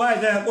 ẹ̀sọ́ wáyé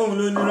tẹ́ ẹ pòun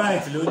ló ní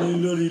right ló ní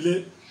lórí ilé.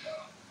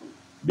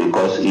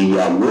 because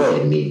ìyàwó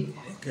ẹ̀ ni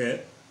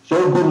ṣé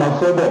ó bímọ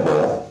fẹ́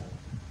bọ̀bọ̀.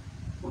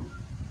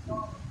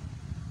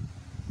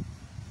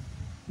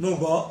 mo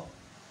gbọ́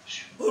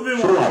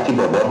fún àti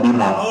bọ̀bọ̀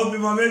bímọ. ó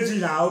bímọ méjì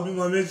náà ó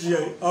bímọ méjì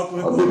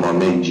ọkùnrin. ó bímọ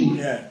méjì.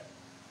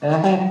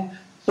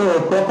 so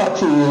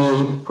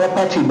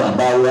property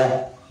bàbá wa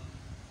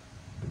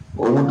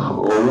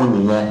òun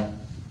nìyẹn.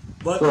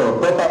 so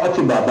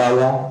property bàbá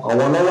wa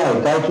àwọn lọ́wọ́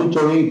entitled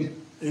to it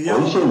kò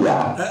ń ṣe ìyá.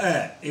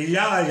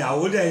 ìyá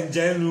ìyàwó dẹ̀ ń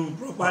jẹ́ inú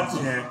property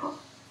yẹn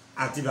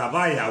àti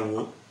bàbá ìyàwó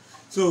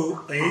so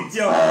èyí tí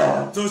ọkọ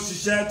tó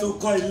ṣiṣẹ́ tó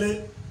kọ́ ilé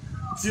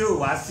tí ò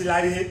wá sí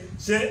láyé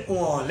ṣé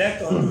wọn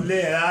lẹ́tọ̀ọ́ lulẹ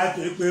ẹ rárá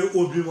torí pé ó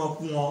bímọ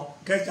fún wọn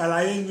kẹta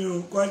láyé ní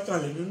question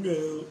lè ní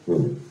bèrè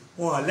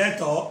wọn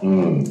lẹ́tọ̀ọ́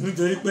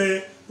nítorí pé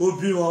ó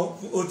bí wọn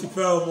ó ti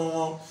fẹ́ ọmọ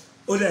wọn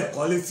ó dẹ̀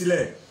kọ́lé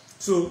sílẹ̀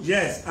so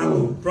yes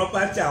àwọn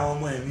property àwọn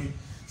ọmọ ẹ̀ ni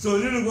so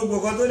nínú gbogbo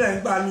kan tó dẹ̀ ń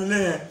gbà nílé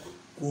yẹn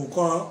kò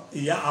kan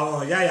ìyá àwọn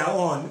ìyá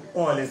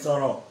wọn lè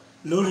sọ̀rọ̀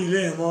lórí ilé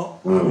yẹn mọ́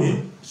àbí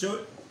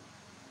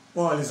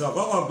wọn lè sọ̀rọ̀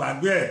kọ́kọ́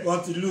gbàgbé ẹ̀ wọ́n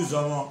ti lose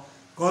ọmọ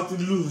kan ti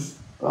lose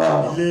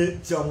ilé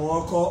tí ọmọ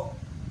wọn kọ́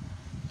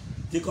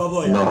tí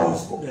kọ́bọ̀ ìyàwó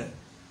síbẹ̀.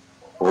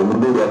 òun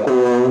ló yẹ kó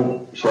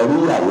ṣẹlú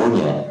ìyàwó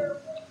yẹn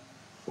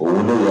òun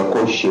ló yẹ kó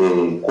ṣe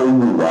kó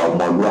wùwà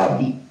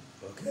ọmọlúàbí.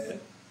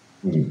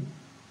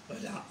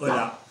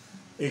 ọ̀dà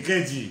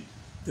èkejì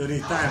torí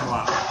táìmù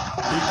wa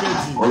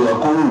èkejì. ó yẹ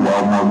kó wùwà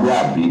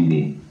ọmọlúàbí ni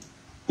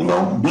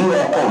bí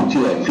ọkọ ò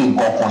tiẹ̀ fi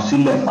nǹkan kan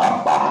sílẹ̀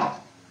pàápàá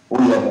ó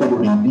yẹ kó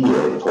rí bí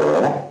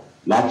ẹ̀tọ́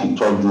láti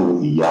tọ́jú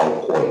ìyá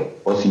ọkọ ẹ̀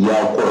ó sì yá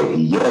ọkọ ẹ̀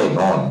ìyá ẹ̀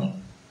náà ni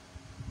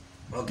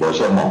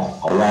bọ́sẹ̀ mọ̀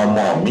àwọn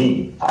ọmọ mi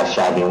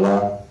àṣà ni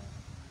wọ́n.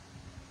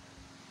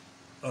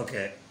 ok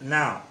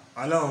now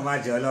ọlọ́run má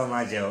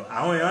jẹ́ o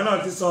àwọn èèyàn náà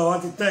ti sọ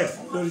wọ́n ti text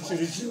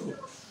lóríṣiríṣi o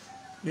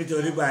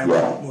nítorí gba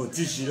ẹ̀mọ́ mo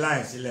ti ṣí láì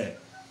sílẹ̀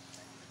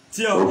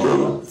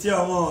tí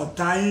ọmọ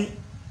ọ̀tá yín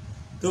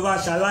tó bá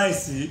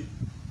ṣaláìsí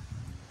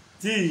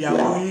tí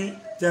ìyàwó yín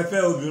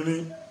tẹ́fẹ́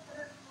obìnrin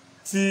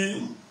tí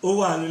ó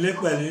wà nílé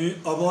pẹ̀lú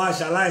ọmọ wa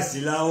ṣaláìsí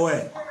láwọ́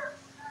ẹ̀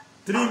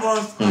 3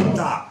 months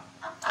after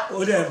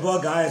ó dẹ̀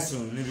bọ́gà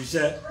ẹ̀sùn níbi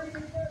iṣẹ́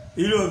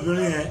irú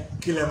obìnrin yẹn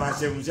kí lè máa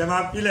ṣe ìmúṣẹ́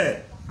máa pílẹ̀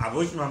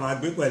àbóṣù máa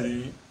gbé pẹ̀lú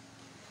yín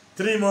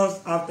 3 months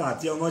after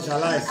tí ọmọ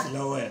ṣaláìsí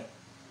lọ́wọ́ ẹ̀.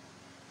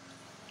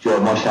 tí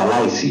ọmọ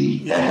ṣaláìsí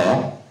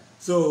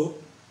so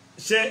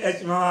ṣé ẹ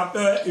ti máa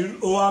pẹ́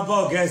ó wá bọ́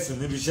ọ̀gá ẹ̀sùn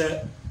níbi iṣẹ́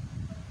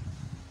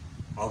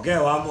ọ̀gá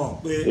ẹ̀ wá mọ̀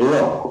pé.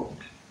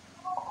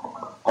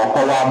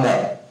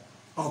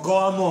 ọkọ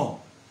wa mọ̀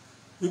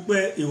wípé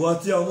ìwọ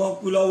tí ọmọ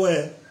kú lọ́wọ́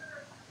ẹ̀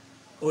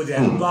ó dẹ̀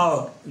ń bá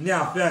ní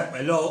àfẹ́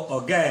pẹ̀lú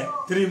ọ̀gá ẹ̀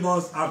 3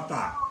 months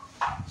after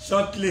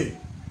shortly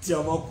tí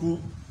ọmọ kú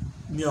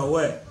ní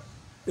ọwọ́ ẹ̀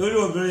lórí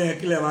obìnrin yẹn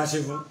kí lè máa ṣe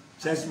fún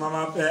ṣẹ́ṣin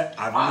máa fẹ́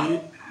àbí.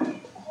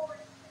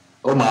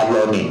 ó máa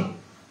lọ ni.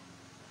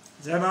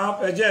 ṣe máa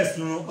fẹjẹ́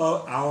ẹ̀sùn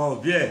àwọn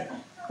òbí ẹ̀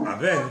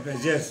àbẹ́ ẹ̀ ní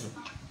fẹjẹ́ ẹ̀sùn.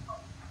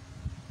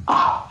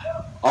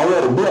 àwọn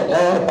òbí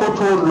ẹ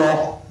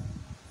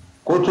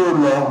kó tó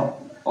lọ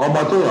ọmọ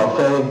tó yàn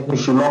fẹ́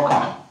níṣu lọ́kà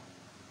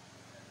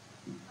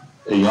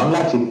èèyàn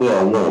láti pé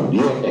àwọn òbí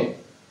ẹ̀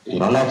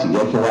èèyàn láti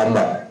jẹ́ kí wọ́n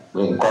mọ̀ pé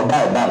nǹkan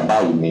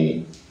báyìí ni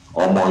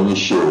ọmọ yín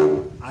ṣe o.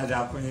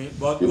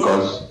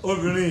 because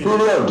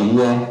period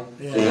yẹn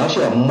èèyàn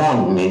ṣe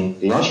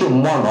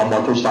mọ̀n ọmọ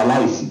tó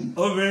ṣaláìsí.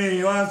 obìnrin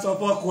yìí wá ń sọ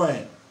fọ́kọ ẹ̀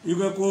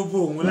wípé kó bò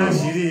òun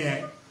láṣìírí yẹn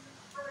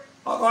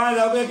ọkọ wa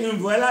sọ pé kí n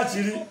bò ẹ́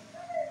láṣìírí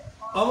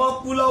ọmọ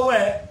kú lọ́wọ́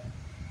ẹ̀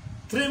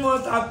 3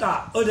 months after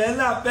ó dẹ̀ ń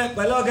là pẹ́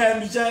pẹ̀lú ọ̀gá ẹ̀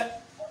níṣẹ́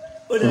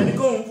ó dẹ̀ ní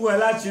kóun bò ẹ́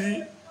láṣìírí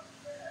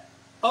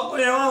ọkọ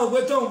yẹn wá wò pé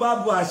tóun bá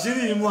bu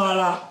àṣírí yìí mú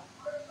ara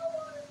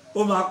ó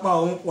máa pa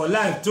òun pọ̀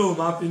láì tó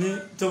máa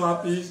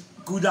fi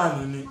kú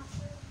dànù ni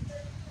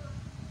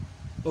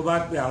ó bá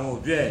pe àwọn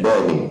òbí ẹ̀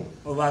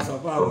ó bá sọ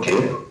fún àwọn òbí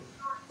ẹ̀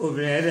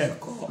obìnrin ẹ̀ dẹ̀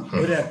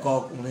kọ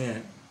ọkùnrin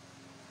yẹn.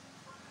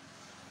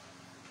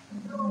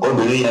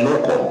 obìnrin yẹn ló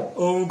kọ.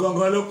 òun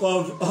gangan ló kọ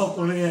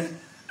ọkùnrin yẹn.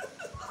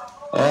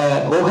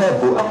 ó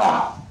hẹ́ẹ̀bù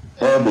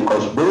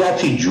because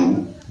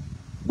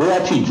bóyá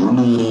tìjú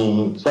ni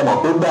sọmọ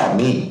tó gbà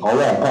mí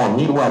ọwọ́ nǹkan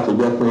mi wà tó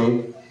jẹ́ pé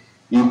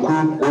ikú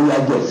ó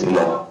yájẹ̀ sí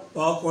lọ.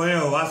 ọkùnrin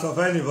ò wá sọ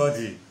fún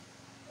anybody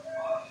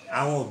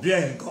àwọn òbí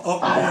ẹ̀ nǹkan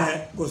ọkùnrin yẹn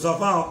kò sọ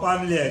fún àwọn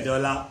fámìlì ẹ̀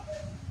dọ́là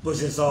bó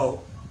ṣe sọ o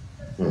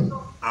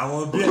àwọn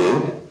òbí ẹ̀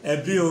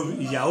ẹbí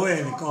ìyàwó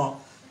ẹ̀ nìkan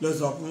ló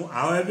sọ fún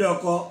àwọn ẹbí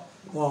ọkọ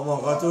wọn mọ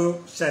nǹkan tó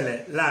ṣẹlẹ̀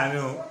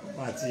láàrin òun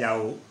àti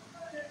ìyàwó.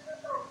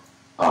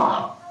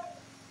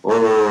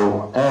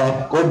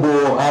 kó bo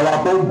ara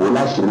kó bò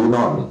láṣìírí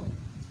náà ni.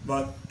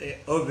 but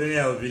obìnrin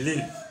ẹ̀ ò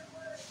believe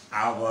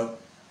àwọn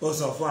ó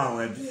sọ fún àwọn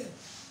ẹbí ẹ̀.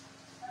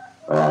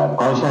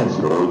 Conscience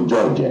ló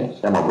judge ẹ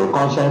ṣe mọ̀ pé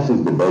conscience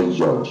is the best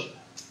judge.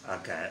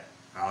 Okay.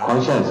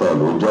 Conscience ẹ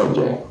ló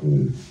judge ẹ.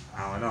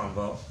 àwọn náà ń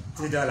bọ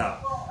 $3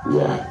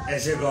 ẹ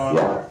ṣe gan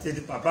ti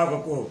papa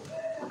koko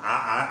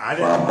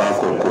papa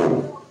koko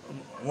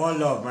one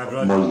love my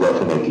brother. Most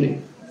definitely.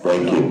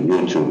 Thank you. You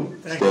too.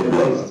 Stay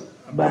blessed.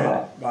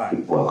 Bye bye.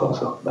 Welcome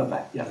sir. Bye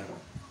bye.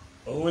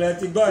 òun lẹ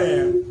ti gbọ́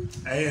yẹn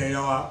ẹ̀yin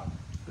èèyàn wa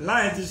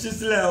láì ti ṣí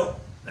sílẹ̀ o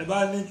ẹ bá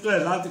ní tẹ̀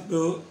láti pé o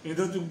ní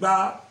tó tún gbá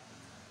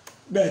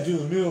gbẹ̀dú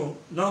mi o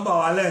nọ́mbà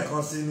wa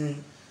lẹ́ẹ̀kan sí ni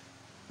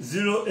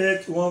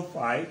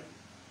 0815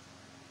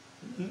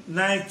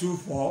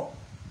 924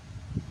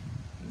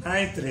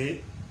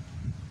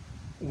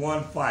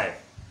 9315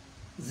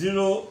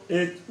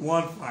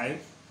 0815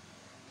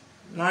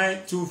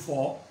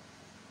 924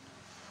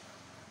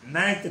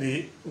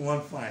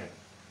 9315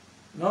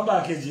 nọ́mbà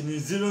kejì ni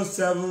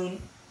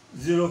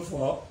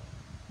 0704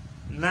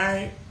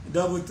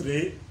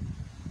 933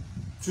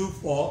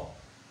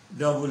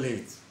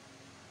 2488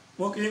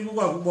 mo kí n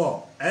púpọ̀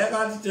ẹ̀yẹ́ ká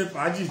ti ṣe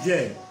fàájì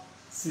díẹ̀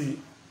sí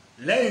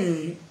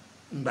lẹ́yìn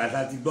ìgbà tá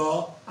a ti gbọ́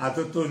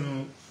atótónu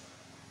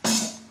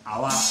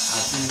àwa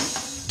àti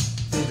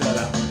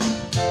 $3.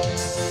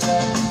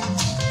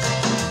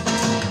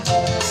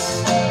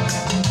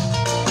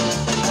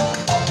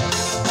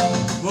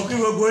 mo kí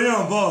gbogbo yín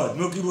on board,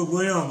 mo kí gbogbo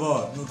yín on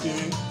board, mo kí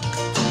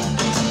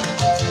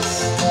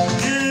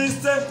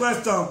same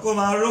question kó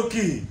máa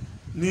rókì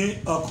ní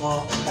ọkàn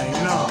ẹ̀yìn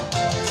náà.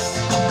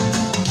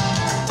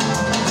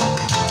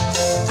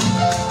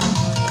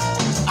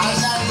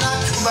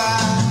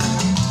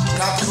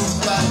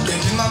 Natuba,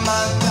 deni mama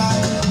ta.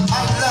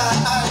 Allah,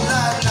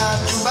 Allah,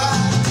 natuba,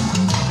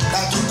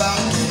 natuba,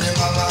 deni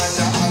mama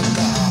ta.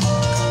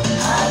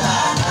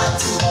 Allah,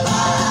 natuba,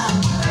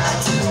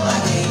 natuba,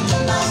 deni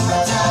mama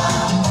ta.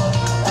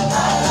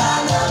 Allah,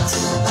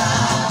 natuba,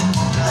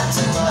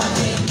 natuba,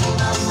 deni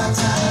mama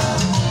ta.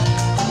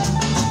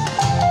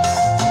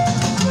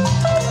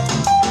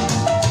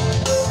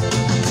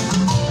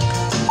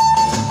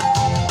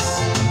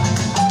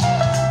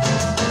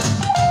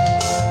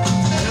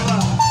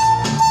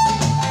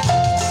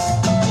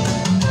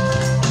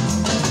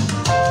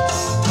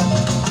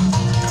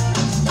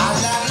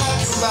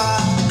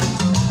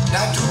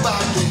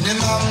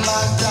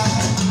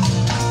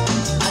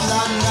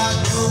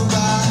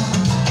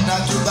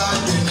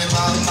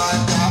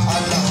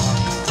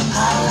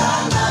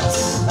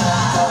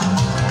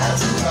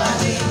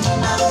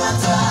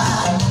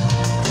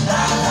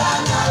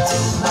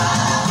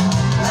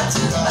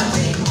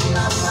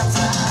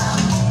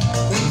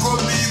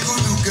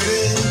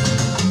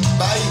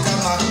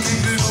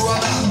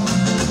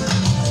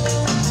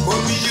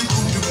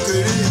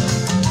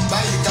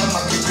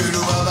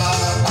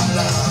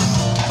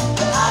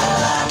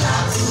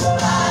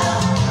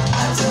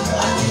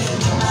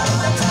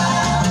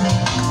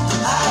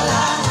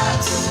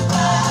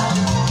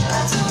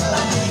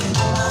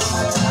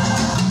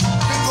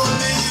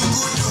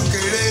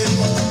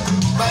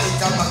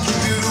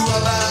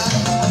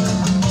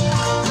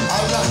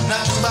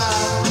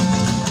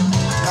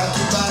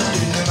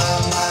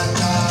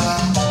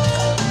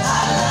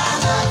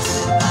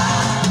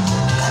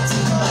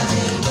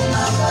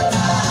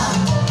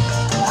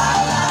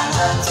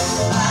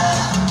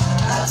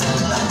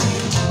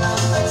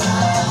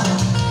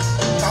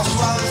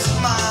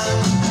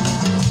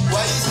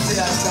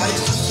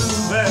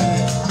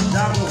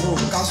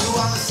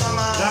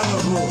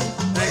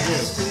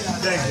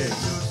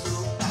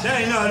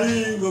 lẹ́yìn náà rí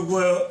gbogbo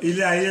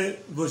ilé ayé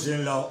bó ṣe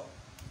ń lọ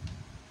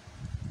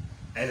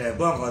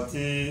ẹlẹ́gbọ́n kan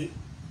tí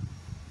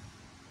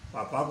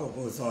pàpá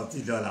kòkó sọ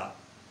 $3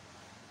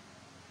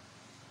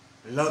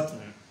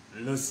 lọ́tún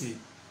lọ́sì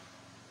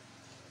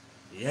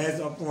ìyẹn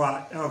sọ fún wa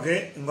ọ̀kẹ́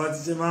nǹkan tí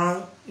ṣe máa ń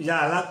yá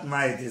láti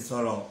máa ètè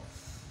sọ̀rọ̀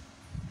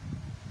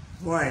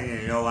fún ẹ̀yìn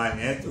èèyàn wa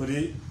nìyẹn torí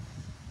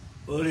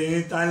orí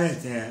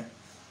íńtánẹ̀tì yẹn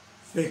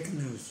fake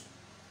news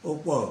ó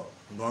pọ̀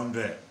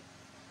gan-an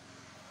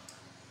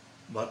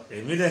but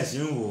èmi dẹ̀ ṣe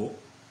ń wò ó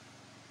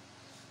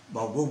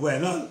but gbogbo ẹ̀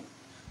náà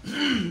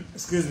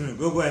excuse me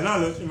gbogbo ẹ̀ náà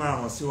ló ti máa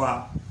hàn sí wa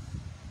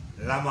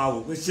la máa wò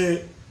pé ṣé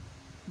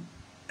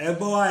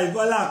ẹgbọ́n wa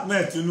Bọ́lá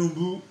Ahmed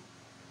Tinubu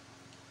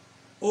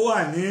ó wà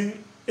ní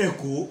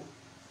Èkó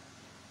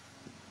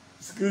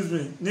excuse me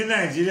ní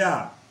Nàìjíríà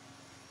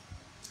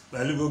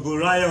pẹ̀lú gbogbo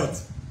riot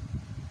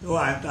tó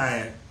wà ń ta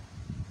yẹn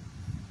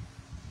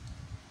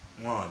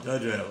wọn ò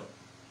jọjọ ẹ o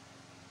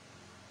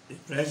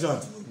impression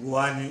tó gbogbo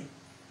wa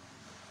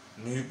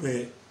ní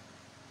pé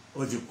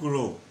ó ti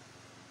kúrò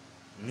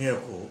ní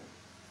Èkó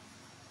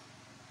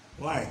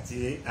wáì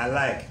tí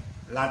alike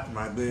láti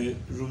máa gbé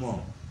rúmọ̀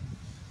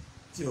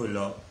tí ò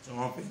lọ tí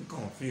wọ́n fi ń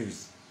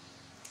confuse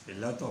a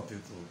lot of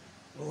people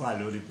ó wà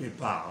lórí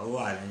paper ó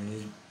wà ní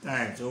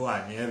times ó wà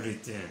ní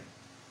everything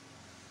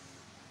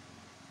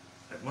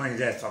ẹ̀gbọ́n yìí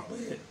dẹ̀ sọ pé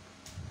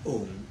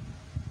òun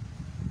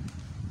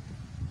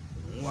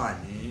wà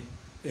ní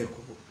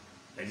Èkó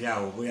ẹ̀jẹ̀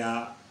àwò bóyá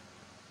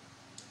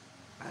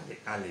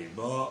a lè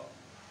gbọ́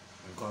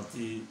nǹkan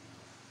tí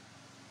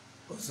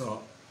ó sọ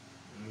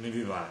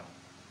níbí báyìí.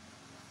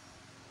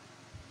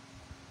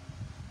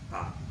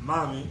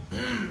 Máàmi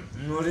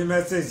mo rí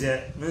mẹ́sẹ̀jì ẹ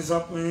mi sọ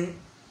pé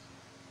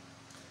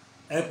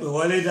ẹ pè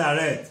wọlé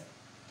direct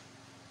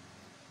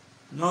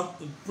not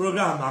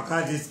program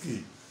Disky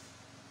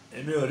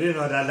èmi ò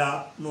ríran dáadáa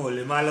mo ò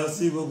lè máa lọ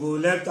sí gbogbo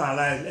left and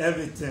right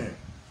everything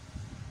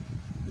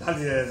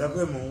láti rẹ̀ sọ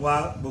pé mò ń wá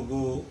gbogbo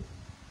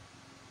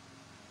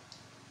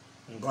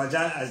nǹkan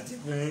já àti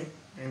pín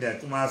ilẹ̀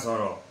tó máa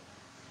sọ̀rọ̀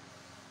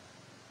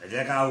ẹ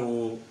jẹ́ ká wo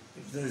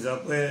ìfisọ́ sọ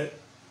pé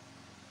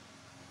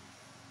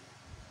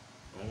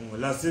òun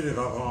lọ síbi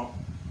kankan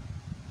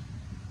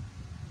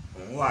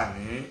òun wà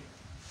ní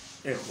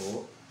Èkó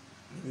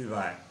níbí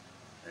báyìí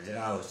ẹ jẹ́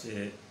ká ò ṣe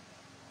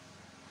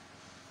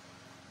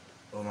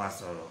ó máa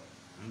sọ̀rọ̀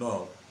ń bọ̀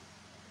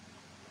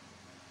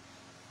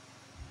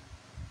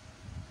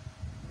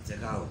ẹ jẹ́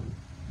ká ò.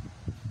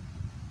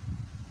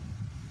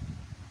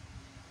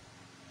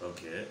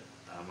 Okay,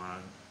 I'm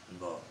on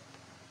board.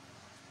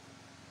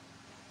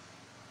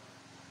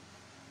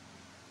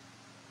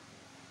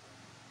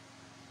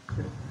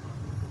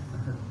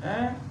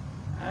 Eh?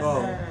 Bọ̀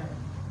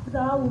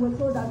Sir, we were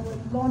told that you were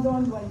in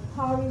London, you were in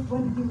Paris.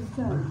 When did you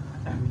return?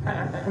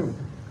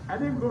 I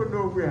didn't go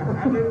nowhere.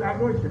 I didn't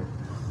go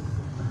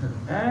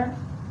there.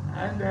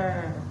 And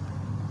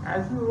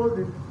I see all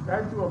the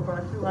statue of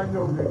Pashu and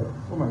over.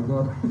 Oh my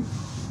God.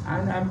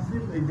 And I'm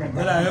still in the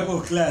Well, I go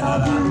clear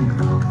that.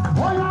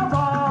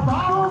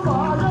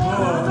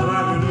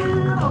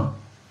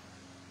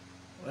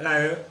 Well,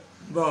 I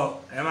go.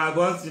 Am I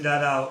going to see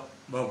that out?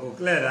 But go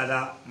clear that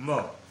out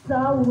more.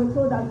 Sir, we were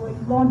told that you were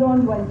in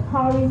London, you were in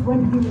Paris.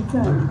 When did you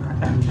return?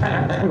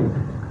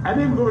 I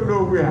didn't go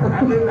nowhere.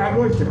 I didn't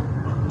go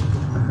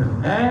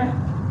there.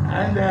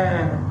 And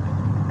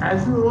I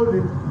see all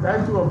the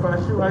statue of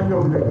Pashu and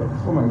over.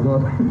 Oh my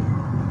God.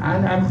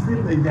 And I'm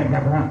still in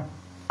Jagaban.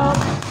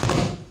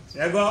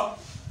 Ṣẹ́gbọ́,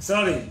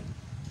 sorry.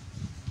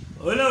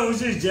 Olóhun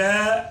sì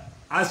jẹ́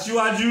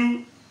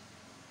aṣíwájú.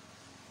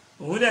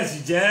 Òun dẹ̀ sì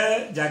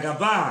jẹ́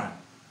Jagaban.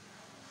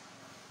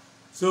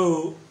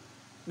 So,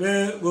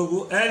 pé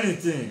gbogbo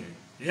anything,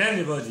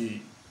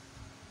 anybody,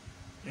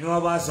 ni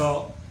wọ́n bá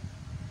sọ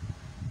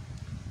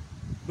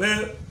pé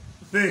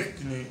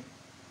fake ni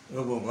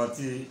gbogbo nǹkan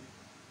tí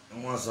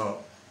wọ́n sọ.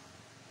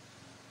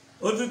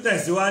 Ó tún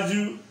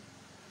tẹ̀síwájú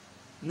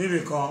níbì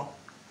kan.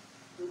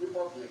 To the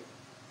public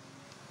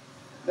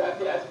that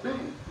he has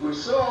been, we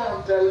saw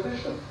on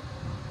television,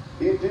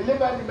 he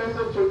delivered the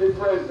message to the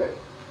president.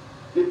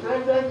 The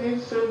president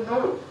didn't say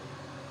no.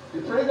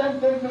 The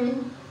president gave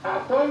him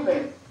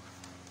appointment.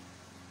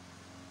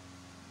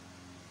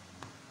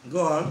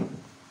 Go on.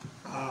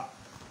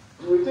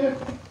 With him.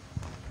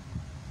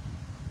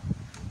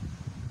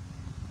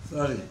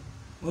 Sorry.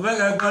 Mo fẹ́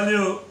kẹ́ gbọ́ ní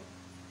o.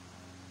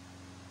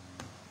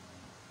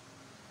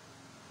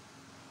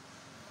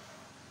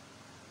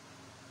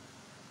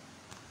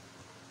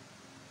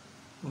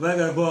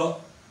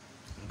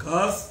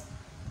 Because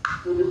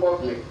to the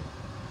public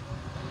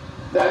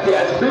that he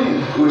has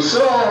been, we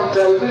saw on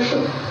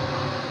television,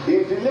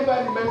 he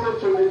delivered the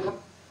message to the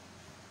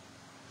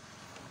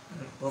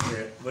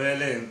okay,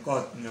 well, in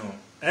court, no.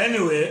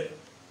 Anyway,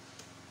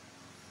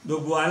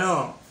 gbogbo wa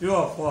náà few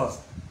of us,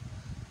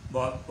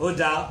 but ó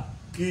dá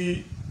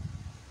kí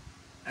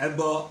ẹ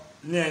gbọ́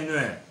ní ẹnu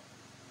ẹ̀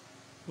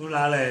fún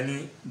lára ẹ̀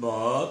ní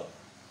but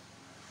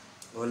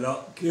ó lọ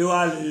kí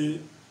wá lè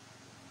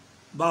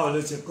báwo ló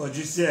ṣe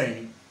kọjú sí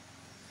ẹ̀yin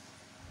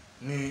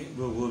ní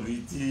gbogbo ibi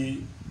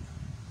tí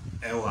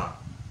ẹ wà.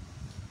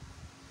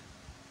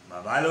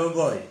 Bàbá ló ń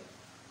bọ̀ yìí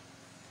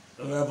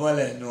ló fẹ́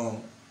bọ́lẹ̀ nù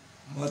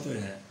mọ́tò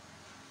yẹn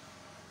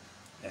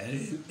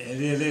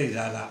ẹ̀rí eléyìí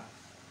dáadáa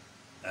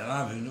ẹ má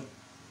bínú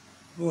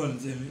fóònù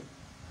tèmi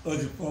ó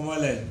ti pọ́n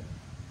mọ́lẹ̀ ni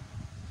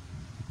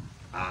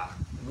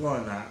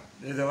gọ́ọ̀nà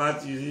nítorí wá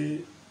ti rí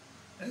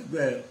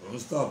ẹgbẹ́ òun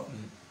stop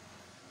ni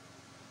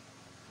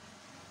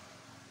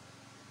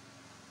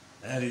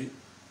ẹ̀rí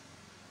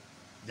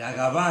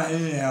Jagaban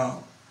nínú ẹ̀ ọ́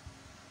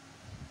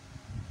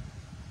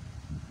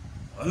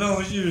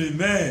Ọlọ́run sì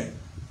remain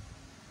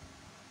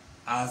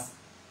as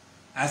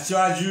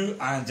aṣáájú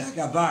and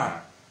Jagaban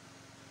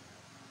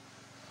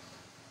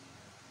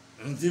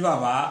ntí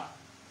bàbá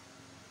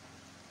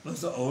ló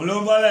sọ òun ló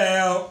ń bọ́lẹ̀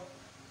ẹ̀ ọ́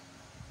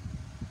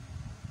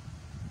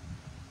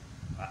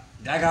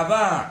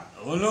Jagaban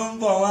òun ló ń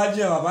bọ̀ wájú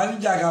ẹ̀ bàbá ní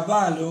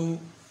Jagaban lòun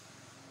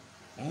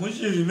òun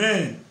sì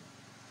remain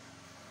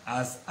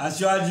as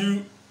aṣáájú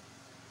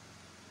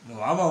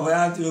mọ̀wámọ̀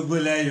bóyá tí ó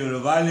gbélé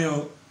Yorùbá ní o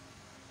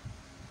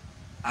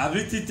àbí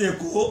títẹ̀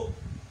kó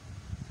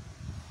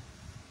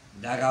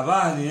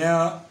Jagaban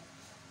nìyẹn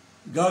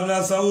gọ́vnà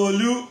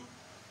Sanwó-Olú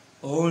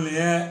òun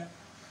nìyẹn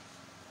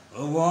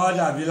ogun wọn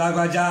dàbí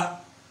lágbájá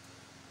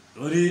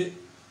lórí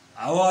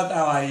àwọ̀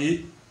tàwa yìí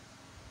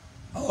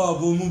àwọ̀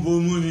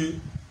bomúbomú ni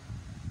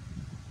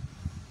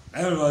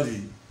everybody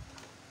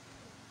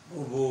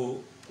gbogbo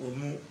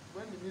omú.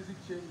 When the music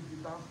changes, the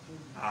dance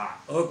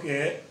changes.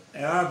 Okay,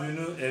 ẹ má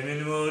bínú èmi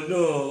ni mo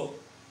lò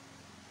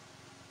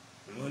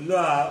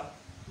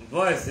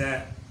voice yẹn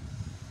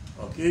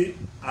òkè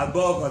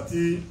agbọ́ ọkọ̀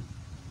tí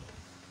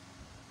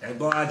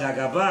ẹ̀gbọ́n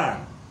Jagaban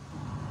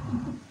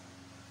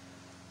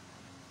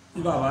tí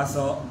bàbá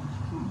sọ.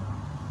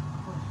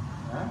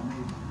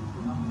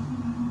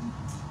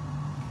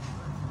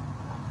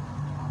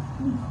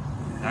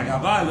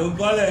 Jagaban ló ń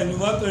bọ́lẹ̀ ní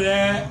mọ́tò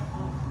yẹn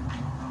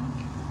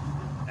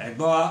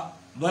ẹ̀gbọ́n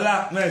Bọ́lá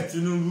Ahmed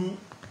Tinubu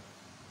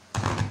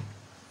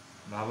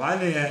bàbá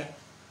nìyẹn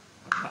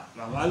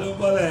bàbá ló ń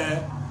bọ́lẹ̀ yẹn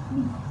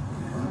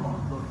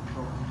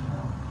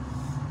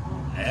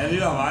ẹ̀rí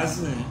bàbá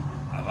sìn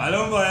bàbá ló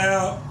ń bọ̀ yẹn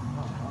o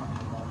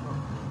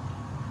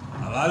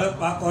bàbá ló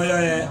pakọ́yọ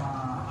yẹn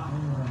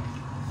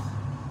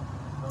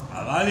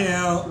bàbá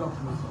nìyẹn o.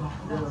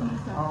 I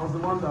was the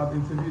one that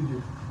interviewed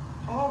you.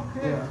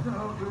 Okay. Yeah.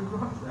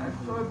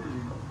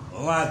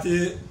 Òun àti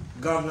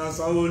gọ́vnà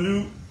Sanwó-Olú.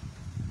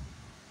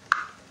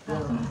 I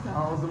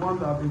was the one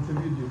that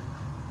interviewed you.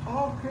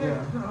 Okay.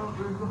 Yeah.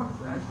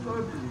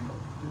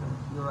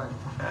 You're right.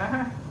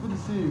 Good to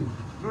see you.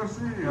 Good to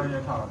see you. I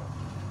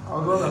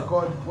was the one that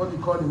called what you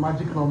call the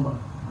magic number.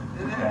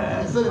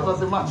 Yeah. He said it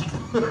was a magic.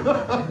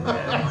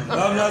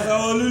 Gọ́vnà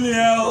Sanwó-Olú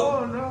nìyẹn o.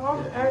 Oh no.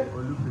 Okay.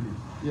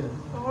 Yes.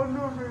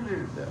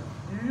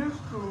 You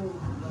used to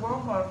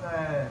work on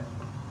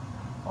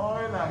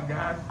oil and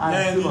gas. I'm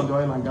still on the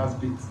oil and gas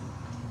bit.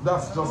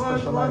 That's just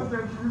specialized.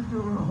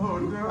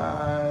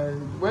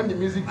 When the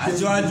music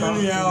changed. Aṣíwájú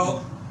nìyẹn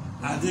o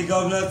àti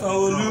Governor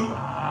Sanwó-Olú.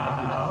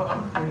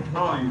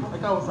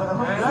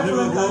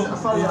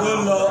 Ìdó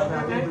lọ.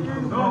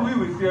 No, we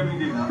will see every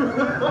day.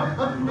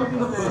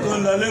 Ìdó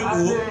lọ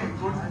lẹ́kọ̀ọ́.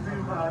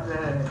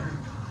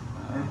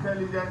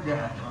 Intelligent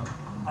guy.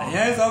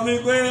 Ẹ̀yẹ́ sọ fún mi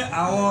pé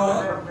àwọn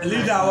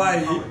leader wa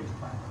yìí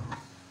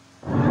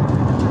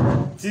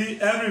tí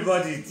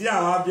everybody tí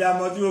àwọn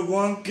abiyamọ tí gbogbo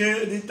wọn ń ké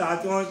níta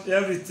tí wọ́n ṣe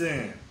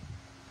everything.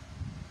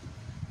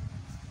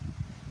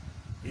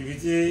 Ibi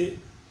tí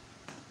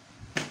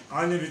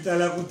wọ́n níbi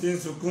tẹ́lẹ́kùn tí ń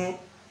sunkún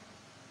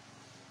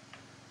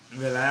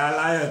ìbẹ̀láyà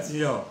láyọ̀ tí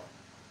yọ̀.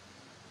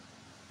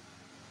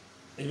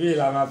 Ibi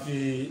ìlà máa fi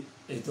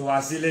ètò wa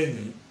sílẹ̀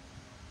ní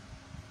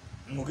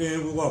mú kí ní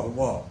púpọ̀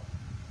púpọ̀.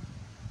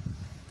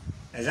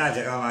 Ẹ ṣáà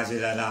jẹ́ ká máa ṣe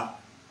dáadáa.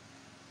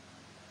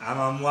 A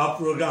máa mú wá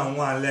program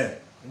wà lẹ̀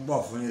ń bọ̀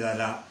fún yín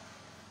dáadáa.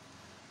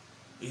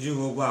 Ìjú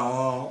gbogbo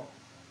àwọn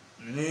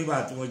nígbà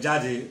tí mo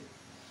jáde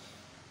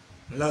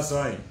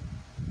lọ́sàn-án yìí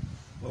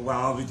gbogbo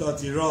àwọn ibi tó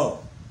ti rọ̀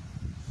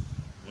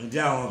mo dé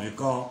àwọn ibì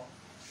kan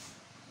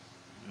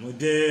mo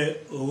dé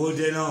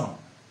Owódé náà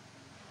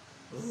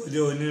Owódé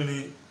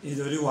onírin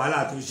nítorí wàhálà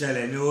tó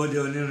ṣẹlẹ̀ ní Owódé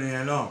onírin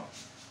yẹn náà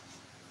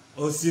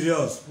ó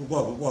serious púpọ̀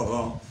púpọ̀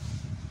gan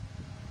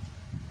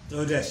tó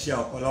dẹ̀ ṣe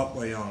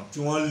ọ̀pọ̀lọpọ̀ èèyàn tí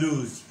wọ́n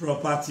lose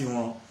property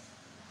wọn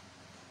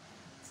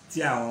tí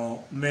àwọn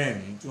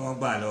mẹ́rin tí wọ́n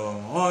gbà lọ́wọ́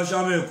wọn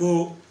ṣọ́mọ Èkó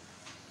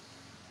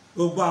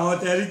gbogbo àwọn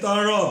tẹ̀rí tó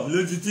ń rọ̀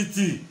lójú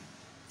títì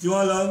tí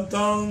wọ́n lọ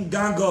tán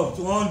gang up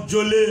tí wọ́n ń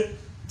jólé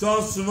tí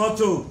wọ́n ń sun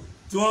mọ́tò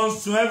tí wọ́n ń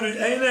sun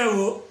ẹ̀yin náà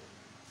wò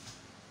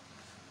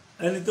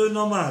ẹni tó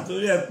normal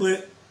torí ẹ pé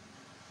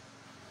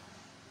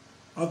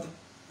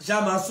ṣá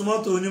máa sun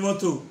mọ́tò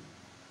onímọ́tò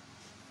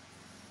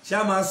ṣá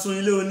máa sun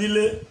ilé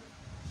onílé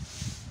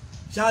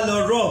ṣá lọ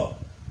rọ̀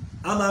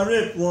a máa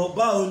rape wọn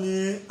báwo ni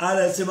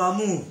ara ẹ̀ ṣe máa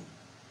mú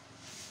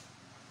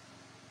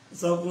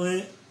sọ fún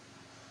yín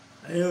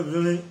ẹ̀yin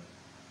obìnrin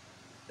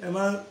ẹ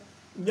máa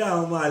bí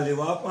àwọn ọmọ àlè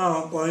wá pa àwọn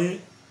ọkọ yín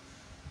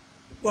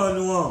pọ̀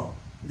ní wọn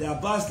they are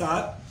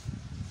bastard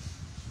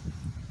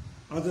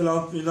wọ́n tó lọ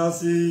finá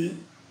sí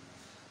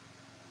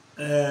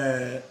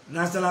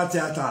National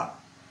Theatre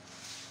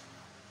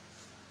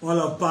wọ́n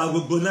lọ pa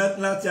gbogbo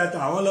National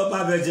Theatre wọ́n lọ bá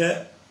bẹ jẹ́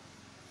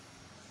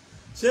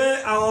ṣé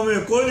àwọn ọmọ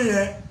Èkó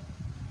nìyẹn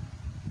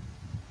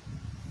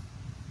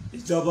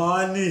ìjọba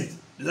wa need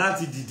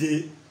láti dìde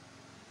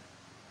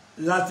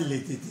láti lè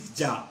tètè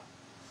jà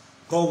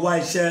kó wá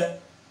iṣẹ́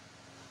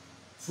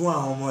fún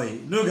àwọn ọmọ yìí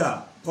nóga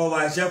kó wá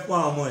iṣẹ́ fún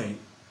àwọn ọmọ yìí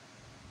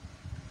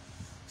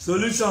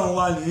solution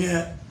wa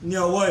nìyẹn ní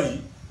ọwọ́ yìí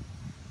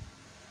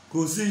kò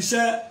sí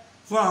iṣẹ́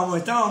fún àwọn ọmọ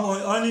ìtàwọn ọmọ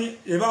wọn ní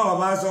ìbáwọ̀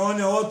bá sọ wọn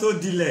ní ọwọ́ tó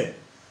dilẹ̀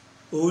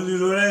òun ni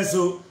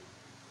Lorenzo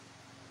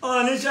wọn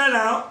níṣẹ́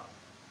náà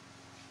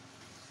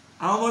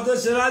àwọn ọmọ tó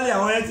ṣe rálì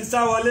àwọn yẹn ti sá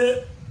wọlé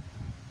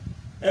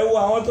ẹ wo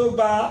àwọn tó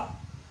gba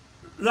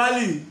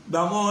rálì gbà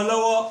mọ́ wọn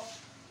lọ́wọ́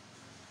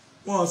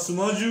wọn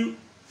sùnmọ́jú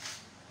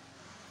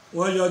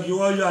wọ́n yọgi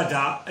wọ́n yọ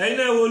àdá ẹ̀yin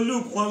náà wo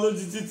luke wọn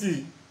lójú títì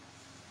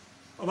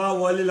wọ́n bá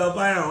wọlé lọ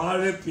báyà wọ́n á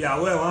rèpì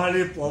àwọ̀ ẹ̀ wọ́n á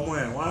rèpì ọmọ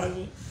ẹ̀ wọ́n á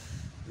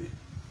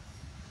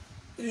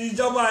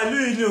ìjọba ìlú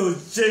yìí ni ò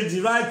ṣe the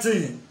right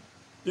thing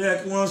tó yẹ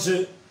kí wọ́n ṣe.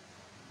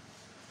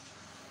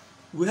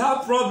 We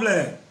have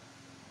problem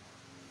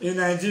in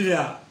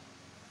Nigeria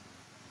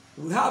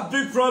we have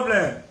big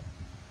problem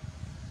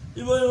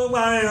ibo ni gbogbo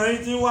àwọn èèyàn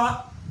yìí ti wá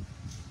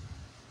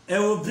ẹ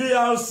wo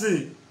BRC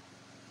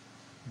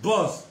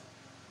bus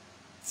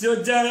tí ó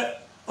jẹ́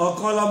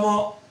ọ̀kan lọ́mọ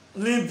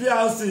ní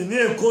BRC ní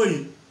Èkó yìí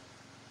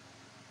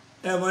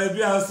ẹ̀mọ̀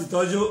BRC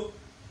tọ́jú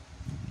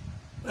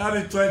lábí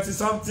 20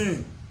 something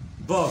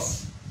bus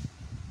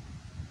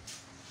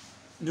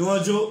ni wọ́n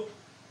jó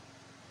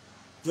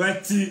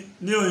 20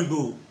 ní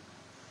òyìnbó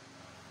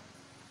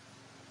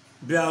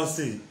BRC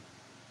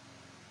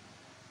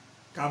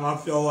ká máa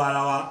fi ọwọ́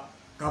ara wa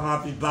ká máa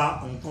fi bá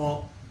nǹkan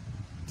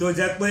tó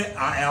jẹ́ pé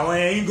àwọn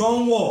ẹ̀yìn gan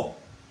ń wọ̀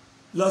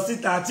lọ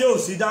síta tí ò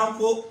sí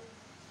dáńfó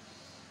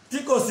tí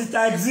kò sí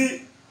taxi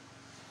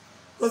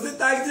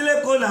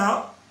lẹ́kọ̀ọ́ náà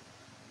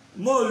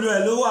móòlù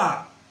ẹ̀ ló wà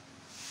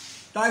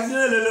taxi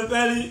náà ló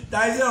fẹ́ rí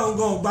taxi ọ̀hún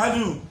gan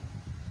gbádùn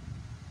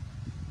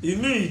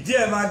ìmí ìdí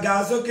ẹ̀ máa ga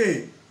sókè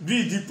bí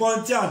ìdí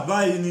pontiac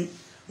báyìí ni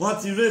wọ́n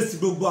ti rèsì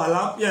gbogbo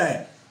àlàáfíà ẹ̀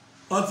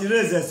wọ́n ti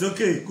rèsì ẹ̀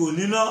sókè kò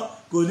níná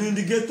kò ní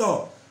indicator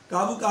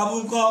kábúkábú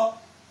ńkọ́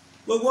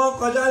gbogbo wọn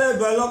kọjá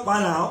lẹ́gbẹ̀ẹ́ ọlọ́pàá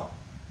náà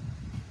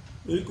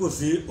torí kò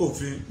sí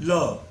òfin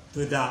lọ́ọ̀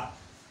tó dáa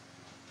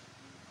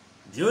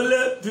the only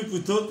people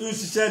tó tún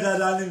ṣiṣẹ́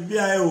dáadáa ní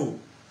BIO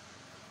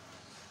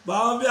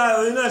báwọn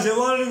BIO yìí náà ṣe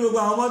wọ́n rí gbogbo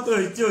àwọn mọ́tò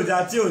yìí tí ò dá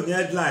tí ò ní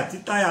headlight tí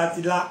táyà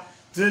ti lá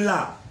tírélà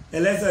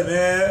ẹlẹ́sẹ̀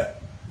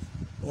mẹ́ẹ́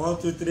 1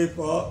 2 3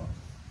 4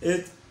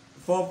 8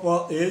 4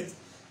 4 8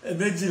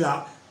 méjìlá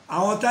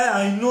àwọn táyà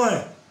inú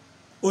ẹ̀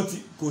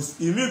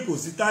ìmí kò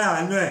sí táyà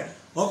inú ẹ̀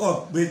wọ́n kàn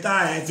gbé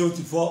táyà yẹn tí ó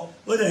ti fọ́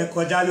ó dẹ̀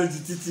kọjá lójú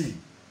títì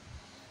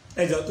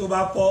ẹjọ́ tó bá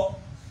fọ́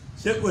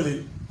ṣé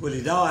kò lè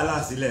dá wàhálà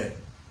sílẹ̀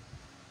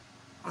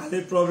a ní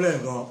problem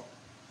gan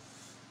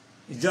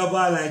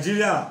ìjọba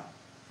Nàìjíríà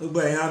gbogbo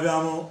ẹ̀yin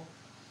abiyamọ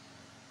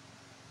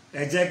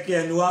ẹ jẹ́ kí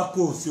ẹnu wa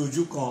kò sí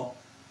ojú kan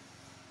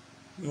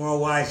ni wọ́n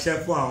wá iṣẹ́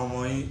fún àwọn ọmọ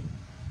yín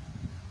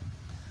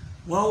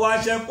wọ́n wá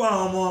iṣẹ́ fún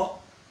àwọn ọmọ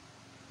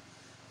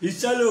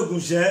iṣẹ́ lóògùn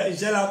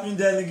iṣẹ́ la fi ń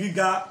dẹni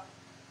gíga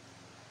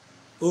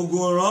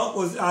oògùn ọ̀ràn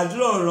kò sí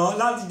àdúrà ọ̀ràn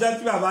láti jẹ́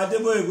kí bàbá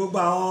Adébóyè gbogbo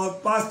àwọn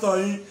pásítọ̀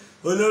yín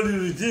olórí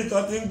rìdíì tó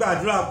ti ń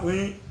gbàdúrà fún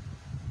yín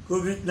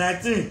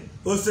COVID-19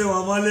 ó ṣe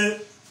wọn mọ́lé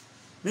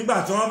nígbà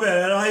tí wọ́n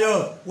bẹ̀rẹ̀ ráyọ̀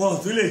wọn ò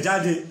tún lè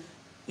jáde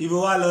ibo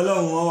wá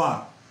lọ́lọ́run wọn wà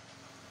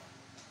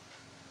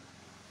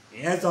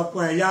ìyẹn sọ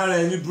fún ẹ̀yà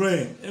rẹ̀ ní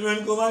brain ẹ̀mí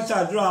ni kò má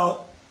ṣàdúrà o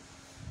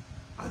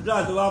àdúrà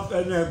tó bá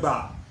fẹnu ẹ̀ gbà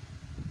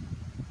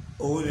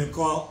òun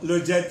nìkan ló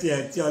jẹ́ tiẹ̀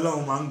tí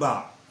Ọlọ́run máa ń gbà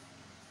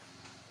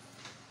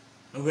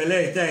ògbélé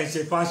ìtẹ́ ń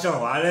ṣe fashion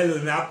ààrẹ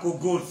lómi akó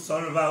gold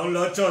sọ́run báyìí ń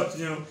lọ church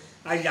ni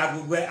àyà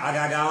gbogbo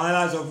àgàgà àwọn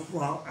aláṣọ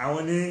funfun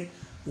àwọn ní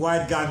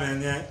white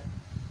garment yẹn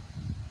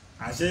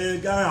àṣé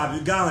gáwọn àbí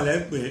gáwọn lẹ́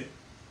ń pè é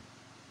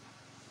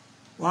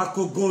wọ́n á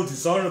kó gold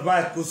sọ́run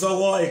báyìí kó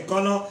sọ́wọ́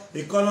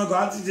ìkọ́nà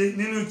gan ti di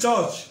nínú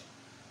church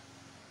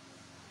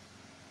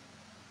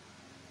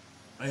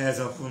ẹ̀yẹ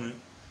sọ fún mi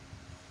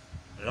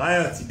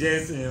ráyọ̀ ti dé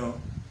sí i o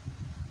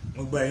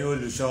gbogbo ẹ̀yin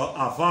olùṣọ́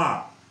àfáà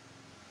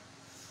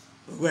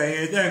gbogbo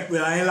ẹ̀yin tẹ́ ń pè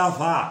ayé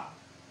láfáà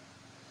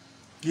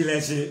kí lẹ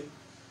ṣe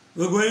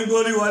gbogbo yín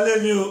gbórí wọlé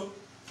ni o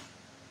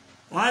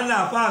wọ́n á ní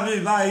àfáà mi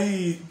báyìí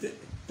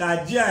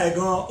tàjíà ẹ̀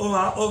gan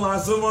ó máa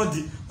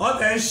sómọ́dì wọ́n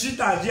tẹ̀ ń ṣí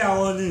tàjíà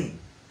wọn ni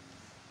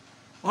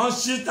wọ́n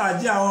ṣí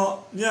tàjíà wọn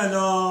ní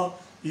ọ̀nà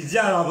ìdí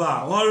àràbà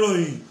wọ́n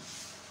ròyìn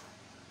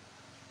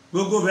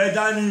gbogbo bẹ́ẹ̀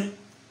dání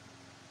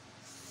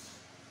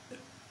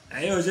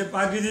ẹ̀yin ò ṣe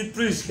pagidi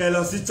preach kẹ́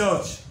lọ sí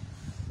church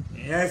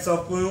ìyẹn sọ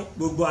fún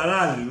gbogbo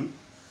aráàlú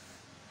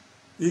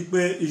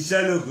wípé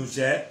iṣẹ́ lògùn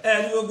ṣẹ́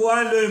ẹni gbogbo wa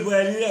ń lo ìbò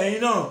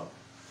ẹ̀yin náà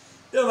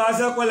tí o bá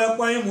ṣe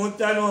pẹ́lẹ́pẹ́ yín mò ń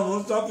tẹnu mò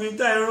ń sọ fún yín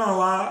tẹ́ ń ràn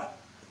wá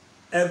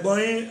ẹ̀gbọ́n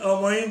yín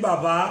ọmọ yín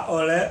bàbá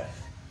ọ̀rẹ́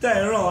tẹ́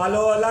ń ràn wá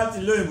lọ́wọ́ láti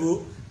lo ìbò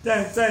tẹ́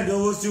ń send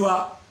owó sí wa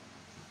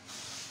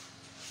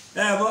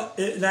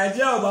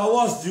Nàìjíríà ò bá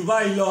worse jù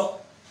báyìí lọ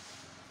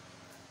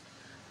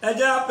ẹ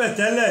jẹ́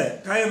àpẹ̀tẹ́lẹ̀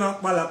káyé máa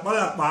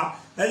palàpalàpá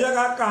ẹ jẹ́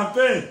ká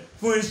campaign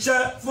fún iṣẹ́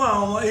fún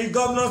àwọn ọmọ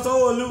gómìnà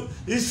Sanwó-Olú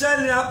iṣẹ́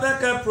ni a fẹ́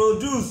kẹ́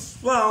produce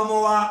fún àwọn ọmọ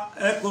wa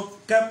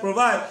kẹ́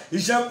provide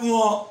iṣẹ́ fún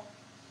wọn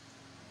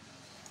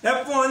ẹ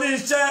fún wọn ní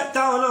iṣẹ́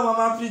táwọn náà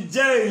máa fi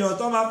jẹ́ èèyàn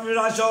tó máa fi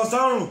raṣọ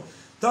sọ́rùn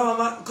tó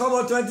máa kọ́mọ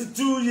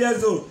 22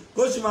 years old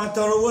kó sì máa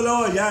tọrọ owó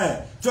lọ́wọ́ ìyá ẹ̀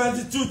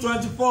 22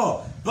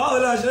 24 báwo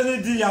la ṣe ní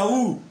di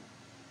yahoo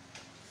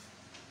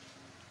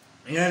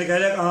ìyẹn ní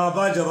kẹ́lẹ́ kan máa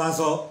bá ìjọba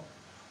sọ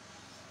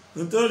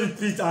nítorí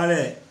repeat ara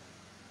ẹ̀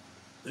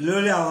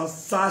lórí àwọn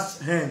search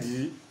hand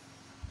yìí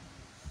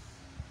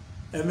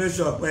ẹ make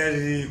sure pé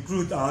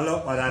recruit àwọn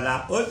ọlọ́pàá dáadáa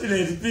ó sì lè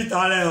repeat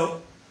ara ẹ̀ o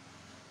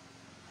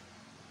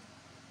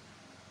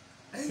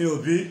ẹ̀yin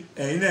òbí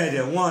ẹ̀yin náà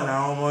ẹ̀dẹ̀ wọ́n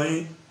àwọn ọmọ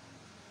yín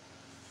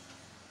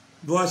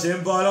bí wọ́n ṣe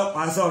ń bá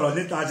ọlọ́pàá sọ̀rọ̀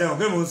níta jẹun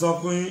pé mò ń sọ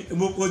fún yín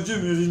mo kojú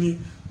mi rí ni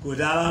kò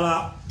dáa rárá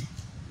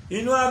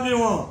inú á bí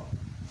wọn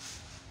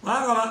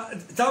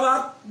tá bá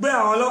gbé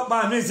àwọn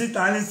ọlọ́pàá míì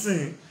síta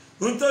nísìnyí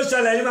ohun tó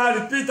ṣẹlẹ̀ yìí máa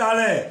repeat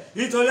rẹ̀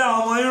nítorí àwọn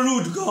ọmọ yín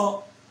rude gan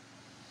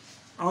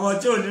àwọn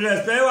tí ò ní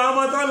respect wa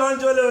ọmọ tó lọ ń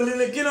jólé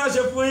olílé kí náà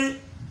ṣe fún yín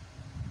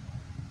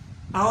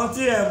àwọn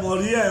tí ẹ̀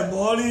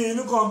mọ̀ rí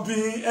inú kan bí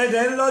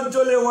ẹ̀dẹ̀ ń lọ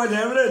jólé wọn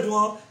ẹ̀dẹ̀ ń rèdí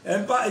wọn ẹ̀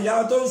ń bá ìyá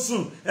tó ń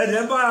sùn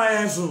ẹ̀dẹ̀ ń bá ara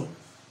ẹ̀ sùn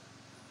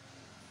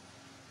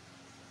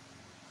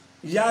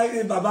ìyá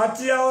bàbá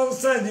tí wọ́n ń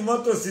sẹ́ǹdì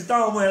mọ́tò sí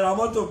táwọn ọmọ ẹ̀ra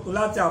mọ́tò kù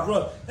láti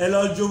abroad ẹ̀ lọ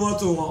jó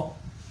mọ́tò wọn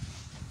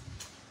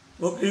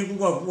ó kí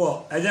púpọ̀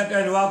ẹ jẹ́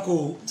kẹ́ni wá kó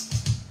o.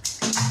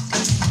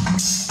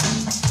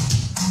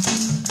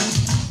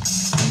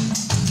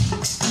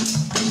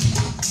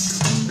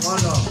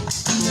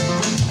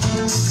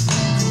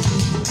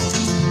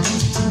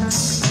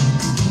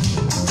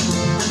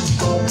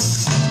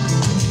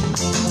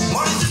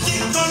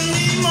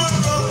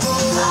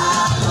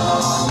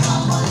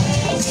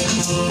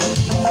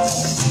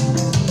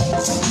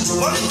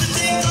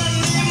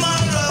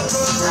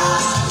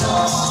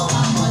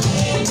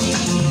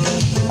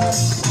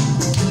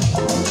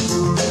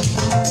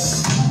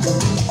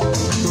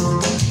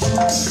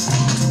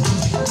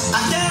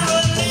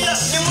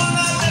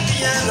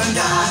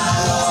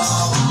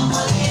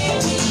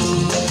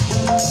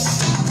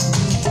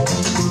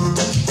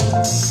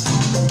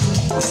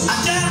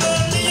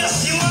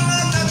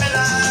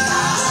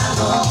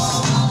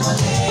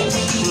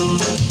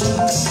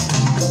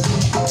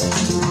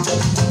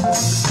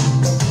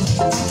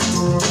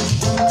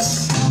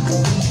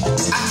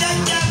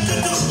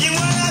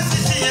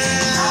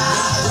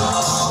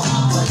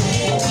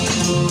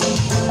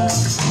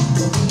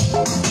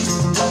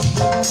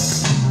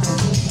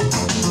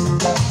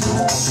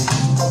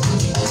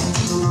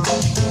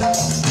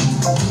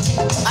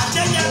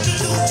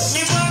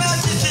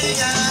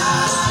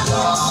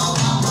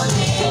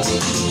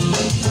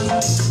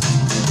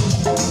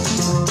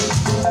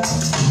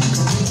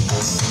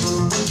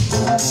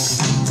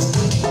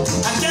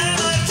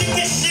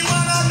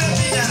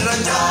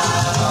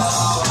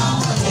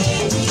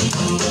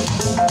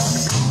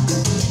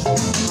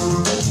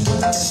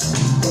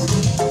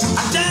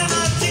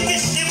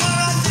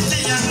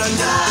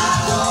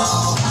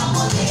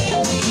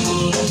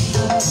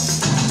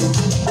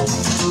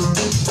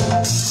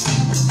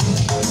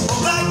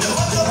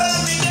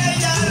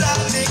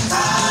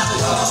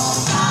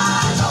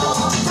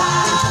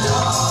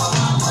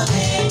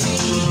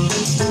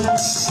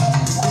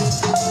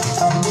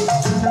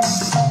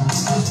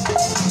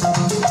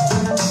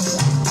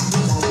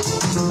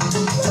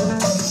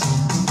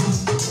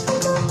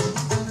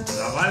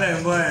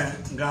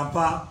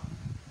 grandpa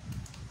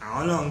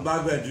àwọn náà ń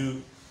gbàgbẹ́jú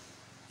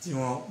tí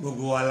wọn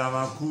gbogbo wa la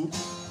máa kú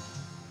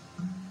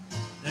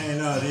lẹ́yìn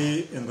náà rí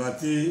nǹkan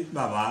tí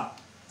bàbá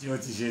tí ó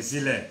ti ṣe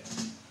sílẹ̀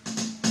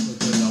tó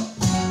tó lọ.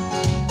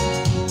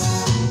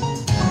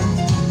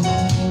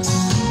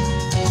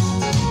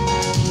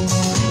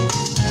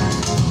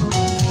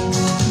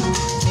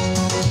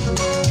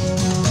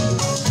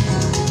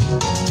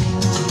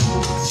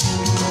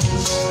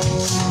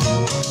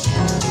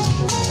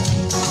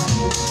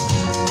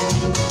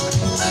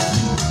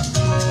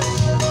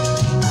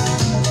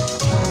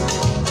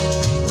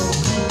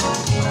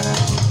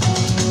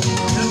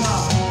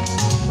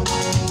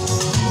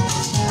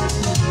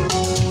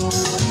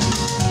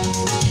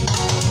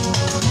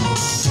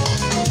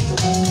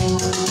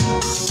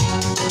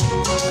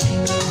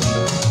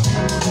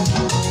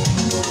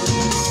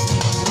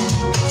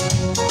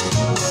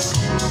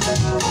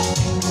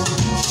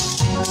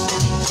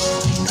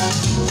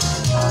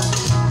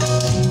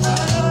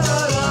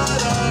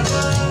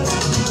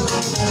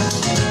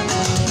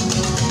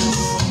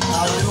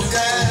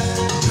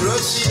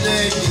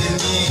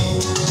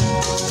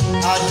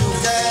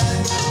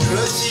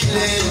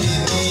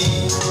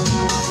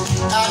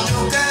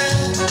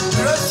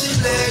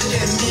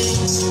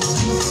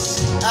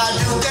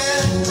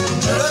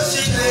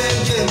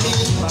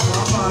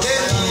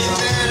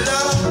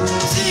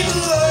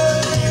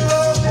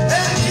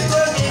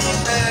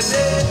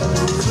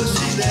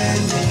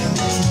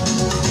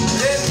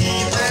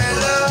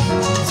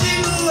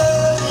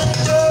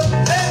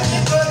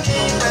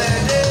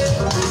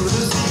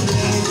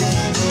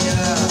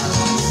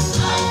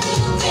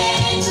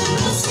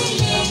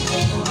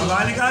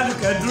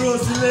 Dúró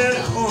sílé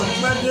òun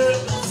pẹ́ dé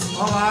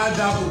ọmọ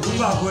àádá kùkú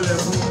bàbá lẹ̀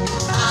fún.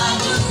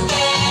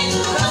 Àdùkẹ́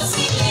dúró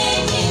sílé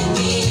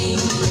dèmí.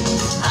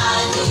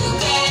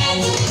 Àdùkẹ́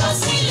dúró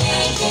sílé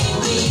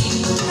dèmí.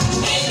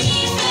 Èmi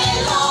fẹ́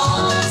lọ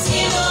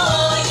sínú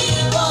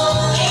òyìnbó.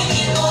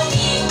 Èmi kò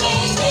ní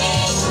gbèdé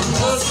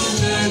dúró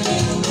sílé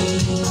dèmí.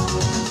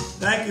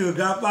 Thank you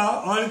grandpa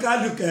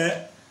ọ̀nkádùkẹ́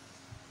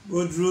ó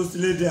dúró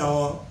sílé dé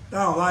àwọn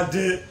táwọn bá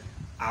dé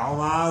àwọn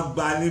máa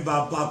gba ní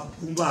bàbá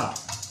kùkúmbà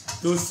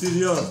tó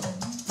serious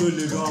tó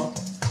le gan.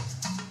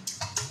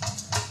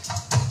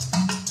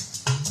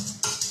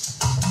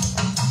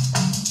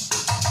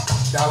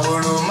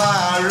 Ṣàwòrò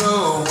máa ró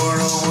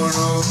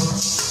wòròwòrò.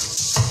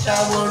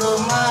 Ṣàwòrò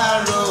máa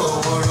ró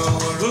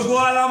wòròwòrò. Gbogbo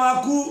wa la máa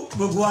kú,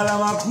 gbogbo wa la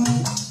máa kú.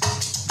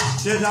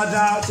 Ṣe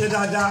dáadáa, ṣe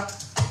dáadáa.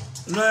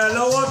 Ràn ẹ́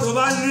lọ́wọ́ tó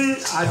bá ní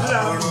àdúrà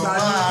gbà ní. Ṣàwòrò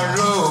máa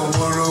ró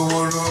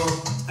wòròwòrò.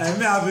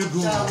 Ẹ̀mí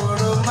àfikún.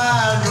 Ṣàwòrò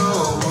máa ró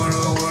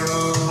wòròwòrò.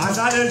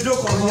 Àṣálẹ́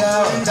jókòó mọ́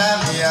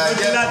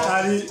lórí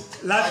látàrí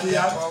láti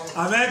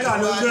Amẹ́ríkà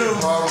ló gbé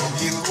o.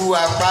 Ikú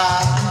apá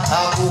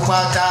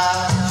akúpátá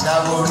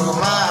ṣàwòrò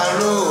máa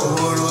ró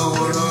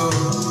wòròwòrò.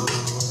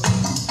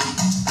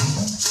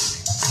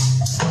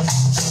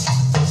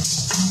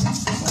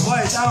 Ọ̀pọ̀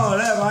ìtàwọn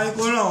ọ̀rẹ́ máa ń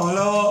kó ràn wọ́n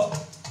lọ́wọ́.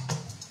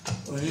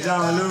 Òní dá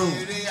wọn lóhùn.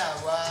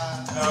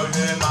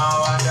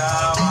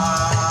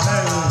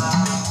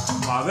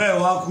 Bàbá ẹ̀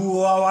wá kú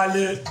wá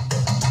wálé.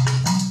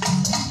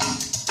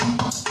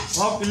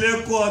 Wọ́n fi lé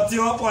kó ọtí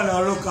wọ́n pọ̀ náà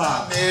rókà.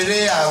 Eré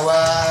àwa.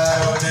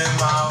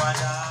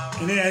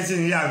 Kíní ẹ̀ sì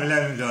ń yà mí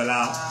lẹ́nu dọ̀la.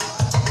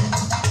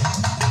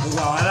 Gbogbo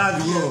àwọn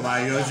aládùúgbò máa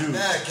yọjú.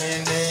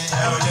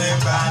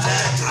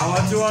 Àwọn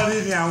tí wọ́n rí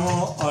ni àwọn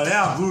ọ̀rẹ́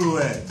àbúrò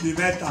ẹ̀ bíi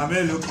mẹ́ta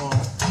mélòó kan.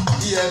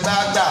 Bí ẹ bá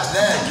gbà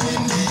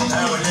lẹ́ẹ̀kínní.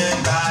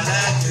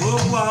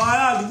 Gbogbo àwọn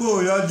aládùúgbò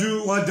yọjú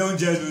wọ́n jẹ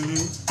oúnjẹ nù ni.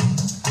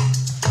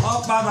 Wọ́n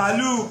pa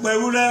màálùú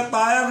pẹ̀wúrẹ́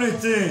pa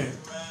everything.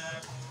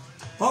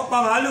 Wọ́n pa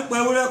màálùú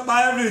pẹ̀wúrẹ́ pa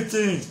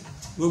everything.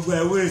 Gbogbo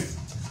ẹ̀ wait.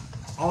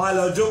 Àwọn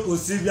lọ jókòó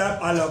sí bí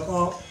apalọ̀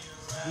kan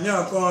ní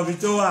ọ̀kan ibi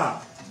tó wà.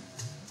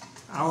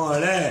 Àwọn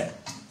ọ̀rẹ́ ẹ̀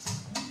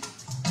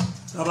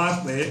tó bá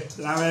pè é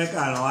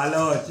l'Amẹ́ríkà ràn wá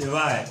lọ́wọ́ ṣe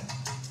báyìí.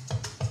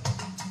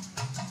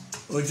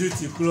 Ojú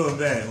ti kúrò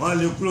bẹ́ẹ̀ wọ́n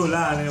lè kúrò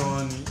láàrin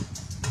wọn ni.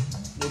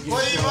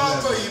 Kóyímọ́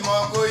kóyímọ́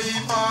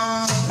kóyímọ́.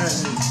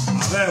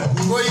 Àbẹ́ kú.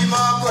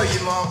 Kóyímọ́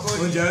kóyímọ́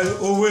kóyímọ́. Oúnjẹ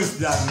owó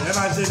ìsìdàmì ẹ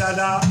máa ṣe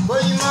dáadáa.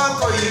 Kóyímọ́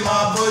kóyímọ́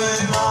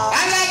kóyímọ́.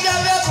 Alájọ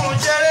bẹ́kùn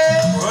ṣeré.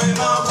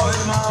 Kóyímọ́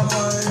kóyímọ́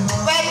kóyímọ́.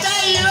 Bàtà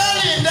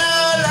ìrọ̀lì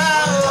dáọ́lá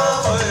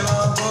o.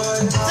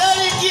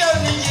 Sẹ́rí kí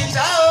omi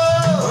jìtá o.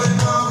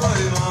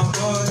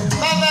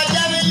 Bàbá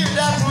Jáde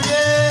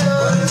Yùdákùnyé o.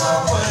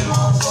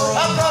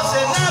 Ọkọ̀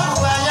Sènáàbù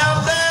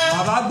àyànfẹ́.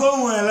 Bàbá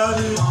gbóhùn ẹ̀ lọ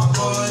ni.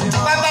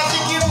 Bàbá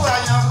Síkírù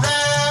àyànfẹ́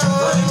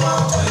o.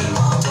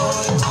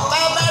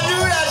 Bàbá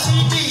Dúrà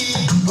Sídì.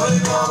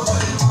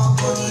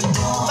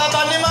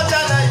 Bàbá ní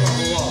mọ́tàlá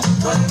yìí.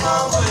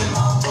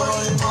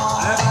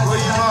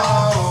 Kóyímọ́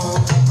o.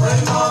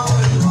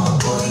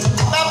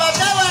 Bàbá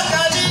Táwà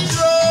Kálí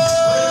dúró.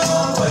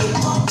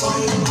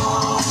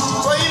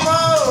 Kóyímọ́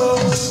o.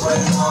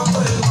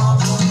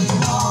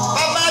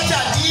 Bàbá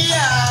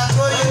Jàdíyà.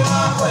 Kóyímọ́.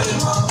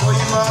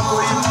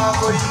 Kóyímọ́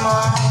kóyímọ́.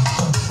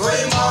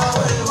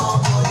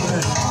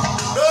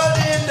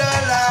 Lórí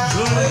dọ́là.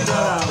 Lórí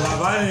dọ́là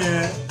bàbá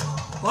nìyẹn.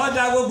 Wọ́n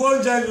da gbogbo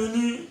oúnjẹ lù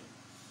ní.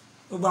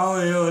 Gbogbo àwọn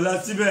èèyàn ò lọ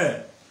síbẹ̀.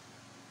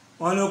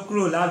 wọ́n ló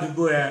kúrò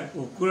ládùúgbò ẹ̀ kò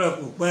kúrò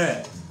kò pẹ́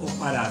ó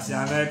padà sí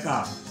Amẹ́ríkà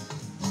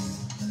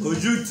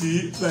ojú tí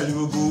pẹ̀lú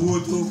gbogbo owó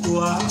tó kó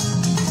wá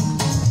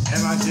ẹ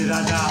máa ṣe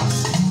dáadáa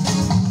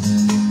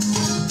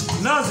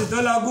nọ́ọ̀sì tó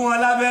lọ gún wọn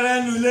lábẹ́rẹ́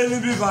nu ilé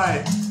níbí báyìí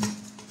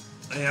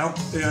èèyàn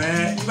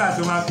yẹn nígbà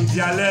tó máa fi di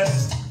alẹ́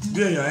bí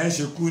èèyàn yẹn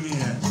ṣe kú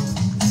nìyẹn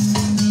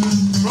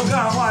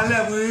program wà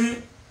lẹ́kùn yín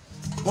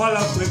wọ́n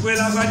lọ pè pé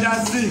lágbájá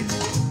sick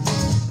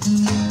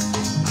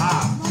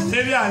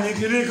malaria ní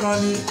kiri kan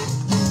ni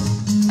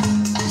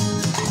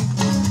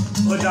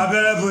ó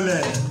dábẹ́rẹ́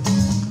bolẹ̀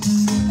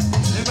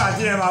nígbà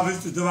tí ẹ máa fi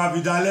tù tó máa fi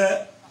dalẹ̀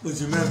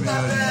oṣù mẹ́rin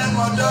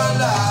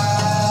lọ.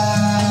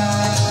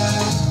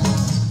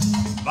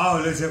 báwo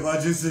ló ṣe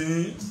kọjú sí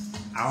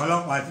àwọn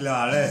ọlọ́pàá tilẹ̀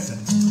ààrẹ ẹ̀sẹ̀.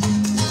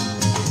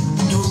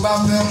 tó bá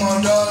fẹ́ mọ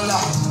dọ́là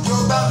tó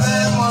bá fẹ́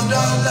mọ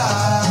dọ́là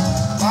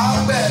má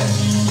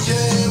gbẹ̀yìn ṣe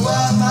wá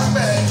má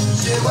gbẹ̀yìn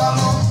ṣe wá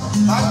mọ́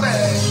má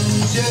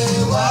gbẹ̀yìn ṣe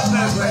wá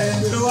má gbẹ̀yìn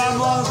ṣe wá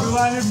mọ́ fi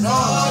wá ní fún.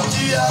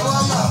 rántí àwọn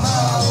màmá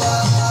wa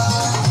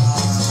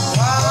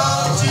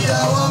rántí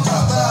àwọn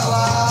bàbá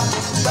wa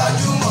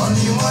gbajúmọ̀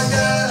ni wọ́n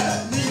jẹ́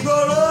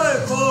nígboro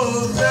Èkó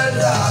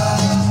fẹ́dà.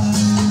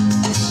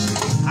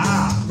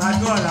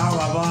 gbajúmọ̀ làwọn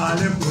bàbá wa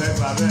lẹ́kọ̀ọ́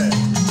ẹgbà bẹ́ẹ̀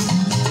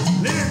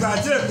ní ìgbà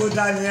tí Èkó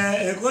dání ẹ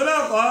Èkó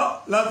náà kọ́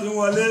lọ́ọ́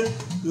wọlé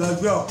lọ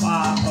gbé ọ̀pá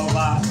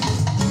ọba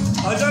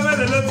ọjọ́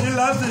mẹ́rin ló ti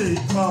lọ́sì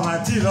ọ̀mà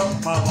tí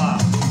ìlọ́pàá wà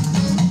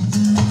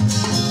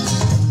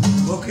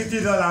òkìtì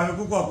dọ́là mi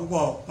púpọ̀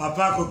púpọ̀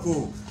pàpà kòkò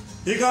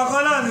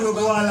ìkọ̀ọ̀kan náà ni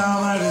gbogbo wa làwọn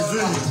máa rìn sí.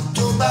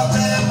 tó bá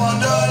fẹ́ mọ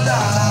dọ́là.